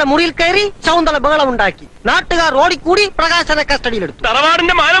ശകുന്തളയുടെ മുറിയിൽ കയറി. ശകുന്തള ബഹളമുണ്ടാക്കി. നാട്ടുകാർ ഓടിക്കൂടി പ്രകാശനെ കസ്റ്റഡിയിലെടുത്തു.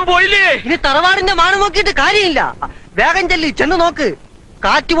 തറവാടിന്റെ മാനം പോയില്ലേ? ഇനി തറവാടിന്റെ മാനം നോക്കിയിട്ട് കാര്യമില്ല. വേഗം ചെല്ലി ചെന്ന് നോക്ക്.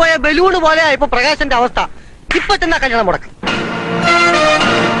 കാറ്റുപോയ ബലൂണ് പോലെയാ ഇപ്പൊ പ്രകാശന്റെ അവസ്ഥ. ഇപ്പൊ ചെന്നാ കല്യാണം മുടക്ക്.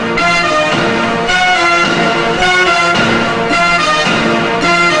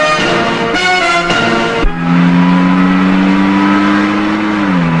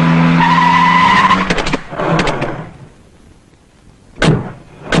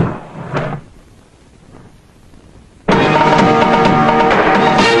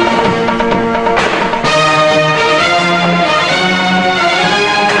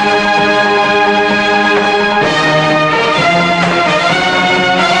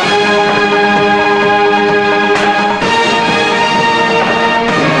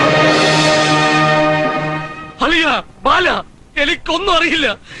 എനിക്കൊന്നും അറിയില്ല.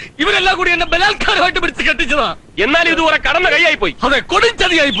 ഇവരെല്ലാം കൂടി എന്നെ ബലാത്കാരമായിട്ട് പിടിച്ച് കെട്ടിച്ചതാ. എന്നാലും ഇതുപോലെ കടന്ന കൈയായി പോയി. അതെ,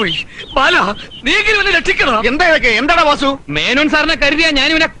 കൊടുംചതിയായി പോയി. ബാല, നീ ഇവനെ രക്ഷിക്കണം. എന്താ ഇതൊക്കെ? എന്താടാ വാസു? മേനോൻ സാറിനെ കരുതിയാ ഞാൻ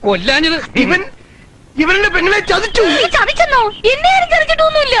ഇവനെ കൊല്ലാഞ്ഞത്. ഇവരുടെ പെങ്ങളെ ചതിച്ചു. ചതിച്ചെന്നോ? എന്നെ ആരും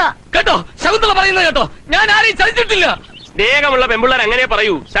ചതിച്ചിട്ടൊന്നുമില്ല കേട്ടോ, ശകുന്തള പറയുന്നത് കേട്ടോ. ഞാൻ ആരെയും ചതിച്ചിട്ടില്ല. സ്നേഹമുള്ള പെമ്പിള്ളേർ അങ്ങനെ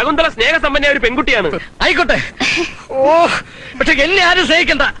പറയൂ. ശകുന്തള സ്നേഹസമ്പന്ന ഒരു പെൺകുട്ടിയാണ്. ആയിക്കോട്ടെ. പക്ഷെ എന്നെ ആരും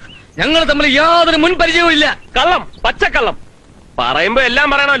സ്നേഹിക്കണ്ട. ഞങ്ങൾ തമ്മിൽ യാതൊരു മുൻപരിചയവും ഇല്ല. കള്ളം, പച്ചക്കള്ളം. പറയുമ്പോ എല്ലാം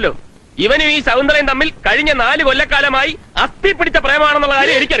പറയണമല്ലോ. ഇവനും ഈ ശകുന്തളയും തമ്മിൽ കഴിഞ്ഞ 4 കൊല്ലക്കാലമായി അസ്ഥി പിടിച്ച പ്രേമാണെന്നുള്ള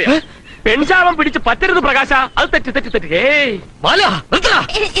കാര്യം എനിക്കറിയാം. പെൺശാപം പിടിച്ച് പറ്റരുത് പ്രകാശ. അത് തെറ്റ് തെറ്റ് തെറ്റ്.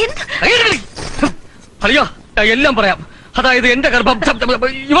 അളിയോ, എല്ലാം പറയാം. അതായത് എന്റെ ഗർഭം,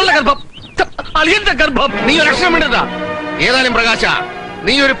 ഇവളുടെ ഗർഭം, അളിയന്റെ ഗർഭം. നീ ഒരു ലക്ഷണം വേണ്ടതാ. ഏതായാലും പ്രകാശ,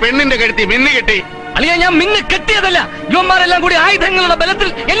 നീ ഒരു പെണ്ണിന്റെ കഴുത്തി മിന്നു കെട്ടി. അളിയ, ഞാൻ മിന്ന് കെട്ടിയതല്ല. യുവന്മാരെല്ലാം കൂടി ആയുധങ്ങളുടെ ബലത്തിൽ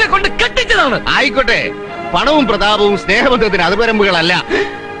എന്നെ കൊണ്ട് കെട്ടിച്ചതാണ്. ആയിക്കോട്ടെ, പണവും പ്രതാപവും സ്നേഹബന്ധത്തിന് അതിപരമ്പുകളല്ല.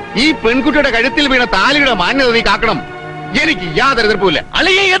 ഈ പെൺകുട്ടിയുടെ കഴുത്തിൽ വീണ താലിയുടെ മാന്യത നീ കാക്കണം. എനിക്ക് യാതൊരു എതിർപ്പുമില്ല.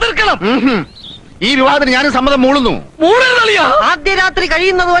 അളിയെ എതിർക്കണം. ഈ വിവാഹത്തിന് ഞാനും സമ്മതം മൂളുന്നു. ആദ്യ രാത്രി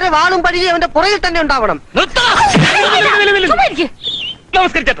കഴിയുന്നതുവരെ വാളും പഴി അവന്റെ പുറകിൽ തന്നെ ഉണ്ടാവണം.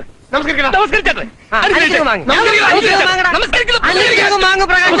 നമസ്കരിച്ചേട്ടെ.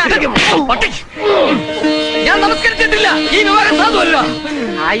 ഞാൻ നമസ്കരിച്ചിട്ടില്ല. ഈ വിവാഹം സാധുവല്ല.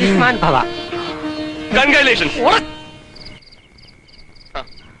 ആയുഷ്മാൻ ഭവ. കൺഗ്രാറ്റുലേഷൻസ്.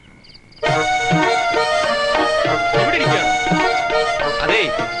 അതെ,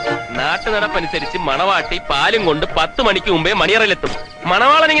 നാട്ടു നടപ്പനുസരിച്ച് മണവാട്ടി പാലും കൊണ്ട് 10 മണിക്ക് മുമ്പേ മണിയറയിലെത്തും.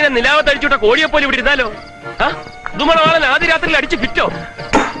 മണവാളൻ ഇങ്ങനെ നിലാവത്ത് അടിച്ചുവിട്ട കോഴിയെപ്പോലെ ഇവിടെ ഇരുന്നാലോ? ഇത് മണവാളൻ ആദ്യ രാത്രിയിൽ അടിച്ച് ഫിറ്റോ?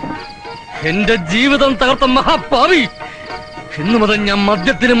 എന്റെ ജീവിതം തകർത്ത മഹാപാവി. ഇന്നു മുതൽ ഞാൻ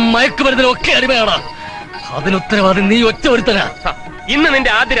മദ്യത്തിനും മയക്കുമരുന്നിനും ഒക്കെ അടിമയാണ്. അതിനുത്തരവാദി നീ ഒറ്റ ഒരുത്തനാ. ഇന്ന്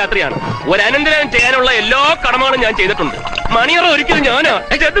നിന്റെ ആദ്യ രാത്രിയാണ്. ഒരു അനന്തരം ചെയ്യാനുള്ള എല്ലാ കടമകളും ഞാൻ ചെയ്തിട്ടുണ്ട്. മണിയറ ഒരിക്കലും ഞാനാ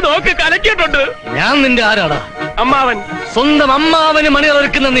നോക്ക് കലക്കിയിട്ടുണ്ട്. ഞാൻ നിന്റെ ആരാടാ? അമ്മാവൻ. സ്വന്തം അമ്മാവന് മണിയറ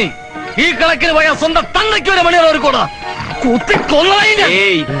ഒരുക്കുന്ന നീ ഈ കണക്കിന് പോയാൽ സ്വന്തം തന്നയ്ക്ക് ഒരു മണിയറ ഒരുക്കൂടാ.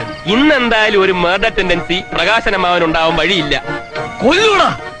 ഇന്നെന്തായാലും ഒരു മർഡർ ടെൻഡൻസി പ്രകാശൻ അമ്മാവൻ ഉണ്ടാവാൻ വഴിയില്ല. കൊല്ലൂടാ.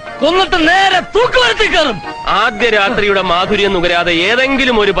 കൊന്നിട്ട് നേരെ തൂക്കുമരത്തിൽ കയറും. ആദ്യ രാത്രിയുടെ മാധുര്യം നുകരാതെ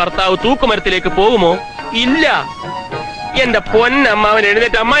ഏതെങ്കിലും ഒരു ഭർത്താവ് തൂക്കുമരത്തിലേക്ക് പോകുമോ? ഇല്ല. എന്റെ പൊന്നമ്മാവൻ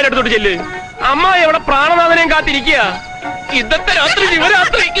എഴുന്നേറ്റ് അമ്മാവിന്റെ അടുത്തോട്ട് ചെല്ല്. അമ്മായി എവിടെ പ്രാണനാഥനെയും കാത്തിരിക്കുക. ഇന്നത്തെ രാത്രി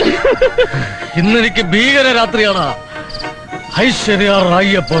ശിവരാത്രി. ഇന്നെനിക്ക് ഭീകര രാത്രിയാണ്. ഐശ്വര്യ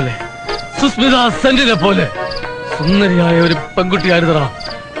റായിയെ പോലെ, സുസ്മിത സെന്റിനെ പോലെ സുന്ദരിയായ ഒരു പെൺകുട്ടിയായിരുന്നടാ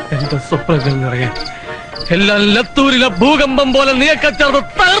എന്റെ സ്വപ്നങ്ങൾ നിറയെ. എല്ലാം ലത്തൂരിലെ ഭൂകമ്പം പോലെ നീക്കച്ചേർന്ന്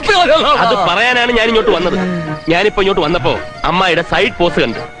തകർത്ത്. അത് പറയാനാണ് ഞാൻ ഇങ്ങോട്ട് വന്നത്. ഞാനിപ്പോ ഇങ്ങോട്ട് വന്നപ്പോ അമ്മായിയുടെ സൈഡ് പോസ്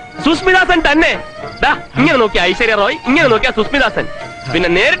കണ്ടു. സുസ്മിതാസൻ തന്നെ. ഇങ്ങനെ നോക്കിയ ഐശ്വര്യ റോയ്, ഇങ്ങനെ നോക്കിയ സുസ്മിതാസൻ. പിന്നെ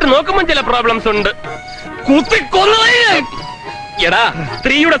നേരിട്ട് നോക്കുമ്പോൾ ചില പ്രോബ്ലംസ് ഉണ്ട്. എടാ,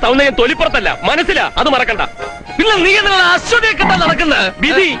 സ്ത്രീയുടെ സൗന്ദര്യം തൊലിപ്പുറത്തല്ല, മനസ്സിലാ. അത് മറക്കണ്ട. പിന്നെ നീ അശ്വതിയൊക്കെ നടക്കുന്നത്.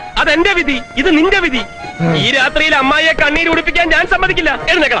 വിധി അതെന്റെ വിധി, ഇത് നിന്റെ വിധി. ഈ രാത്രിയിൽ അമ്മായിയെ കണ്ണീര് കുടിപ്പിക്കാൻ ഞാൻ സമ്മതിക്കില്ല.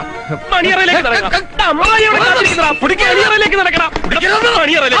 എഴുന്നേക്കണം. മണിയറയിലേക്ക് നടക്കണം. അമ്മായിയോട് മണിയറയിലേക്ക് നടക്കണം.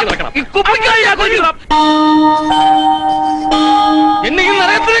 മണിയറയിലേക്ക് നടക്കണം. എന്നെ ഈ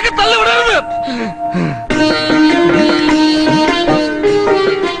നരകത്തിലേക്ക് തള്ളിവിടരുത്.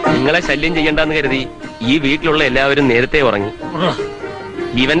 നിങ്ങളെ ശല്യം ചെയ്യണ്ടെന്ന് കരുതി ഈ വീട്ടിലുള്ള എല്ലാവരും നേരത്തെ ഉറങ്ങി.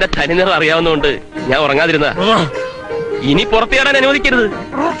 ഇവന്റെ തനിനിറം അറിയാവുന്നതുകൊണ്ട് ഞാൻ ഉറങ്ങാതിരുന്ന. ഇനി പുറത്തേടാൻ അനുവദിക്കരുത്.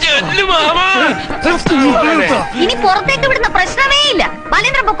 ഇനി പുറത്തേക്ക് വിടുന്ന പ്രശ്നമേ ഇല്ല.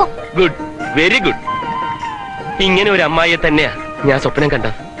 Good, very good. ഇങ്ങനെ ഒരു അമ്മായിയെ തന്നെയാ ഞാൻ സ്വപ്നം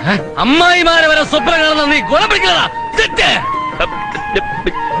കണ്ടത്. അമ്മായിമാരെ വരെ സ്വപ്നം കാണുന്ന നീ കൊലപിടിക്കണ.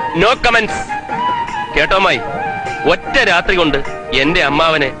 No comments. കേട്ടോ അമ്മായി, ഒറ്റ രാത്രി കൊണ്ട് എന്റെ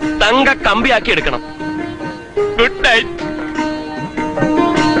അമ്മാവനെ തങ്ക കമ്പിയാക്കി എടുക്കണം. Good night.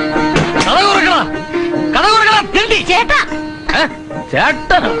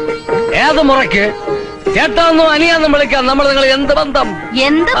 ചേട്ടൻ ഏത് മുറയ്ക്ക് ചേട്ടാന്നോ അനിയാന്നും വിളിക്കാൻ നമ്മൾ നിങ്ങൾ എന്ത് ബന്ധം?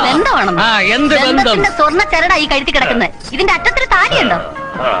 എന്ത് ബന്ധമാണ്? എന്ത് ബന്ധം? സ്വർണ്ണ ചരടാ ഈ കഴുത്തി കിടക്കുന്നത്. ഇതിന്റെ അറ്റത്തിൽ താലിയുണ്ടോ?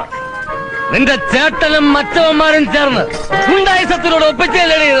 നിന്റെ ചേട്ടനും മറ്റവന്മാരും ചേർന്ന് ഗുണ്ടായിസത്തിനോട്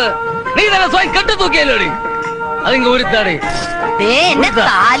ഒപ്പിച്ചേലടി. നീ തന്നെ സ്വയം കെട്ടു തൂക്കിയല്ലോടി. അതിങ്ങ് ഊരിത്താടി. എന്നെ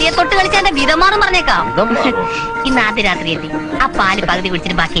താലിയെ തൊട്ട് കളിച്ചെന്റെ വിധമാറും പറഞ്ഞേക്കാം. ഇന്ന് ആദ്യ രാത്രി എത്തി. ആ പാല് പകുതി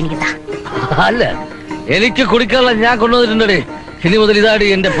കുടിച്ചിട്ട് ബാക്കി എനിക്ക് താ. അല്ല, എനിക്ക് കുടിക്കാനുള്ള ഞാൻ കൊണ്ടുവന്നിട്ടുണ്ടേ. ഇനി മുതൽ ഇതാടി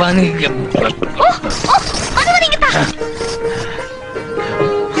എന്റെ പാനി.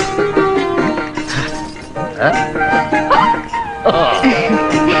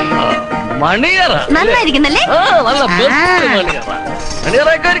 മണിയറ നന്നായിരിക്കുന്നല്ലേ? നല്ല മണിയറ.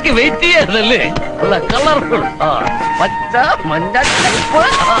 മണിയറൊക്കെ എനിക്ക് വെയിറ്റ് ചെയ്യാതല്ലേ. നല്ല കളർഫുൾ പച്ച മഞ്ഞ ചുവപ്പ്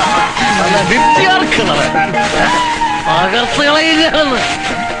നല്ല ഡിപ്റ്റിയാർ കളറ് പകർത്ത് കളയുകയാണ്.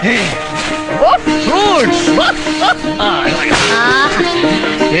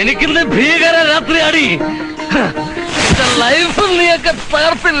 എനിക്കിന്ന് ഭീകര രാത്രി അടി. എന്റെ ലൈഫ് നീയൊക്കെ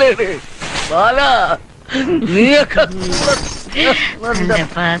തകർത്തില്ലേ ബാല? നീയൊക്കെ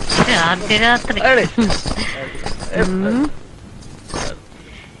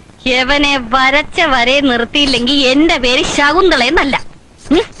യവനെ വരച്ച വരെ നിർത്തിയില്ലെങ്കിൽ എന്റെ പേര് ശകുന്തള എന്നല്ല.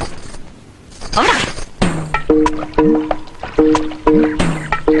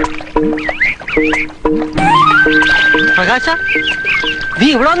 പ്രകാശ, നീ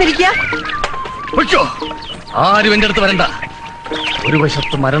ഇവിടെ വന്നിരിക്കുക? ആരും എന്റെ അടുത്ത് വരണ്ട. ഒരു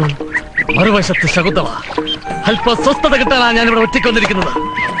വശത്ത് മരണം, മറുവശത്ത് ശകുന്തള. അല്പ സ്വസ്ഥത കിട്ടാനാണ് ഞാനിവിടെ ഒറ്റയ്ക്ക് വന്നിരിക്കുന്നത്.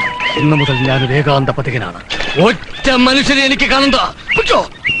 ഇന്നു മുതൽ ഞാനൊരു ഏകാന്ത പതികനാണ്. ഒറ്റ മനുഷ്യനെ എനിക്ക് കാണണ്ട.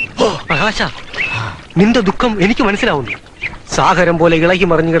 പ്രകാശ, നിന്റെ ദുഃഖം എനിക്ക് മനസ്സിലാവുന്നു. സാഗരം പോലെ ഇളകി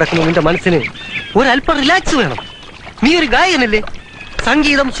മറിഞ്ഞു കിടക്കുന്ന നിന്റെ മനസ്സിന് ഒരല്പം റിലാക്സ് വേണം. നീ ഒരു ഗായകനല്ലേ?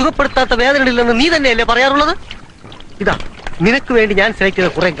 സംഗീതം സുഖപ്പെടുത്താത്ത വേദനയില്ലെന്ന് നീ തന്നെയല്ലേ പറയാറുള്ളത്? ഇതാ നിനക്ക് വേണ്ടി ഞാൻ സെലക്ട് ചെയ്ത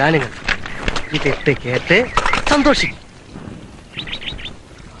കുറെ ഗാനങ്ങൾ. ഇതിട്ട് കേട്ട് സന്തോഷിക്കും.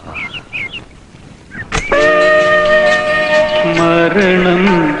 മരണം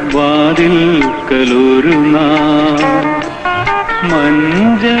വാതിൽക്കലൊരു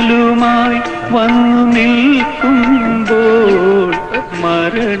മഞ്ചലുമായി വന്നു നിൽക്കുമ്പോൾ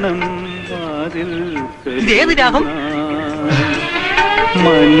മരണം ഏത് രാഗം?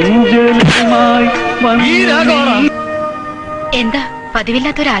 മഞ്ചലുമായി എന്താ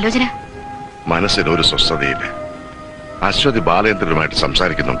പതിവില്ലാത്തൊരാലോചന? മനസ്സിനൊരു സ്വസ്ഥതയില്ല. അശ്വതി ബാലേന്ദ്രനുമായിട്ട്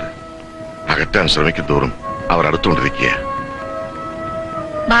സംസാരിക്കുന്നുണ്ട്. അകറ്റാൻ ശ്രമിക്കും തോറും അവർ അടുത്തുകൊണ്ടിരിക്കുക.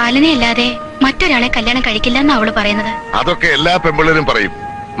 ബാലനെ അല്ലാതെ മറ്റൊരാളെ കല്യാണം കഴിക്കില്ല എന്നാ അവള് പറയുന്നത്. അതൊക്കെ എല്ലാ പെമ്പിള്ളേരും പറയും.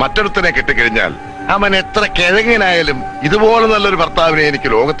 മറ്റൊരുത്തനെ കിട്ടിക്കഴിഞ്ഞാൽ അവൻ എത്ര കിഴങ്ങനായാലും ഇതുപോലെ നല്ലൊരു ഭർത്താവിനെ എനിക്ക്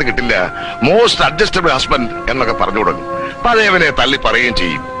ലോകത്ത് കിട്ടില്ല, മോസ്റ്റ് അഡ്ജസ്റ്റബിൾ ഹസ്ബൻഡ് എന്നൊക്കെ പറഞ്ഞു തുടങ്ങും. പഴയവനെ തള്ളി പറയുകയും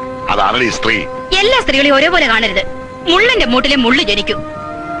ചെയ്യും. അതാണ് ഈ സ്ത്രീ. എല്ലാ സ്ത്രീകളെയും ഒരേപോലെ കാണരുത്. മുള്ളിന്റെ മൂട്ടിലെ മുള്ളു ജനിക്കും.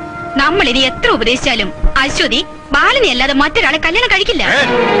 നമ്മൾ ഇനി എത്ര ഉപദേശിച്ചാലും അശ്വതി ബാലനെ അല്ലാതെ മറ്റൊരാളെ കല്യാണം കഴിക്കില്ല.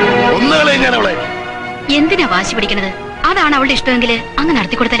 എന്തിനാ വാശി പിടിക്കണത്? അതാണ് അവളുടെ ഇഷ്ടമെങ്കിൽ അങ്ങ്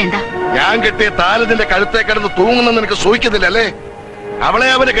നടത്തിക്കൊടുത്താൽ എന്താ? ഞാൻ കെട്ടിയ താലതിന്റെ കഴുത്തെ കിടന്ന് തൂങ്ങുന്നെന്ന് നിനക്ക് സൂഹിക്കുന്നില്ല അല്ലേ? അവളെ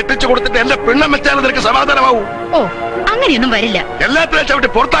അവന് കെട്ടിച്ചു കൊടുത്തിട്ട് എന്റെ പെണ്ണം വെച്ചാലും നിനക്ക് സമാധാനമാവൂ? ഓ, അങ്ങനെയൊന്നും വരില്ല. എല്ലാത്തിനും ചവിട്ടി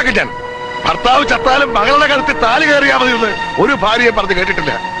പുറത്താക്കി ഞാൻ. ഭർത്താവ് ചത്താലും മകളുടെ കഴുത്തിൽ താലി കയറിയാ മതി എന്ന് ഒരു ഭാര്യയെ പറഞ്ഞ്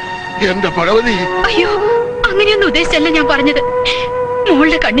കേട്ടിട്ടില്ല. എന്റെ ഭഗവതി! അയ്യോ, അങ്ങനെയൊന്നും ഉദ്ദേശിച്ചല്ല ഞാൻ പറഞ്ഞത്.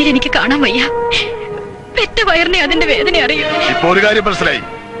 മോളുടെ കണ്ണിൽ എനിക്ക് കാണാൻ വയ്യ. പെറ്റ വയറിനെ അതിന്റെ വേദന അറിയും. ഇപ്പൊ ഒരു കാര്യം മനസ്സിലായി,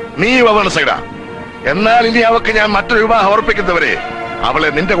 നീ അവളുടെ സൈഡാ. എന്നാൽ ഇനി അവക്ക് ഞാൻ മറ്റൊരു വിവാഹം ഉറപ്പിക്കുന്നവരെ അവളെ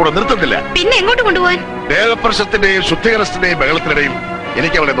നിന്റെ കൂടെ നിർത്തുന്നില്ല. പിന്നെ എങ്ങോട്ട് കൊണ്ടുപോകാൻ? ദേവപ്രശത്തിന്റെയും ശുദ്ധീകരണത്തിന്റെയും ബഹളത്തിനിടയിൽ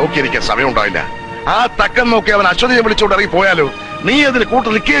എനിക്ക് അവളെ നോക്കിയിരിക്കാൻ സമയം ഉണ്ടാവില്ല. ആ തക്കം നോക്കി അവൻ അശ്വതിയെ വിളിച്ചുകൊണ്ട് ഇറങ്ങി പോയാലോ നീ അതിന് കൂട്ടു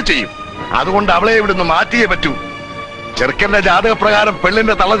നിൽക്കുകയും ചെയ്യും. അതുകൊണ്ട് അവളെ ഇവിടുന്ന് മാറ്റിയേ പറ്റൂ. ചെറുക്കന്റെ ജാതകപ്രകാരം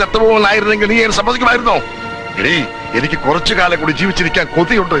പെണ്ണിന്റെ തള്ള ചത്തുപോകുന്നായിരുന്നെങ്കിൽ നീ എന്നെ സമ്മതിക്കുമായിരുന്നോ? എടീ, എനിക്ക് കുറച്ചു കാലം കൂടി ജീവിച്ചിരിക്കാൻ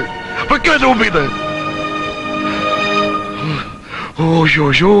കൊതിയുണ്ട്. മുമ്പ് ഇത്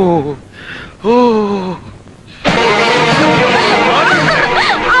ഓയോയോ ഓ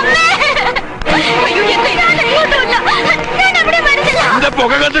എന്റെ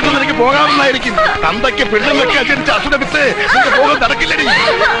പുക കണ്ടിട്ട് നിനക്ക് പോകാമെന്നായിരിക്കും. തന്തയ്ക്ക് പെണ്ണുങ്ങൾക്ക് അച്ഛനിച്ച് അസുരമിത്ത് നിന്റെ പോകാൻ നടക്കില്ലടി.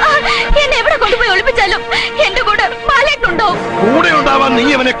 എന്നെ എവിടെ കൊണ്ടുപോയി ഒളിപ്പിച്ചാലും എന്റെ കൂടെ പാലേട്ടുണ്ടോ? കൂടെ ഉണ്ടാവാൻ നീ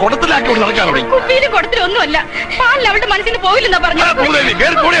അവനെ കുടത്തിലാക്കി കൊണ്ട് നടക്കാൻ തുടങ്ങി. കുപ്പിയിലും കുടത്തിലൊന്നുമല്ല. പാലിൽ അവളുടെ മനസ്സിന് പോയില്ലെന്നാ പറഞ്ഞു.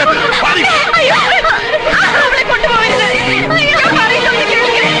 അവളെ കൊണ്ടുപോകരുത്.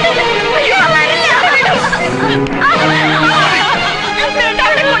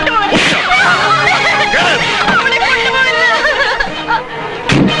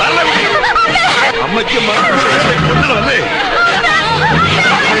 അമ്മയ്ക്ക് കൊല്ലണമല്ലേ?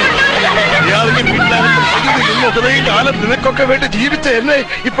 ഇത്രയും കാലം നിനക്കൊക്കെ വേണ്ടി ജീവിച്ച എന്നെ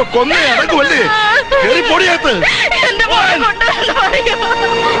ഇപ്പൊ കൊന്നേ അടങ്ങുമല്ലേ? കയറി പൊടിയകത്ത്.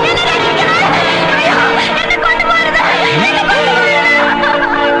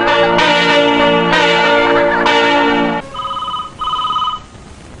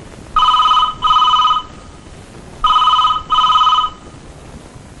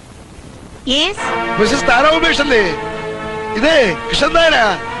 മിസ്സസ് താരാവുമേഷ് അല്ലേ? ഇതേ കൃഷ്ണൻ നായരാ.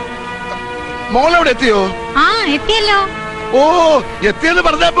 മോളെവിടെ എത്തിയോ? ആ, എത്തിയല്ലോ. ഓ, എത്തിയെന്ന്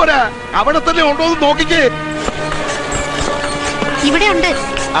പറഞ്ഞാ പോരാ, അവിടെ തന്നെ ഉണ്ടോ എന്ന് നോക്കിക്കേ. ഇവിടെ ഉണ്ട്.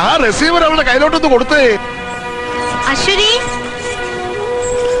 ആ റിസീവർ അവളുടെ കയ്യിലോട്ടൊന്ന് കൊടുത്തേ. അശ്വതി,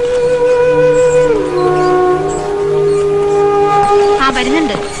 ആ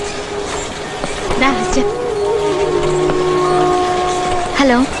വരുന്നുണ്ട്.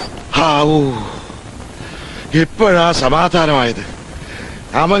 ഹലോ. ഇപ്പോഴാ സമാധാനമായത്.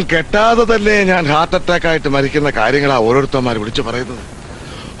 അവൻ കെട്ടാതെ തന്നെ ഞാൻ ഹാർട്ട് അറ്റാക്ക് ആയിട്ട് മരിക്കുന്ന കാര്യങ്ങളാ ഓരോരുത്തന്മാർ വിളിച്ചു പറയുന്നത്.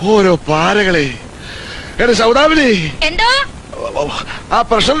 ഓരോ പാരകളെ. സൗദാമിനി, എന്തോ ആ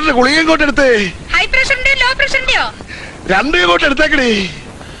പ്രഷറിന്റെ ഗുളികയും കൊണ്ട് എടുത്തേ. High പ്രഷറിന്റെയോ law പ്രഷറിന്റെയോ? രണ്ടും കൊണ്ട് എടുത്തേക്കടി.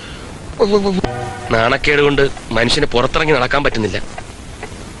 നാണക്കേട് കൊണ്ട് മനുഷ്യന് പുറത്തിറങ്ങി നടക്കാൻ പറ്റുന്നില്ല.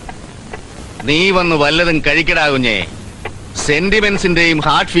 നീ വന്ന് വല്ലതും കഴിക്കടാ കുഞ്ഞേ. സെന്റിമെന്റ്സിന്റെയും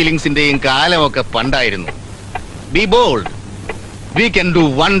ഹാർട്ട് ഫീലിംഗ്സിന്റെയും കാലമൊക്കെ പണ്ടായിരുന്നു. Be bold, we can do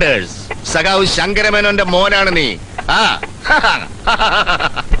wonders. സഖാവ് ശങ്കരമേനോന്റെ മോനാണ് നീ.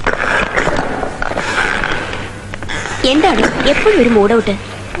 എന്താണ് എപ്പോഴും ഒരു മൂഡൌട്ട്?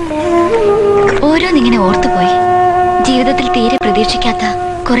 ഓരോന്നിങ്ങനെ ഓർത്തുപോയി. ജീവിതത്തിൽ തീരെ പ്രതീക്ഷിക്കാത്ത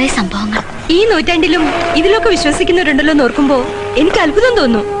കുറെ സംഭവങ്ങൾ. ഈ നൂറ്റാണ്ടിലും ഇതിലൊക്കെ വിശ്വസിക്കുന്നവരുണ്ടല്ലോ ഓർക്കുമ്പോ എനിക്ക് അത്ഭുതം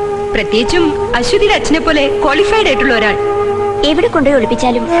തോന്നുന്നു. പ്രത്യേകിച്ചും അശ്വതിയുടെ അച്ഛനെ പോലെ ക്വാളിഫൈഡ് ആയിട്ടുള്ള ഒരാൾ. എവിടെ കൊണ്ടുപോയി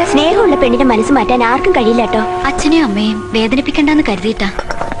ഒളിപ്പിച്ചാലും സ്നേഹമുള്ള പെണ്ണിന്റെ മനസ്സ് മാറ്റാൻ ആർക്കും കഴിയില്ല കേട്ടോ. അച്ഛനെയും അമ്മയും വേദനിപ്പിക്കണ്ടെന്ന് കരുതിയിട്ടാ.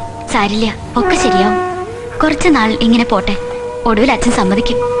 സാരില്ല, ഒക്കെ ശരിയാവും. കുറച്ചു നാൾ ഇങ്ങനെ പോട്ടെ. ഒടുവിൽ അച്ഛൻ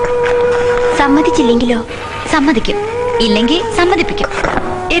സമ്മതിക്കും. സമ്മതിച്ചില്ലെങ്കിലോ? സമ്മതിക്കും. ഇല്ലെങ്കിൽ സമ്മതിപ്പിക്കും.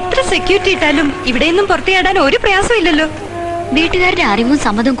 എത്ര സെക്യൂരിറ്റി ഇട്ടാലും ഇവിടെയൊന്നും പുറത്തു ചാടാൻ ഒരു പ്രയാസം ഇല്ലല്ലോ. വീട്ടുകാരുടെ അറിവും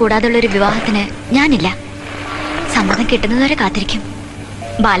സമ്മതവും കൂടാതുള്ള ഒരു വിവാഹത്തിന് ഞാനില്ല. സമ്മതം കിട്ടുന്നതുവരെ കാത്തിരിക്കും.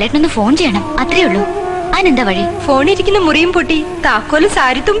 ബാലേട്ടനൊന്ന് ഫോൺ ചെയ്യണം, അത്രേ ഉള്ളൂ. അതിനെന്താ വഴി? ഫോണിരിക്കുന്ന മുറിയും പൊട്ടി താക്കോല്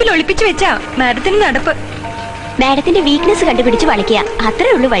സാരിത്തുമ്പിൽ ഒളിപ്പിച്ചു വെച്ചാ മാഡത്തിന് നടപ്പ്. മാഡത്തിന്റെ വീക്ക്നെസ് കണ്ടുപിടിച്ച് വളയ്ക്കുക,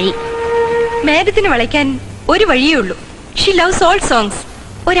 അത്രേ ഉള്ളൂ വഴി. മാഡത്തിന് വളയ്ക്കാൻ ഒരു വഴിയേ ഉള്ളൂ. Xi loves all songs.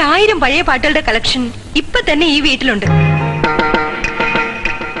 1000 പഴയ പാട്ടുകളുടെ കളക്ഷൻ ഇപ്പൊ തന്നെ ഈ വീട്ടിലുണ്ട്.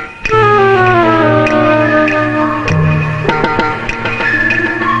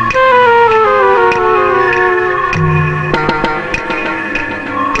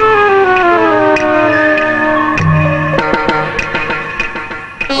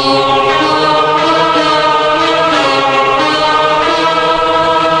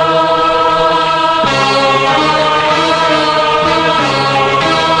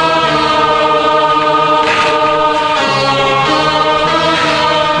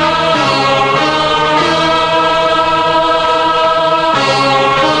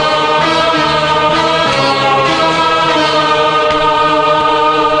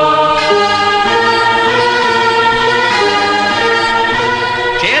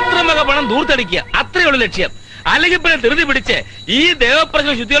 അത്രേ ഉള്ളൂ ലക്ഷ്യം. അല്ലെങ്കിൽ പിന്നെ ധൃതി പിടിച്ച് ഈ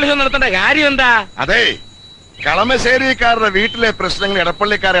ദേവപ്രശ്നം ശുദ്ധികലശം നടത്തേണ്ട കാര്യം എന്താ? അതെ, കളമശ്ശേരിക്കാരുടെ വീട്ടിലെ പ്രശ്നങ്ങൾ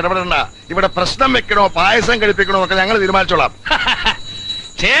ഇടപ്പള്ളിക്കാർ ഇടപെടണ്ട. ഇവിടെ പ്രശ്നം വെക്കണോ പായസം കഴിപ്പിക്കണോ ഒക്കെ ഞങ്ങൾ തീരുമാനിച്ചോളാം.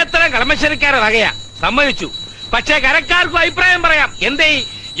 ക്ഷേത്രം കളമശ്ശേരിക്കാരെ വകയാ, സമ്മതിച്ചു. പക്ഷേ കരക്കാർക്കും അഭിപ്രായം പറയാം.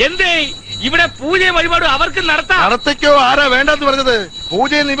 എന്തേ ഇവിടെ പൂജയും വഴിപാടും അവർക്ക് നടത്താം. നടത്തിക്കോ, ആരാ വേണ്ടെന്ന് പറഞ്ഞത്?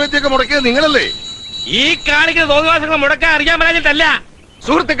 പൂജയും നിവേദ്യമൊക്കെ മുടക്കിയത് നിങ്ങളല്ലേ? ഈ കാണിക്കുന്ന തോന്നിവാസങ്ങൾ മുടക്കാൻ അറിയാൻ പറഞ്ഞിട്ടല്ല.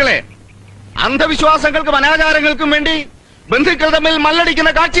 സുഹൃത്തുക്കളെ, അന്ധവിശ്വാസങ്ങൾക്കും അനാചാരങ്ങൾക്കും വേണ്ടി ബന്ധുക്കൾ തമ്മിൽ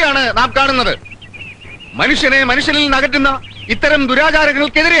മല്ലടിക്കുന്ന കാഴ്ചയാണ് നാം കാണുന്നത്. മനുഷ്യനെ മനുഷ്യനിൽ നിന്ന് അകറ്റുന്ന ഇത്തരം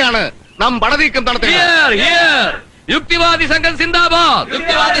ദുരാചാരങ്ങൾക്കെതിരെയാണ് നാം പടനീക്കം നടത്തുന്നത്. യുക്തിവാദി സംഘം സിന്ദാബാദ്,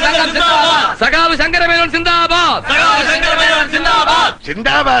 സഖാവ് ശങ്കരമേനോൻ സിന്ദാബാദ്,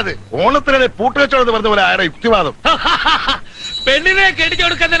 സിന്ദാബാദ്. ഓണത്തിനെ പൂട്ടുകച്ചവടം പറഞ്ഞ പോലെ ആരാ യുക്തിവാദം? പെണ്ണിനെ കെട്ടിച്ചു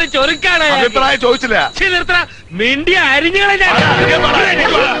കൊടുക്കുന്നതിന് ചൊരുക്കാണ്. അഭിപ്രായം ചോദിച്ചില്ല. മിണ്ടി അരിഞ്ഞുകളെ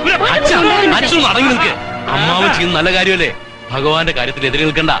അമ്മാവൻ ചെയ്യുന്ന നല്ല കാര്യമല്ലേ? ഭഗവാന്റെ കാര്യത്തിൽ എതിരെ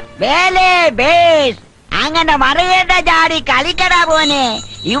നിൽക്കണ്ട. അങ്ങനെ മറിയേണ്ട ചാടി കളിക്കട പോനെ.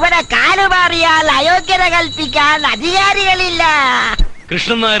 ഇവിടെ കാലുമാറിയാൽ അയോഗ്യത കൽപ്പിക്കാൻ അധികാരികളില്ല.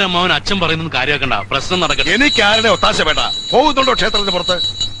 കൃഷ്ണൻ നായർ അമ്മാവൻ അച്ഛൻ പറയുന്നത് കാര്യമാക്കണ്ട, പ്രശ്നം നടക്കട്ടെ. എനിക്ക് ആരുടെ ഒത്താശ വേണ്ട. പോകുന്നുണ്ടോ ക്ഷേത്രത്തിന് പുറത്ത്?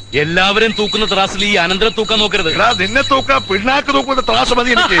 എല്ലാവരും തൂക്കുന്ന ത്രാസിൽ ഈ അനന്തരം തൂക്കാൻ നോക്കരുത്. നിന്നെ തൂക്ക പിണ്ണാക്ക് തൂക്കുന്ന ത്രാസ്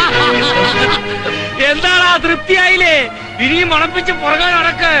മതി എനിക്ക്. എന്താണാ തൃപ്തിയായില്ലേ? ഇനിയും മണപ്പിച്ച് പുറകെ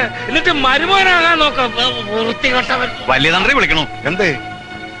നടക്ക്, എന്നിട്ട് മരുമോനാകാൻ നോക്കാം. വലിയ തന്ത്രി വിളിക്കണു. എന്തേ?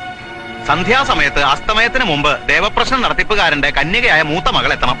 സന്ധ്യാസമയത്ത് അസ്തമയത്തിന് മുമ്പ് ദേവപ്രശ്നം നടത്തിപ്പുകാരന്റെ കന്യകയായ മൂത്ത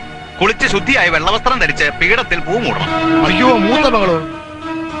മകൾ എത്തണം. കുളിച്ച് ശുദ്ധിയായി വെള്ളവസ്ത്രം ധരിച്ച് പീഠത്തിൽ പൂ മൂടണം. അയ്യോ, മൂത്ത മകള്?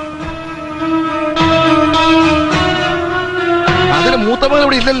 അതിന് മൂത്ത മകൾ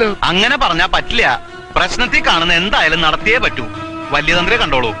ഇവിടെ ഇല്ലല്ലോ. അങ്ങനെ പറഞ്ഞാ പറ്റില്ല. പ്രശ്നത്തിൽ കാണുന്ന എന്തായാലും നടത്തിയേ പറ്റൂ. വലിയ തന്ത്രിയെ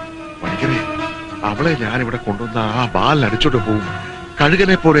കണ്ടോളൂ. അവളെ ഞാൻ ഇവിടെ കൊണ്ടുവന്ന ആ ബാലിന് അടിച്ചോട്ട് പോവും.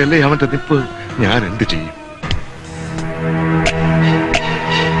 കഴുകനെ പോലെയല്ലേ അവന്റെ നിപ്പ്. ഞാൻ എന്ത് ചെയ്യും?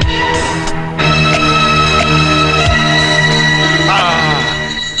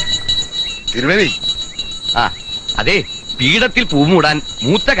 തിരുവേനി, അതെ, പീഠത്തിൽ പൂമൂടാൻ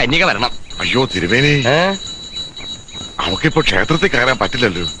മൂത്ത കന്യക വരണം. അയ്യോ തിരുവേനി, അവക്കിപ്പോ ക്ഷേത്രത്തിൽ കയറാൻ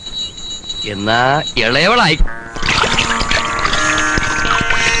പറ്റില്ലല്ലോ. എന്നാ ഇളയവളായി.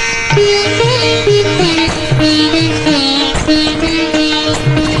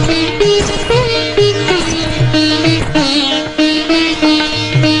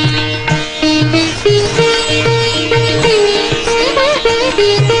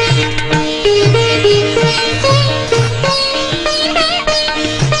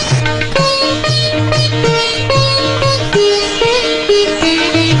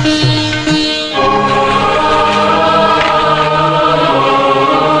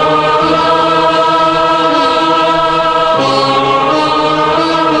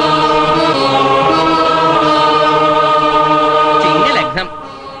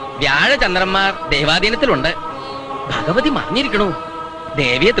 ചന്ദ്രന്മാർ ദേവാധീനത്തിലുണ്ട്. ഭഗവതി മറിഞ്ഞിരിക്കണു.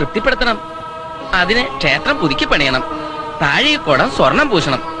 ദേവിയെ തൃപ്തിപ്പെടുത്തണം. അതിന് ക്ഷേത്രം പുതുക്കി പണിയണം. താഴെ കുടം സ്വർണം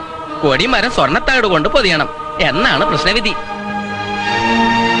പൂശണം. കൊടിമരം സ്വർണ്ണത്താട് കൊണ്ട് പൊതിയണം എന്നാണ് പ്രശ്നവിധി.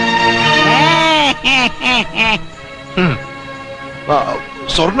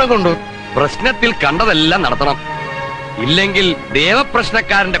 സ്വർണം കൊണ്ടു പ്രശ്നത്തിൽ കണ്ടതെല്ലാം നടത്തണം. ഇല്ലെങ്കിൽ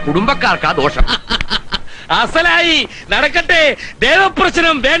ദേവപ്രശ്നക്കാരന്റെ കുടുംബക്കാർക്കാ ദോഷം. അസലായി നടക്കട്ടെ.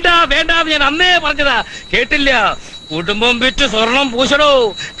 ദേവപ്രശ്നം വേണ്ട വേണ്ട ഞാൻ അന്നേ പറഞ്ഞതാ, കേട്ടില്ല. കുടുംബം വിറ്റ് സ്വർണം പൂശടോ.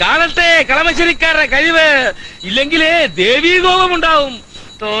 കാണട്ടെ കളമശ്ശേരിക്കാരുടെ കഴിവ്. ഇല്ലെങ്കിലേ ദേവീകോപം ഉണ്ടാവും.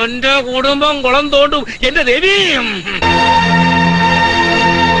 എന്റെ കുടുംബം കുളം തോണ്ടും എന്റെ ദേവിയും.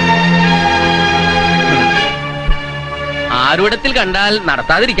 ആരൂടത്തിൽ കണ്ടാൽ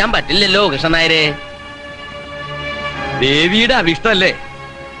നടത്താതിരിക്കാൻ പറ്റില്ലല്ലോ കൃഷ്ണൻ നായരെ. ദേവിയുടെ അഭിഷ്ടല്ലേ?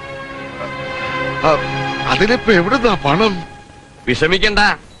 അതിനിപ്പോ എവിടുന്നാ പണം? വിഷമിക്കണ്ട,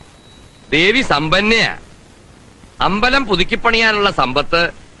 ദേവി സമ്പന്നയാ. അമ്പലം പുതുക്കിപ്പണിയാനുള്ള സമ്പത്ത്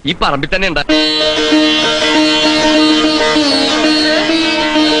ഈ പറമ്പിൽ തന്നെ ഉണ്ട്.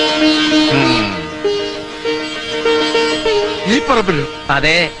 ഈ പറമ്പിലോ?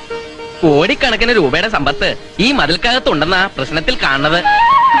 അതെ, കോടിക്കണക്കിന് രൂപയുടെ സമ്പത്ത് ഈ മതിൽക്കകത്തുണ്ടെന്നാ പ്രശ്നത്തിൽ കാണുന്നത്.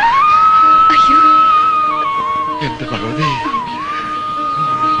 എന്റെ ഭഗവതി,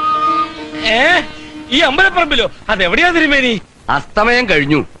 ഈ അമ്പലപ്പറമ്പിലോ? അതെവിടെയാ തിരുമേനി? അസ്തമയം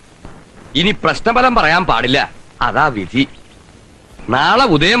കഴിഞ്ഞു. ഇനി പ്രശ്നഫലം പറയാൻ പാടില്ല, അതാ വിധി. നാളെ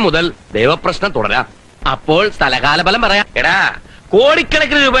ഉദയം മുതൽ ദേവപ്രശ്നം തുടരാം. അപ്പോൾ സ്ഥലകാലഫലം പറയാം. എടാ,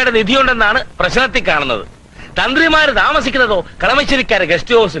 കോടിക്കണക്കിന് രൂപയുടെ നിധിയുണ്ടെന്നാണ് പ്രശ്നത്തിൽ കാണുന്നത്. തന്ത്രിമാര് താമസിക്കുന്നതോ കളമശ്ശേരിക്കാരെ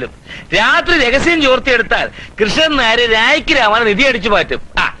ഗസ്റ്റ് ഹൗസിലും. രാത്രി രഹസ്യം ചോർത്തിയെടുത്താൽ കൃഷ്ണൻ നായര് രായ്ക്ക് രാമാനെ നിധി അടിച്ചു മാറ്റും.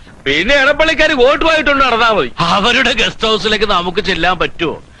 പിന്നെ എടപ്പള്ളിക്കാര് വോട്ടുമായിട്ടുണ്ട് നടന്നാ മതി. അവരുടെ ഗസ്റ്റ് ഹൗസിലേക്ക് നമുക്ക് ചെല്ലാൻ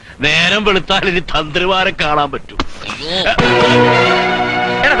പറ്റുമോ? നേരം വെളുത്താൽ ഇനി തന്ത്രിമാരെ കാണാൻ പറ്റൂ.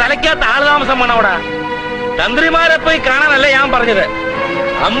 എടാ, തലയ്ക്കകത്ത് ആള് താമസം വേണം അവിടെ. തന്ത്രിമാരെ പോയി കാണാനല്ല ഞാൻ പറഞ്ഞത്.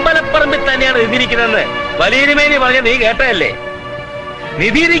 അമ്പലപ്പറമ്പിൽ തന്നെയാണ് നിധിയിരിക്കുന്നതെന്ന് വലിയരുമേനി പറഞ്ഞ നീ കേട്ടതല്ലേ?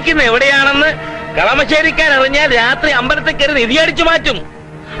 നിധിയിരിക്കുന്ന എവിടെയാണെന്ന് കളമശ്ശേരിക്കാരറിഞ്ഞാൽ രാത്രി അമ്പലത്തിൽ കയറി നിധി അടിച്ചു മാറ്റും.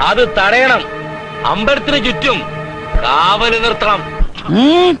 അത് തടയണം. അമ്പലത്തിന് ചുറ്റും കാവല് നിർത്തണം.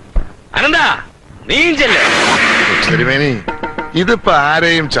 അനന്താ, നീയും ചെല്ലേ. തിരുമേനി, ഇതിപ്പോ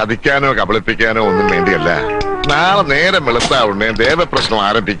ആരെയും ചതിക്കാനോ കബളിപ്പിക്കാനോ ഒന്നും വേണ്ടിയല്ല. നാളെ നേരം വെളുത്താവുന്നേ ദേവപ്രശ്നം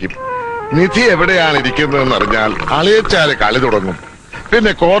ആരംഭിക്കും. നിധി എവിടെയാണ് ഇരിക്കുന്നതെന്ന് അറിഞ്ഞാൽ അളിയച്ചാല് കളി തുടങ്ങും.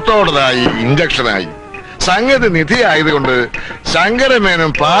 പിന്നെ കോട്ടോടതായി ഇഞ്ചക്ഷനായി. സംഗതി നിധി ആയതുകൊണ്ട്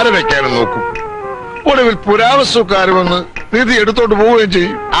ശങ്കരമേനും പാല വെക്കാനും നോക്കും. ഒടുവിൽ പുരാവസ്തുക്കാർ വന്ന് നിധി എടുത്തോണ്ട് പോവുകയും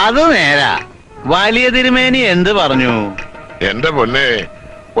ചെയ്യും. അത് നേരാ. വലിയ തിരുമേനി എന്ത് പറഞ്ഞു? എന്റെ പൊന്നെ,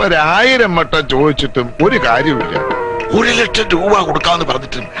 1000 വട്ടം ചോദിച്ചിട്ടും ഒരു കാര്യമില്ല. 1 ലക്ഷം രൂപ കൊടുക്കാമെന്ന്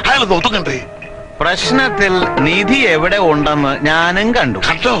പറഞ്ഞിട്ടും അയാൾ നോക്കണ്ടേ? പ്രശ്നത്തിൽ നിധി എവിടെ ഉണ്ടെന്ന് ഞാനും കണ്ടു.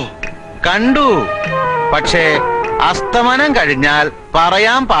 പക്ഷേ അസ്തമനം കഴിഞ്ഞാൽ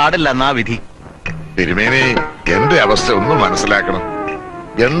പറയാൻ പാടില്ലെന്നാ വിധി. തിരുമേനി, എന്റെ അവസ്ഥ ഒന്ന് മനസ്സിലാക്കണം.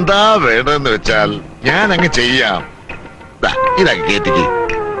 എന്താ വേണ്ടെന്ന് വെച്ചാൽ ഞാൻ അങ്ങ് ചെയ്യാം. ഇതാക്കി കേട്ടിക്ക്.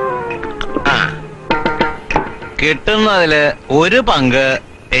 കിട്ടുന്നതില് ഒരു പങ്ക്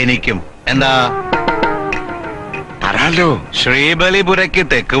എനിക്കും. എന്താ? പറയാലോ. ശ്രീബലിപുരയ്ക്ക്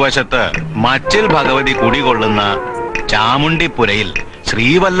തെക്ക് വശത്ത് മച്ചിൽ ഭഗവതി കുടികൊള്ളുന്ന ചാമുണ്ടിപ്പുരയിൽ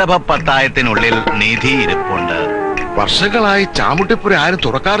ശ്രീവല്ലഭ പത്തായത്തിനുള്ളിൽ നിധി ഇരിപ്പുണ്ട്. വർഷങ്ങളായി ചാമുണ്ടിപ്പുര ആരും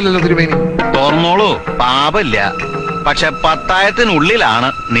തുറക്കാറില്ലല്ലോ തിരുമേനി. തുറന്നോളൂ, പാപമില്ല. പക്ഷെ പത്തായത്തിനുള്ളിലാണ്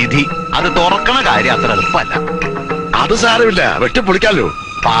നിധി. അത് തുറക്കണ കാര്യം അത്ര എളുപ്പമല്ല. അത് സാരമില്ല, വെട്ടിപ്പൊളിക്കാലോ.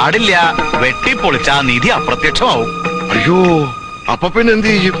 പാടില്ല. വെട്ടിപ്പൊളിച്ചാ നിധി അപ്രത്യക്ഷമാവും. അയ്യോ, അപ്പൊ പിന്നെ എന്ത്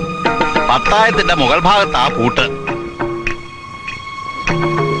ചെയ്യും? പത്തായത്തിന്റെ മുകൾ ഭാഗത്താ പൂട്ട്.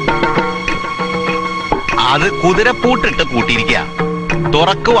 അത് കുതിരപ്പൂട്ടിട്ട് പൂട്ടിയിരിക്കുക.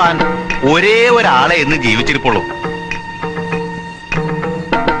 തുറക്കുവാൻ ഒരേ ഒരാളെ എന്ന് ജീവിച്ചിരിപ്പുള്ളൂ.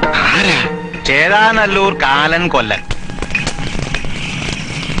 ചേരാനല്ലൂർ കാലൻ കൊല്ലൻ.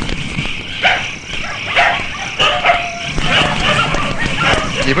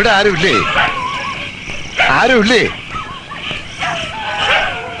 ഇവിടെ ആരുമില്ലേ?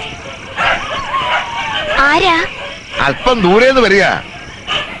 ആരാ? അല്പം ദൂരേന്ന് വരിക.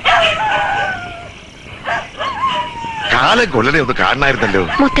 കാലൻ കൊല്ലനെ ഒന്ന് കാണണമായിരുന്നല്ലോ.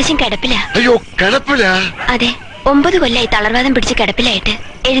 മുത്തശ്ശൻ കിടപ്പില. അയ്യോ, കിടപ്പില? അതെ, 9 കൊല്ലായി തളർവാദം പിടിച്ച് കിടപ്പിലായിട്ട്.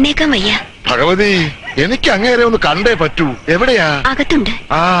 എഴുന്നേക്കാൻ വയ്യ. ഭഗവതി, എനിക്ക് അങ്ങേരെ ഒന്ന് കണ്ടേ പറ്റൂ. എവിടെയാ? അകത്തുണ്ട്.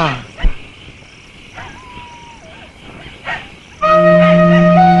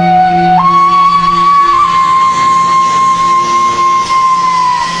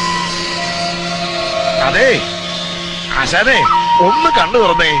 അതെ ആശാനെ, ഒന്ന് കണ്ണു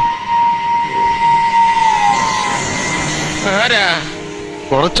തുറന്നേ. ആരാ?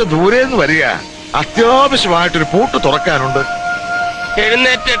 കുറച്ച് ദൂരേന്ന് വരിക. അത്യാവശ്യമായിട്ടൊരു പൂട്ട് തുറക്കാനുണ്ട്.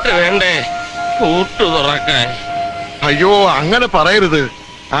 എഴുന്നേറ്റിട്ട് വേണ്ടേ പൂട്ട് തുറക്കാൻ? അയ്യോ, അങ്ങനെ പറയരുത്.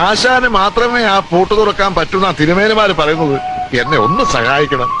 ആശാന് മാത്രമേ ആ പൂട്ട് തുറക്കാൻ പറ്റുന്ന തിരുമേനിമാര് പറയുന്നത്. എന്നെ ഒന്ന്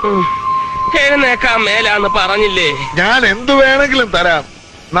സഹായിക്കണം. എഴുന്നേക്കാൻ മേലാന്ന് പറഞ്ഞില്ലേ? ഞാൻ എന്തു വേണമെങ്കിലും തരാം.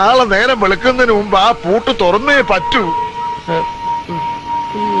 നാളെ നേരം വെളുക്കുന്നതിന് മുമ്പ് ആ പൂട്ട് തുറന്നേ പറ്റൂ.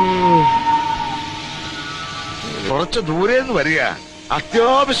 കുറച്ച് ദൂരേന്ന് വരിക.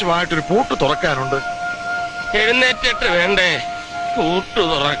 അത്യാവശ്യമായിട്ടൊരു പൂട്ട് തുറക്കാനുണ്ട്. എഴുന്നേറ്റിട്ട് വേണ്ടേ പൂട്ട്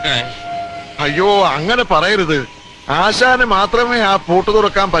തുറക്കാൻ? അയ്യോ, അങ്ങനെ പറയരുത്. ആശാന് മാത്രമേ ആ പൂട്ട്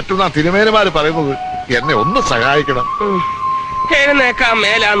തുറക്കാൻ പറ്റുന്ന തിരുമേനിമാര് പറയുന്നത്. എന്നെ ഒന്ന് സഹായിക്കണം. എഴുന്നേക്കാൻ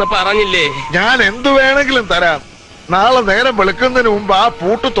മേലാന്ന് പറഞ്ഞില്ലേ? ഞാൻ എന്തു വേണമെങ്കിലും തരാം. നാളെ നേരം വെളുക്കുന്നതിന് മുമ്പ് ആ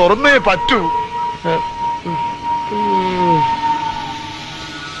പൂട്ട് തുറന്നേ പറ്റൂ.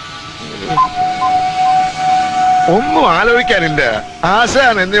 ഒന്നും ആലോചിക്കാനില്ല.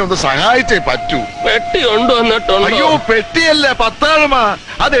 ആശാൻ എന്നെ ഒന്ന് സഹായിച്ചേ പറ്റൂ. പെട്ടി കൊണ്ടുവന്നിട്ടുണ്ടോ? അയ്യോ, പെട്ടിയല്ല, പത്താളുമാ.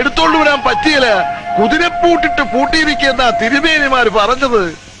 അത് എടുത്തോണ്ട് വരാൻ പറ്റിയില്ല. കുതിരപ്പൂട്ടിട്ട് പൂട്ടിയിരിക്കുന്ന തിരുമേനിമാര് പറഞ്ഞത്.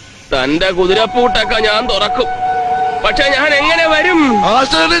 തന്റെ കുതിരപ്പൂട്ടൊക്കെ ഞാൻ തുറക്കും. പക്ഷെ ഞാൻ എങ്ങനെ വരും?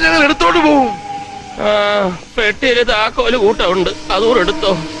 ആശാനെ ഞങ്ങൾ എടുത്തോണ്ട് പോവും. പെട്ടിയില് താക്കോല് കൂട്ടമുണ്ട്, അതുകൂടെ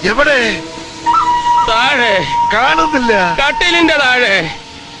എടുത്തോ. എവിടെ? താഴെ. കാണുന്നില്ല. കട്ടിലിന്റെ താഴെ.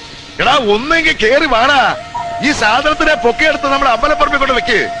 എടാ, ഒന്നെങ്കിൽ കേറി വാടാ. ഈ സാധനത്തിനെ പൊക്കിയെടുത്ത് നമ്മുടെ അമ്പലപ്പറമ്പിൽ കൊണ്ട്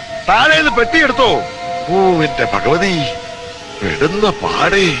വെക്ക്. താഴെ നിന്ന് പെട്ടിയെടുത്തോ. ഓ എന്റെ ഭഗവതി, പെടുന്ന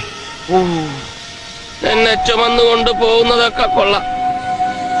പാടേ. ഓ, എന്നെ ചുമന്നുകൊണ്ട് പോകുന്നതൊക്കെ കൊള്ളാം.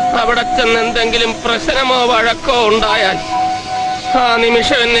 അവിടെ ചെന്ന് എന്തെങ്കിലും പ്രശ്നമോ വഴക്കോ ഉണ്ടായാൽ ആ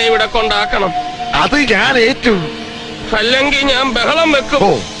നിമിഷം എന്നെ ഇവിടെ കൊണ്ടാക്കണം. അത് ഞാൻ ഏറ്റു. അല്ലെങ്കിൽ ഞാൻ ബഹളം വെക്കും.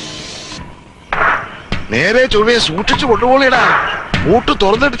 നേരെ ചൊവ്വയെ സൂക്ഷിച്ചു കൊണ്ടുപോളിടാ. പൂട്ട്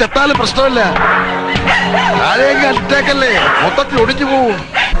തുറന്നിട്ട് ചത്താലും പ്രശ്നമല്ല. താഴേക്ക് അറ്റാക്കല്ലേ, മൊത്തത്തിൽ ഒടിഞ്ഞു പോവും.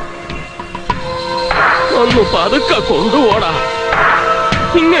 ഒന്ന് പതുക്കെ കൊണ്ടുപോടാ.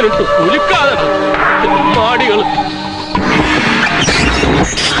 ഇങ്ങനിട്ട് കുലുക്കാതെ മാടികൾ.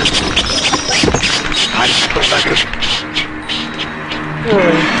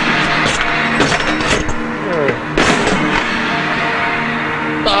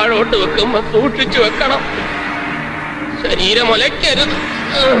 താഴോട്ട് വെക്കുമ്പോ സൂക്ഷിച്ചു വെക്കണം. ശരീരം ഒലയ്ക്കരുത്.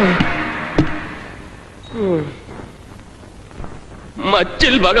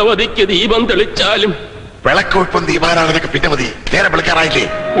 മച്ചിൽ ഭഗവതിക്ക് ദീപം തെളിച്ചാലും വിളക്കൊപ്പം ദീപാരാധനക്ക് പിന്നെ മതി. നേരെ വിളിക്കാറായില്ലേ?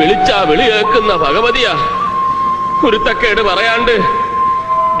 വിളിച്ചാ വിളി കേൾക്കുന്ന ഭഗവതിയാ. കുരുത്തക്കേട് പറയാണ്ട്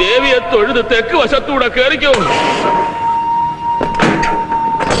ദേവിയെ തൊഴുത് തെക്ക് വശത്തൂടെ കേറിക്കോ.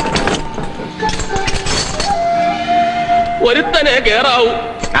 ഒരുത്തനെ കേറാവൂ.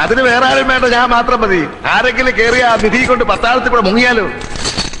 അതിന് വേറെ ആരും വേണ്ട, ഞാൻ മാത്രം മതി. ആരെങ്കിലും കേറിയ ആ നിധി കൊണ്ട് പത്താളത്തിൽ കൂടെ മുങ്ങിയാലോ?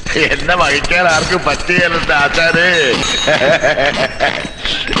 എന്നെ വഹിക്കാൻ ആർക്കും പറ്റിയല്ല ആചാരേ.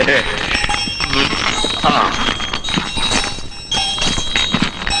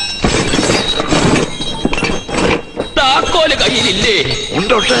 താക്കോല് കയ്യിലില്ലേ?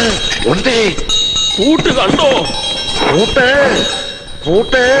 ഉണ്ടോട്ട് ഉണ്ടേ. പൂട്ട് കണ്ടോ?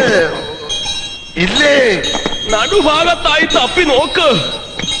 പൂട്ട് ഇല്ലേ? നടുഭാഗത്തായി തപ്പി നോക്ക്.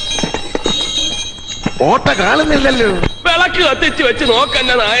 ഓട്ട കാണുന്നില്ലല്ലോ. വിളക്ക് കത്തിച്ച് വെച്ച്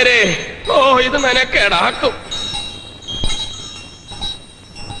നോക്കണ്ട നായരെ. ഓ, ഇത് മെനക്കേടാക്കും.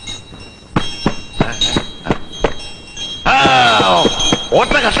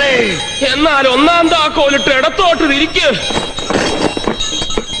 ഓട്ട കട്ടേ. എന്നാൽ ഒന്നാം താക്കോലിട്ട് ഇടത്തോട്ട് തിരിക്ക്.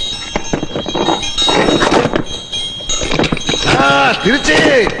 തിരിച്ചേ.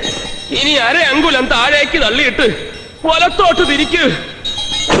 ഇനി അര അങ്കുലം താഴേക്ക് തള്ളിയിട്ട് വലത്തോട്ട് തിരിക്ക്.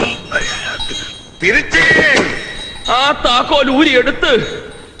 തിരിച്ചേ. ആ താക്കോൽ ഊരിയെടുത്ത്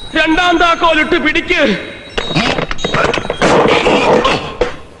രണ്ടാം താക്കോലിട്ട് പിടിക്ക്.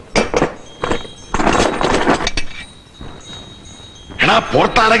 എടാ,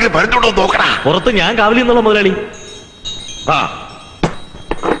 പുറത്താണെങ്കിൽ വരുന്നുണ്ടോ നോക്കടാ. പുറത്ത് ഞാൻ കാവലി എന്നുള്ള മുതലാളി.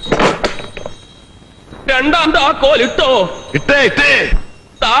 രണ്ടാം താക്കോലിട്ടോ. ഇട്ടേ.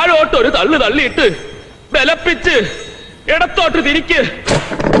 താഴോട്ടൊരു തള്ളു തള്ളിയിട്ട് ബലപ്പിച്ച് ഇടത്തോട്ട് തിരിക്ക്.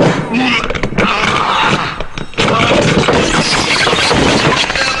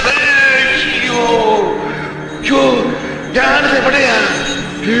 ഞാനിതെവിടെയാ?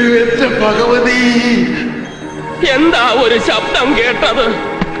 എന്റെ ഭഗവതി, എന്താ ഒരു ശബ്ദം കേട്ടത്?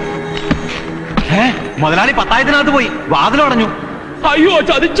 മുതലാളി പത്തായത്തിനകത്ത് പോയി വാതിലടഞ്ഞു. അയ്യോ,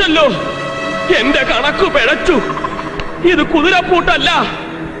 ചതിച്ചല്ലോ. എന്റെ കണക്ക് പിഴച്ചു. ഇത് കുതിരപ്പൂട്ടല്ല,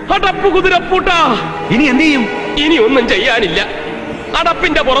 അടപ്പ് കുതിരപ്പൂട്ടാ. ഇനി എന്ത് ചെയ്യും? ഇനി ഒന്നും ചെയ്യാനില്ല.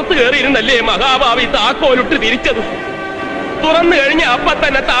 അടപ്പിന്റെ പുറത്ത് കയറിയിരുന്നല്ലേ മഹാഭാവി താക്കോലിട്ട് തിരിച്ചത്. തുറന്നു കഴിഞ്ഞ അപ്പ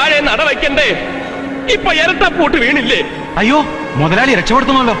തന്നെ താഴെ നടവയ്ക്കണ്ടേ? ഇപ്പൊ ഇരട്ടപ്പൂട്ട് വീണില്ലേ? അയ്യോ, മുതലാളി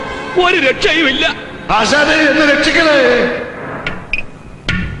രക്ഷപ്പെടുത്തുന്നല്ലോ. ഒരു രക്ഷയുമില്ല. ആശാനെ, എന്നെ രക്ഷിക്കണേ.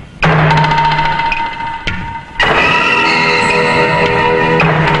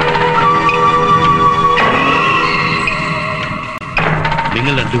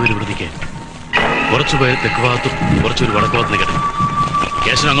 നിങ്ങൾ രണ്ടുപേരും ഇവിടെ നിൽക്കേ. കുറച്ചുപേര് തെക്ക് ഭാഗത്തും കുറച്ചൊരു വടക്ക് ഭാഗത്ത് നിൽക്കട്ടെ.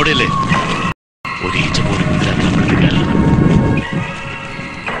 കേശൻ അങ്ങോട്ടല്ലേ? ഒരു ഈച്ച പോലും ഇതിനകത്ത്.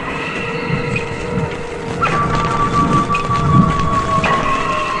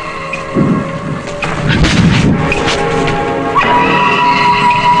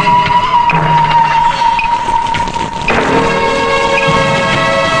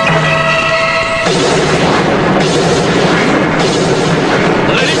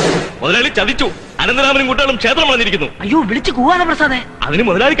 ചതിച്ചു. അനന്തരാമനും കുട്ടികളും ക്ഷേത്രം വളഞ്ഞിരിക്കുന്നു. അയ്യോ, വിളിച്ചു കൂവാണ് പ്രസാദേ. അതിന്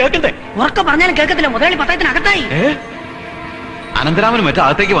മുതലാളി കേൾക്കണ്ടേ? ഉറക്കം പറഞ്ഞാലും കേൾക്കത്തില്ല. മുതലാളി പത്തായത്തിനകത്തായി. അനന്തരാമനും മറ്റും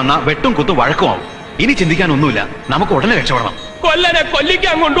അകത്തേക്ക് വന്ന വെട്ടും കുത്തും വഴക്കുമാവും. ഇനി ചിന്തിക്കാനൊന്നുമില്ല. നമുക്ക് ഉടനെ രക്ഷപ്പെടണം. കൊല്ലനെ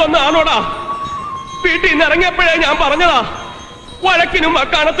കൊല്ലിക്കാൻ കൊണ്ടുവന്ന ആളോടാ. വീട്ടിൽ നിന്ന് ഇറങ്ങിയപ്പോഴേ ഞാൻ പറഞ്ഞതാ, വഴക്കിനും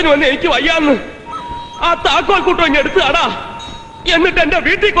അക്കാണത്തിനും എന്ന് എനിക്ക് വയ്യാന്ന്. ആ താക്കോൽ കൂട്ടം ഇങ്ങ് എടുത്താടാ. എന്നിട്ട് എന്റെ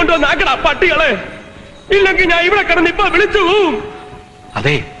വീട്ടിൽ കൊണ്ടുവന്നാക്കടാ പട്ടികളെ. ഇല്ലെങ്കിൽ ഞാൻ ഇവിടെ കിടന്ന് ഇപ്പൊ വിളിച്ചു പോവും.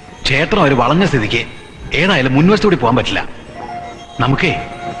 അതെ, ക്ഷേത്രം ഒരു വളഞ്ഞ സ്ഥിതിക്ക് ഏതായാലും മുൻവശത്തൂടി പോകാൻ പറ്റില്ല. നമുക്കേ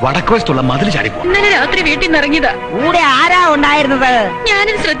വടക്കുവശത്തുള്ള മതിൽ ചാടിപ്പോ. ഇന്നലെ രാത്രി വീട്ടിൽ നിന്ന് ഇറങ്ങിയതാ. കൂടെ ആരാ ഉണ്ടായിരുന്നത്?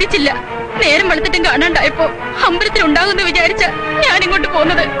 ഞാനും ശ്രദ്ധിച്ചില്ല. നേരം വെളുത്തിട്ടും കാണാണ്ടായപ്പോ അമ്പലത്തിൽ ഉണ്ടാകുമെന്ന് വിചാരിച്ച ഞാൻ ഇങ്ങോട്ട്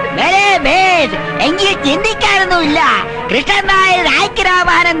പോകുന്നത്. എങ്കിൽ ചിന്തിക്കാനൊന്നുമില്ല. കൃഷ്ണൻ നായർ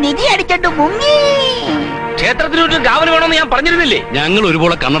രാജ്യരാമാനം നിധി അടിച്ചിട്ട് മുങ്ങി. ക്ഷേത്രത്തിന് ചുറ്റും കാവൽ വേണമെന്ന് ഞാൻ പറഞ്ഞിരുന്നില്ലേ? ഞങ്ങൾ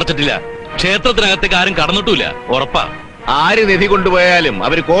ഒരുപോലെ കണ്ണടച്ചിട്ടില്ല. ക്ഷേത്രത്തിനകത്തേക്ക് ആരും കടന്നിട്ടില്ല. ഉറപ്പാ. ആര് നിധി കൊണ്ടുപോയാലും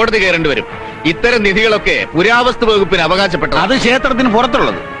അവര് കോടതി കയറേണ്ടി വരും. ഇത്തരം നിധികളൊക്കെ പുരാവസ്തു വകുപ്പിന് അവകാശപ്പെട്ടു. അത് ക്ഷേത്രത്തിന്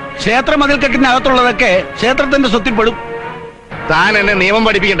പുറത്തുള്ളത്. ക്ഷേത്ര മതിൽക്കെട്ടിനകത്തുള്ളതൊക്കെ ക്ഷേത്രത്തിന്റെ സ്വത്തിൽപ്പെടും. താൻ എന്നെ നിയമം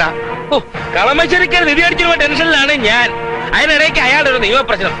പഠിപ്പിക്കണ്ട. കളമശ്ശേരിക്കാർ നിധി അടിച്ചിരുന്ന ടെൻഷനിലാണ് ഞാൻ. അതിനിടയ്ക്ക് അയാളുടെ ഒരു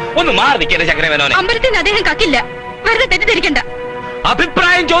നിയമപ്രശ്നം. ഒന്ന് മാറി നിൽക്കട്ടെ ചക്രവേനോനെ. അമ്പലത്തിൽ അദ്ദേഹം കക്കില്ല. വെറുതെ തെറ്റിദ്ധരിക്കണ്ട.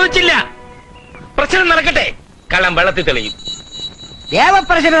 അഭിപ്രായം ചോദിച്ചില്ല. പ്രശ്നം നടക്കട്ടെ. കള്ളം വെള്ളത്തിൽ തെളിയും.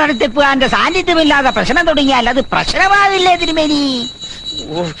 ദേവപ്രശ്നം നടത്തിപ്പുകാരന്റെ സാന്നിധ്യമില്ലാതെ പ്രശ്നം തുടങ്ങിയാൽ അത് പ്രശ്നമാവില്ലേ തിരുമേനി?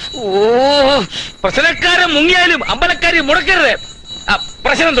 പ്രശ്നക്കാരെ മുങ്ങിയാലും അമ്പലക്കാരെ മുടക്കരുത്.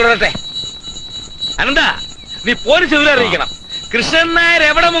 പ്രശ്നം തുടരട്ടെ. അനന്ത, നീ പോലീസ് വിവരം. കൃഷ്ണൻ നായർ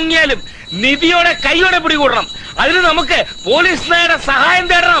എവിടെ മുങ്ങിയാലും നിധിയോടെ കൈയോടെ പിടികൂടണം. അതിന് നമുക്ക് പോലീസ് നായരുടെ സഹായം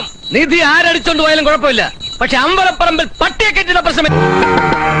തേടണം. നിധി ആരടിച്ചോണ്ട് പോയാലും കുഴപ്പമില്ല. പക്ഷെ അമ്പലപ്പറമ്പിൽ പട്ടിയെ കെട്ടുന്ന പ്രശ്നം.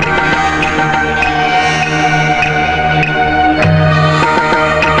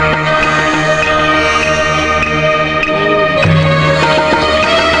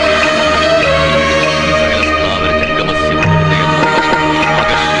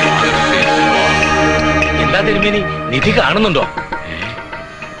 എന്താ തിരുമേനി, നിധി കാണുന്നുണ്ടോ?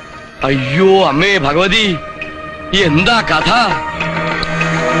 അയ്യോ അമ്മേ ഭഗവതി, എന്താ കഥ?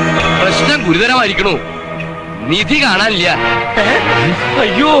 പ്രശ്നം ഗുരുതരമായിരിക്കണു. നിധി കാണാനില്ല.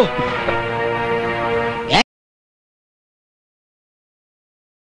 അയ്യോ,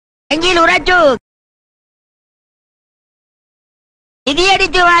 എങ്കിൽ ഉറച്ചു.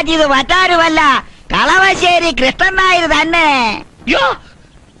 നിധിയടിച്ചു മാറ്റിയത് മറ്റാരുമല്ല, കളമശ്ശേരി കൃഷ്ണൻ നായർ തന്നെ.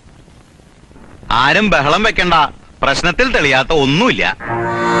 ആരും ബഹളം വെക്കണ്ട. പ്രശ്നത്തിൽ തെളിയാത്ത ഒന്നുമില്ല.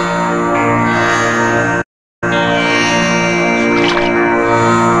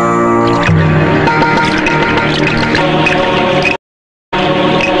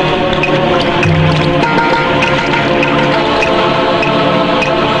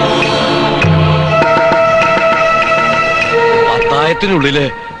 പത്തായത്തിനുള്ളില്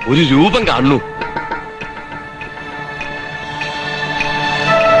ഒരു രൂപം കാണുന്നു.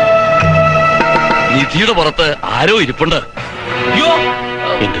 നിധിയുടെ പുറത്ത് ആരോ ഇരിപ്പുണ്ട്.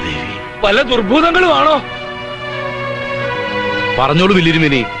 എന്റെ ദേവി, പല ദുർഭൂതങ്ങളുമാണോ? പറഞ്ഞോളൂ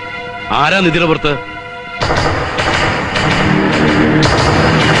വില്ലിരുമിനി, ആരാ നിധിയുടെ പുറത്ത്?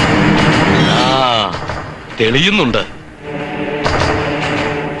 തെളിയുന്നുണ്ട്.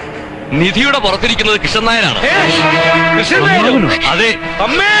 നിധിയുടെ പുറത്തിരിക്കുന്നത് കൃഷ്ണൻ നായരാണ്. അതെ.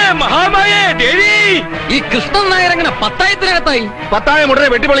 അമ്മേ മഹാമായേ ദേവി, ഈ കൃഷ്ണൻ നായർ എങ്ങനെ പത്തായത്തിനകത്തായി? പത്തായം ഉടനെ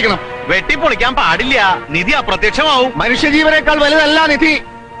വെട്ടിപ്പൊളിക്കണം. വെട്ടിപ്പൊളിക്കാൻ പാടില്ല. നിധി അപ്രത്യക്ഷമാവും. മനുഷ്യജീവനേക്കാൾ വലുതല്ല നിധി.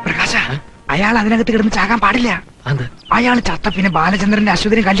 പ്രകാശ, അയാൾ അതിനകത്ത് കിടന്ന് ചാകാൻ പാടില്ല. അയാൾ ചത്ത പിന്നെ ബാലചന്ദ്രന്റെ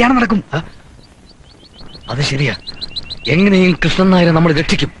അശ്വതിന് കല്യാണം നടക്കും. അത് ശരിയാ. എങ്ങനെയും കൃഷ്ണൻ നായരെ നമ്മൾ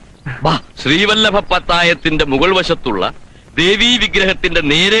രക്ഷിക്കും. ശ്രീവല്ലഭ പത്തായത്തിന്റെ മുകൾ വശത്തുള്ള ദേവീ വിഗ്രഹത്തിന്റെ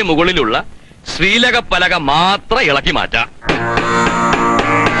നേരെ മുകളിലുള്ള ശ്രീലക പലക മാത്രം ഇളക്കി മാറ്റാം.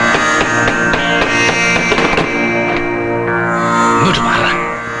 ഇങ്ങോട്ട് മാറാം.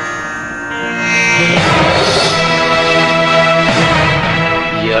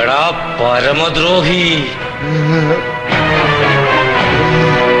 എടാ പരമദ്രോഹി,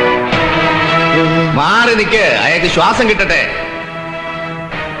 മാറി നിക്ക്. അയാൾക്ക് ശ്വാസം കിട്ടട്ടെ.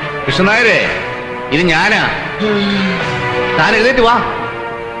 കൃഷ്ണനായരെ, ഇത് ഞാനാ. താൻ എഴുന്നേറ്റ് വാ.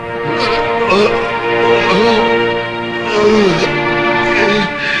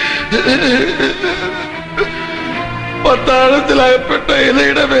 പത്താഴത്തിലായപ്പെട്ട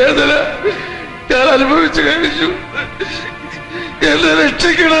ഇലയുടെ വേദന ഞാൻ അനുഭവിച്ചു കഴിഞ്ഞു. എന്നെ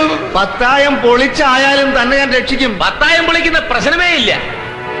രക്ഷിക്കണം. പത്തായം പൊളിച്ചായാലും തന്നെ ഞാൻ രക്ഷിക്കും. പത്തായം പൊളിക്കുന്ന പ്രശ്നമേ ഇല്ല.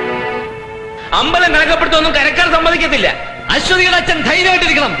 അമ്പലം കണക്കപ്പെടുത്തൊന്നും കരക്കാർ സമ്മതിക്കത്തില്ല. അശ്വതിയുടെ അച്ഛൻ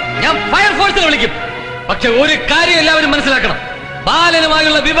ധൈര്യമായിട്ടിരിക്കണം. ഞാൻ ഫയർഫോഴ്സിനെ വിളിക്കും. പക്ഷെ ഒരു കാര്യം എല്ലാവരും മനസ്സിലാക്കണം.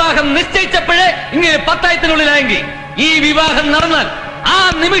 ബാലനുമായുള്ള വിവാഹം നിശ്ചയിച്ചപ്പോഴേ ഇങ്ങനെ പത്തായത്തിനുള്ളിലായെങ്കിൽ ഈ വിവാഹം നടന്നാൽ ആ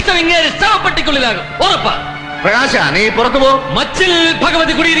നിമിഷം ഇങ്ങനെ ശവപ്പെട്ടിക്കുള്ളിലാകും. ഉറപ്പാ. പ്രകാശ, നീ പുറത്തു പോ. മച്ചിൽ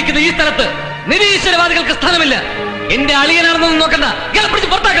ഭഗവതി കുടിയിരിക്കുന്ന ഈ സ്ഥലത്ത് നിരീശ്വരവാദികൾക്ക് സ്ഥാനമില്ല. എന്റെ അളിയനാണെന്നൊന്നും നോക്കണ്ട. ഇയാളെ പിടിച്ച്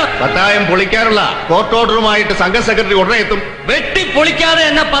പുറത്താക്കണം. പത്തായം പൊളിക്കാനുള്ള കോർട്ട് ഓർഡറുമായിട്ട് സംഘ സെക്രട്ടറി ഉടനെ എത്തും. വെട്ടി പൊളിക്കാതെ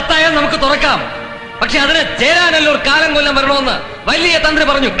എന്നെ പത്തായം നമുക്ക് തുറക്കാം. പക്ഷെ അതിന് ചേരാനല്ലോ കാലം കൊല്ലം വരണമെന്ന് വലിയ തന്ത്രി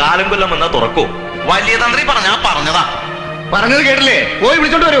പറഞ്ഞു. കാലം കൊല്ലം എന്നാ തുറക്കൂ. വലിയ തന്ത്രി പറഞ്ഞതാ. പറഞ്ഞത് കേട്ടില്ലേ? പോയി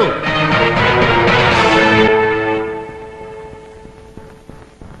വിളിച്ചോണ്ട് വരൂ.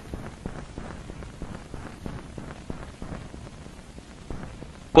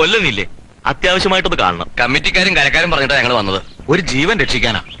 കൊല്ലുന്നില്ലേ? അത്യാവശ്യമായിട്ടൊന്ന് കാണണം. കമ്മിറ്റിക്കാരും കരക്കാരും പറഞ്ഞിട്ടാ ഞങ്ങൾ വന്നത്. ഒരു ജീവൻ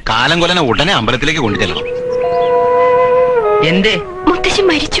രക്ഷിക്കാനാ. കാലം കൊല്ലനെ ഉടനെ അമ്പലത്തിലേക്ക് കൊണ്ടുചെല്ലണം. എന്റെ മുത്തശ്ശൻ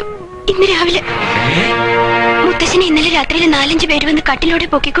മരിച്ചു ഇന്ന് രാവിലെ. മുത്തശ്ശനെ ഇന്നലെ രാത്രിയിൽ 4-5 പേര് വന്ന് കട്ടിലൂടെ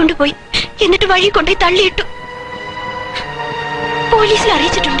പൊക്കിക്കൊണ്ടുപോയി. എന്നിട്ട് വഴി കൊണ്ടുപോയി തള്ളിയിട്ടു. പോലീസിൽ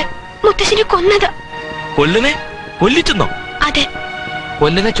അറിയിച്ചിട്ടുണ്ട്. മുത്തശ്ശനെ കൊന്നതാ. കൊല്ലുനെ കൊല്ലിച്ചെന്നോ? അതെ.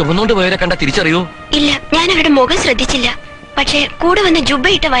 കൊല്ലുനെ ചുമന്നുകൊണ്ട് പോയവരെ കണ്ട തിരിച്ചറിയോ? ഇല്ല, ഞാൻ അവരുടെ മുഖം ശ്രദ്ധിച്ചില്ല. പക്ഷേ കൂടെ വന്ന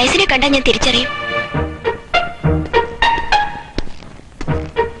ജുബ്ബയിട്ട വയസ്സിനെ കണ്ടാൽ ഞാൻ തിരിച്ചറിയും.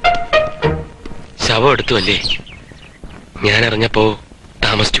 ശവം എടുത്തുവല്ലേ? ഞാൻ അറിഞ്ഞപ്പോ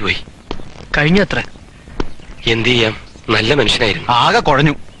താമസിച്ചു പോയി. കഴിഞ്ഞത്ര എന്ത് ചെയ്യാം, നല്ല മനുഷ്യനായിരുന്നു. ആകെ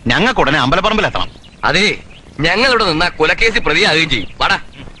കുഴഞ്ഞു. ഞങ്ങൾക്ക് ഉടനെ അമ്പലപ്പറമ്പിലെത്തണം. അതെ, ഞങ്ങളിവിടെ നിന്നാ കൊലക്കേസ് പ്രതിയാകുകയും ചെയ്യും. വാടാ.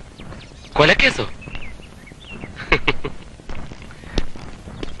 കൊലക്കേസോ?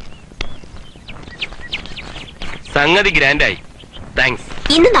 സംഗതി ഗ്രാൻഡായി. താങ്ക്സ്.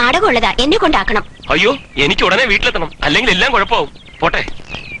 ഇന്ന് നാടകമുള്ളതാ, എന്നെ കൊണ്ടാക്കണം. അയ്യോ, എനിക്ക് ഉടനെ വീട്ടിലെത്തണം, അല്ലെങ്കിൽ എല്ലാം കുഴപ്പമാവും. പോട്ടെ.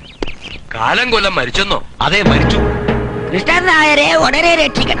 കാലം കൊല്ലം മരിച്ചെന്നോ? അതെ, മരിച്ചു. കൃഷ്ണൻ നായരെ ഉടനെ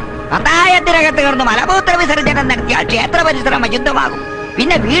രക്ഷിക്കണം. പത്തായത്തിനകത്ത് കിടന്ന് മലമൂത്ര വിസർജനം നടത്തിയാൽ ക്ഷേത്ര പരിസരം അശുദ്ധമാകും.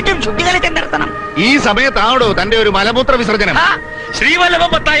 പിന്നെ വീട്ടിൽ ശുദ്ധികളിച്ച് നിർത്തണം. ഈ സമയത്താണോ തന്റെ ഒരു മലമൂത്ര വിസർജനം? ശ്രീവല്ലഭ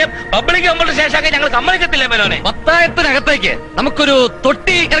പത്തായം പബ്ലിക് അമ്പളുടെ ശേഷമൊക്കെ ഞങ്ങൾ സമ്മതിക്കത്തില്ല മേനോനെ. പത്തായത്തിനകത്തേക്ക് നമുക്കൊരു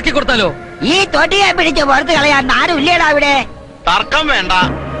തൊട്ടി ഇറക്കി കൊടുത്താലോ? ഈ തൊട്ടിയെ പിടിച്ച് പുറത്ത് കളയാൻ ആരും ഇല്ലേടാ ഇവിടെ. തർക്കം വേണ്ട.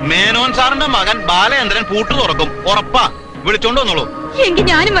 മേനോൻ സാറിന്റെ മകൻ ബാലചന്ദ്രൻ പൂട്ടു തുറക്കും. ഉറപ്പാ. വിളിച്ചോണ്ട് വന്നോളൂ. എങ്കിൽ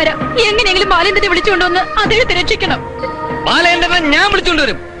ഞാനും വരാം. എങ്ങനെയെങ്കിലും ബാലേന്ദ്രനെ വിളിച്ചുകൊണ്ടുവന്ന് അദ്ദേഹത്തെ രക്ഷിക്കണം. ബാലചന്ദ്രനെ ഞാൻ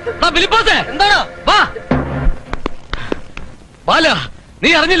വിളിച്ചോണ്ടുവരും. എന്താണോ? വാ ബാല, നീ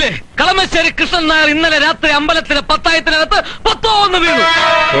അറിഞ്ഞില്ലേ? കളമശ്ശേരി കൃഷ്ണൻ നായർ ഇന്നലെ രാത്രി അമ്പലത്തിന് പത്തായത്തിനകത്ത് 10 വീണു.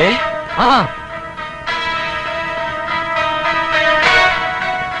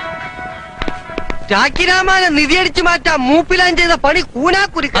 ചാക്കിരാമാനെ നിധിയടിച്ചു മാറ്റാൻ മൂപ്പിലാൻ ചെയ്ത പണി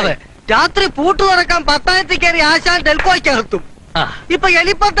കൂനാക്കുരുക്കാതെ. രാത്രി പൂട്ടു തുറക്കാൻ പത്തായത്തിൽ കയറി ആശാൻ ഡെൽക്കോയ്ക്കകത്തും. ഇപ്പൊ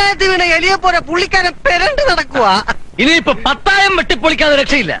എലിപ്പത്തായത്തിൽ വീണ എലിയെ പോലെ പുള്ളിക്കാരൻ പെരണ്ട് നടക്കുക. ഇനിയിപ്പൊ പത്തായം വെട്ടിപ്പൊളിക്കാതെ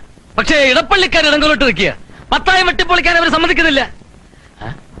രക്ഷയില്ല. പക്ഷേ ഇടപ്പള്ളിക്കാർ ഇടങ്കോട്ട് നിൽക്കുക. പത്തായം വെട്ടിപ്പൊളിക്കാൻ അവർ സമ്മതിക്കുന്നില്ല.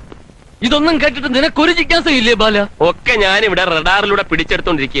 ഇതൊന്നും കേട്ടിട്ട് നിനക്കൊരു ജിജ്ഞാസയില്ലേ ബാല? ഒക്കെ ഞാനിവിടെ റഡാറിലൂടെ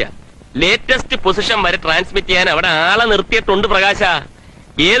പിടിച്ചെടുത്തോണ്ടിരിക്കുക. ലേറ്റസ്റ്റ് പൊസിഷൻ വരെ ട്രാൻസ്മിറ്റ് ചെയ്യാൻ അവിടെ ആളെ നിർത്തിയിട്ടുണ്ട് പ്രകാശ.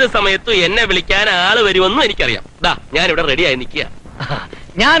 ഏത് സമയത്തും എന്നെ വിളിക്കാൻ ആള് വരുമെന്നും എനിക്കറിയാം. ദാ ഞാനിവിടെ റെഡിയായി നിൽക്കുക.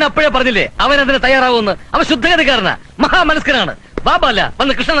 ഞാൻ അപ്പോഴേ പറഞ്ഞില്ലേ അവനതിന് തയ്യാറാവുമെന്ന്. അവൻ ശുദ്ധഗതിക്കാരനാ, മഹാമനസ്കനാണ്. ബാബാല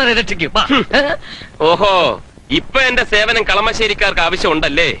വന്ന് കൃഷ്ണനെ രക്ഷിക്കും. ഓഹോ, ഇപ്പൊ എന്റെ സേവനം കളമശ്ശേരിക്കാർക്ക്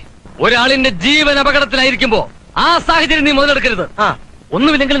ആവശ്യമുണ്ടല്ലേ? ഒരാളിന്റെ ജീവൻ അപകടത്തിലായിരിക്കുമ്പോ ആ സാഹചര്യം നീ മുതലെടുക്കരുത്.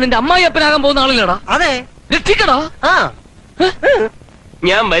 ഒന്നുമില്ലെങ്കിൽ നിന്റെ അമ്മായി അപ്പനാകാൻ പോകുന്ന ആളില്ലടാ. അതെ, രക്ഷിക്കടാ.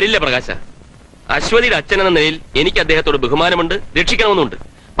 ഞാൻ വരില്ല പ്രകാശ. അശ്വതിയുടെ അച്ഛനെന്ന നിലയിൽ എനിക്ക് അദ്ദേഹത്തോട് ബഹുമാനമുണ്ട്, രക്ഷിക്കണമെന്നുണ്ട്.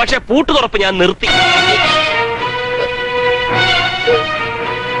 പക്ഷെ പൂട്ടുതുറപ്പ് ഞാൻ നിർത്തി.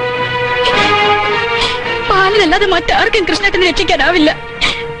 ബാലനല്ലാതെ മറ്റാർക്കും കൃഷ്ണേട്ടനെ രക്ഷിക്കാനാവില്ല.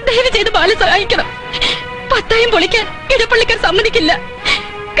 ദയവ് ചെയ്ത് ബാലൻ സഹായിക്കണം. പത്തായം പൊളിക്കാൻ ഇടപ്പള്ളിക്കാർ സമ്മതിക്കില്ല.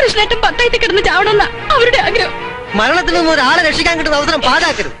 കൃഷ്ണേട്ടൻ പത്തായത്തിൽ കിടന്ന് ചാവണമെന്ന അവരുടെ ആഗ്രഹം. മരണത്തിൽ നിന്ന് ഒരാളെ രക്ഷിക്കാൻ കിട്ടുന്ന അവസരം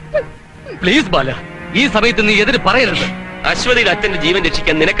പാഴാക്കരുത്. പ്ലീസ് ബാല, ഈ സമയത്ത് നീ എതിര് പറയരുത്. അശ്വതിയുടെ അച്ഛന്റെ ജീവൻ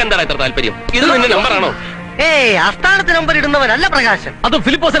രക്ഷിക്കാൻ നിനക്കെന്താണ് എത്ര താല്പര്യം? ഇത് നിന്റെ നമ്പറാണോ? ഏയ്, അസ്ഥാനത്ത് നമ്പർ ഇടുന്നവനല്ല പ്രകാശൻ. അത്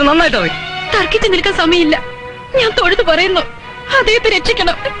ഫിലിപ്പോസിനെ നന്നായിട്ട് അറിയും. തർക്കിച്ച് നിൽക്കാൻ സമയമില്ല. ഞാൻ തൊഴുതു പറയുന്നു, അദ്ദേഹത്തെ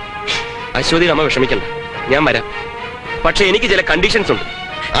രക്ഷിക്കണം. അശ്വതിയുടെ അമ്മ വിഷമിക്കണ്ട, ഞാൻ വരാം. പക്ഷെ എനിക്ക് ചില കണ്ടീഷൻസ് ഉണ്ട്.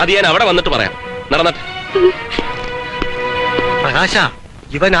 അത് ഞാൻ അവിടെ വന്നിട്ട് പറയാം. നടന്നിട്ട് പ്രകാശ,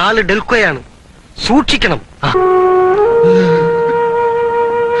 ഇവൻ ആള് ഡെൽക്കോയാണ്, സൂക്ഷിക്കണം.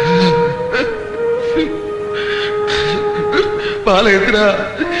 ബാലേന്ദ്ര,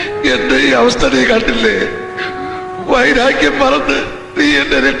 എന്റെ ഈ അവസ്ഥ നീ കണ്ടില്ലേ? വൈരാഗ്യം മറന്ന് നീ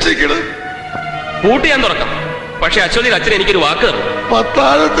എന്നെ രക്ഷിക്കണം. കൂട്ടി ഞാൻ തുറക്കാം. പക്ഷെ അശ്വതിയുടെ അച്ഛൻ എനിക്കൊരു വാക്ക് തരണം.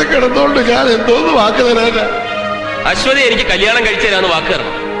 പത്താഴത്ത് കിടന്നോണ്ട് ഞാൻ എന്തോന്ന് വാക്ക് തരാനാ? അശ്വതി എനിക്ക് കല്യാണം കഴിച്ചു തരാന്ന് വാക്ക്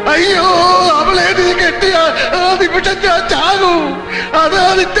തരണം. അയ്യോ, അവളെ നീ കെട്ടിയ ആ നിമിഷം ഞാൻ ചാകൂ. അതാ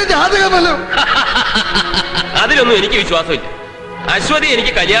നിന്റെ ജാതകമല്ലോ. അതിലൊന്നും എനിക്ക് വിശ്വാസമില്ല. അശ്വതി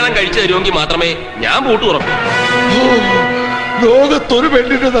എനിക്ക് കല്യാണം കഴിച്ചു തരുമെങ്കിൽ മാത്രമേ ഞാൻ പൂട്ടു തുറക്കൂ. ലോകത്തൊരു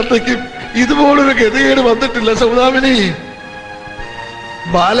പെണ്ണിന്റെ തന്തയ്ക്കും ഇതുപോലൊരു ഗതികേട് വന്നിട്ടില്ല സൗദാമിനി.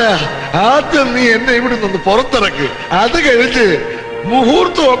 ബാല, ആദ്യം നീ എന്നെ ഇവിടെ നിന്ന് പുറത്തിറക്ക്. അത് കഴിച്ച്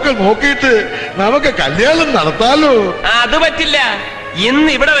മുഹൂർത്തമൊക്കെ നോക്കിയിട്ട് നമുക്ക് കല്യാണം നടത്താലോ? അത് പറ്റില്ല.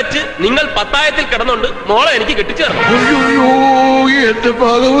 ഇന്ന് ഇവിടെ വെച്ച് നിങ്ങൾ പത്തായത്തിൽ കിടന്നുകൊണ്ട് മോളെ എനിക്ക് കെട്ടിച്ചേർന്നു. അയ്യോ എന്റെ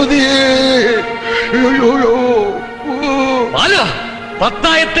ഭഗവതിയേ,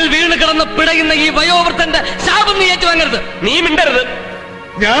 പത്തായത്തിൽ വീണ് കിടന്ന് പിടയുന്ന ഈ വയോവൃത്തന്റെ ശാപം നീ ഏറ്റുവാങ്ങരുത്. നീ മിണ്ടരുത്.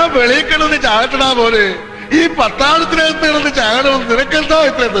 ഞാൻ വെളിയിൽ കിടന്ന് ചാകട്ടടാ പോലെ ഈ പത്താളത്തിനകത്ത് കിടന്ന് ചാകണമെന്ന് നിനക്കെന്താ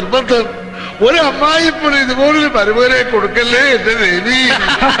ഇത്ര നിർബന്ധം? ഒരു അമ്മായിപ്പോഴും ഇതുപോലൊരു പരിപാടിയെ കൊടുക്കല്ലേ എന്റെ ദേവി.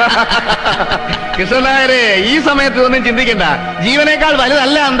 കൃഷ്ണനായരെ, ഈ സമയത്ത് ഒന്നും ചിന്തിക്കണ്ട. ജീവനേക്കാൾ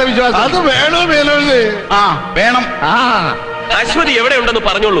വലുതല്ല അന്ധവിശ്വാസം. അത് വേണോ മേലോല്ലേ? ആ വേണം. അശ്വതി എവിടെ ഉണ്ടെന്ന്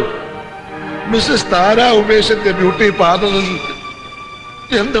പറഞ്ഞോളൂ. മിസ്സസ് താര ഉമേഷിന്റെ ബ്യൂട്ടി പാർലറിൽ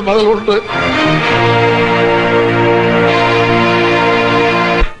എന്റെ മകളുണ്ട്.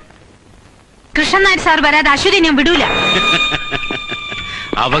 കൃഷ്ണൻ നായർ സാർ വരാതെ അശ്വതി ഞാൻ വിടൂല.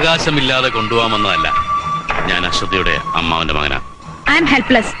 അവകാശമില്ലാതെ കൊണ്ടുപോകാമെന്നതല്ല. ഞാൻ അശ്വതിയുടെ അമ്മാവന്റെ മകനാ. I M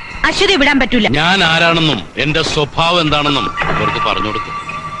helpless. അശ്വതി വിടാൻ പറ്റൂല. ഞാൻ ആരാണെന്നും എന്റെ സ്വഭാവം എന്താണെന്നും അവർക്ക് പറഞ്ഞു കൊടുക്കും.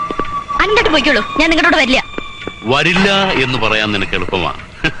 അങ്ങോട്ട് പോയിക്കോളൂ, ഞാൻ നിങ്ങളോട് വരില്ല. വരില്ല എന്ന് പറയാൻ നിനക്ക് എളുപ്പമാ.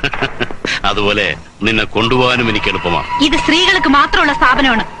 അതുപോലെ നിന്നെ കൊണ്ടുപോകാനും എനിക്ക് എളുപ്പമാ. ഇത് സ്ത്രീകൾക്ക് മാത്രമുള്ള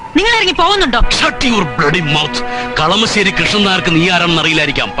സ്ഥാപനമാണ്. നിങ്ങൾ ഇറങ്ങി പോകുന്നുണ്ടോ? കളമശ്ശേരി കൃഷ്ണൻ നായർക്ക് നീ ആരാണെന്ന്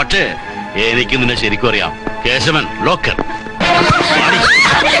അറിയില്ലായിരിക്കാം, പക്ഷേ എനിക്ക് നിന്നെ ശരിക്കും അറിയാം. കേശവൻ ലോക്കർ.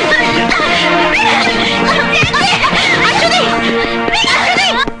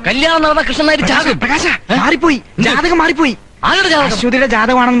 കല്യാണം നടന്ന കൃഷ്ണൻ നായർ ചാകും. പ്രകാശ, മാറിപ്പോയി, ജാതകം മാറിപ്പോയി. അശ്വതിയുടെ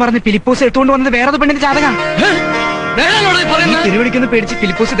ജാതകമാണെന്ന് പറഞ്ഞ് ഫിലിപ്പോസ് എടുത്തുകൊണ്ട് വന്നത് വേറെ പെണ്ണിന്റെ ജാതകം. തിരുവിളിക്കൊന്ന് പേടിച്ച്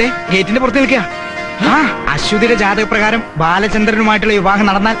ഫിലിപ്പോസ് ഇതേ ഗേറ്റിന്റെ പുറത്ത് നിൽക്കുക. ആ അശ്വതിയുടെ ജാതകപ്രകാരം ബാലചന്ദ്രനുമായിട്ടുള്ള വിവാഹം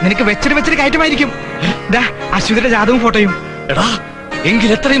നടന്നാൽ നിനക്ക് വെച്ചിട്ട് കയറ്റമായിരിക്കും. അശ്വതിയുടെ ജാതകവും ഫോട്ടോയും. എടാ, എങ്കിൽ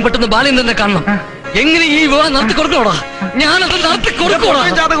എത്രയും പെട്ടെന്ന് ബാലേന്ദ്രനെ കാണണം. എങ്ങനെ ഈ വിവാഹം നടത്തി കൊടുക്കണോടാ? ഞാനത് നടത്തി കൊടുക്കോടാ.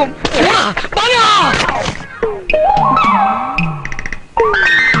 ജാതകം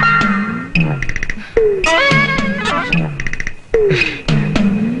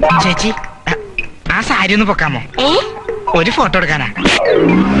ചേച്ചി, ആ സാരി ഒന്ന് പൊക്കാമോ? ഒരു ഫോട്ടോ എടുക്കാനാ.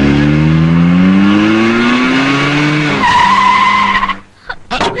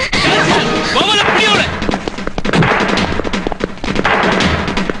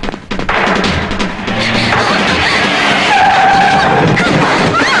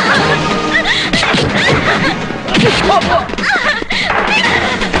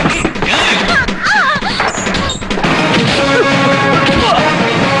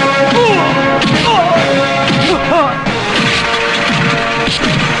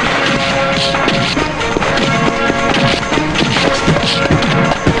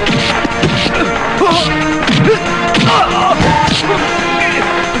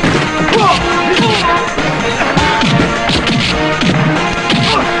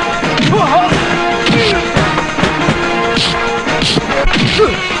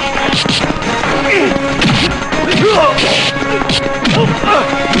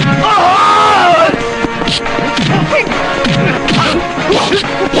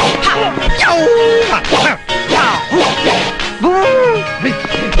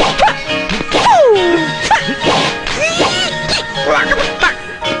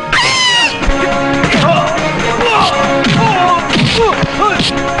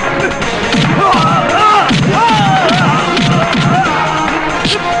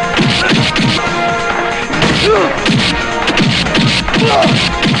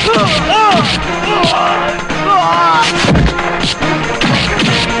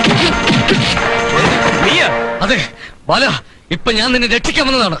 അതെ ബാല, ഇപ്പൊ ഞാൻ നിന്നെ രക്ഷിക്കാൻ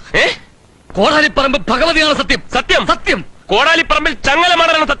വന്നതാണ്. കോടാലിപ്പറമ്പ് ഭഗവതിയാണ് സത്യം. സത്യം സത്യം. കോടാലിപ്പറമ്പിൽ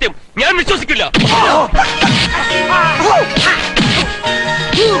ചങ്ങലമാടാനാണ് സത്യം. ഞാൻ വിശ്വസിക്കില്ല.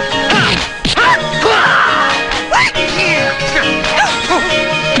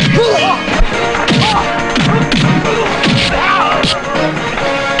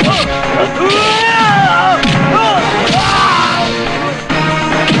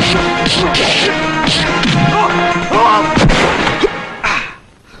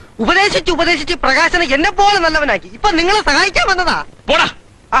 ഉപദേശിച്ച് പ്രകാശനെ എന്നെ പോലെ നല്ലവനാക്കി. ഇപ്പൊ നിങ്ങളെ സഹായിക്കാൻ വന്നതാ. പോടാ.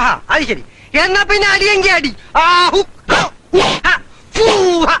 ആഹാ, അത് ശരി. എന്നാ പിന്നെ അടിയെങ്കിൽ അടി.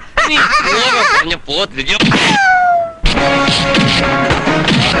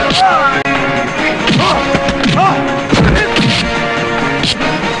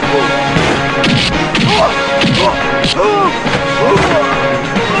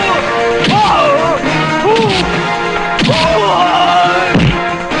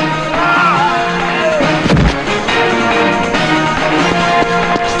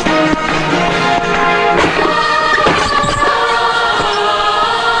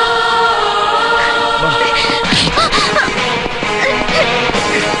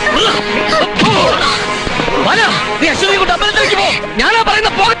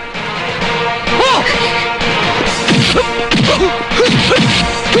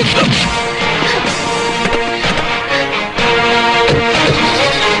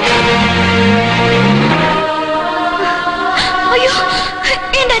 അയ്യോ,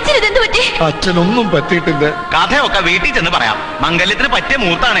 എന്റെ അച്ഛൻ ഇതെന്ത് പറ്റി? അച്ഛനൊന്നും പറ്റിയിട്ടില്ല. കഥയൊക്കെ വീട്ടിൽ ചെന്ന് പറയാം. മംഗല്യത്തിന് പറ്റിയ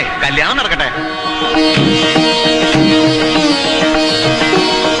മുഹൂർത്താണേ, കല്യാണം നടക്കട്ടെ.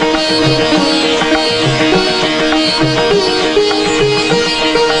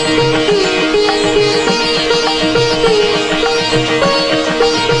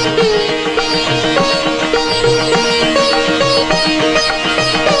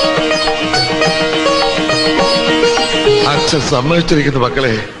 അച്ഛൻ സമ്മതിച്ചിരിക്കുന്ന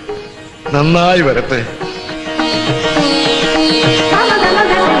മക്കളെ, നന്നായി വരട്ടെ.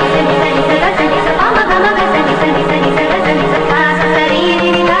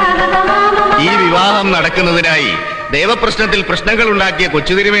 ഈ വിവാഹം നടക്കുന്നതിനായി ദേവപ്രശ്നത്തിൽ പ്രശ്നങ്ങൾ ഉണ്ടാക്കിയ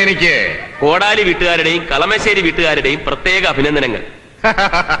കൊച്ചുതിരുമേനിക്ക് കോടാലി വീട്ടുകാരുടെയും കളമശ്ശേരി വീട്ടുകാരുടെയും പ്രത്യേക അഭിനന്ദനങ്ങൾ.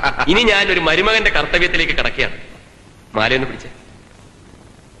 ഇനി ഞാൻ ഒരു മരുമകന്റെ കർത്തവ്യത്തിലേക്ക് കടക്കുകയാണ്. മാലയൊന്ന് പിടിച്ചേ.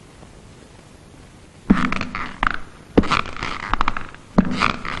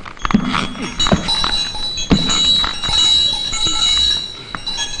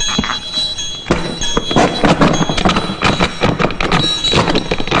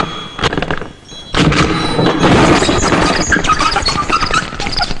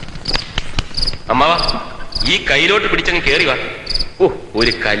 അമ്മാവ, ഈ കയ്യിലോട്ട് പിടിച്ചങ്ങ് കേറി വാ. ഓ,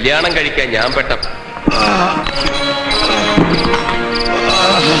 ഒരു കല്യാണം കഴിക്കാൻ ഞാൻ പെട്ട.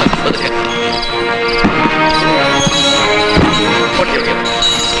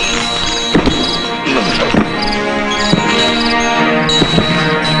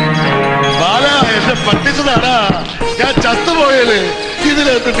 ബാല, എന്നെ പറ്റിച്ചതാടാ. ഞാൻ ചത്തുപോയത്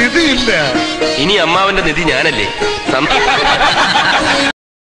ഇതിനകത്ത് നിധിയില്ല. ഇനി അമ്മാവന്റെ നിധി ഞാനല്ലേ?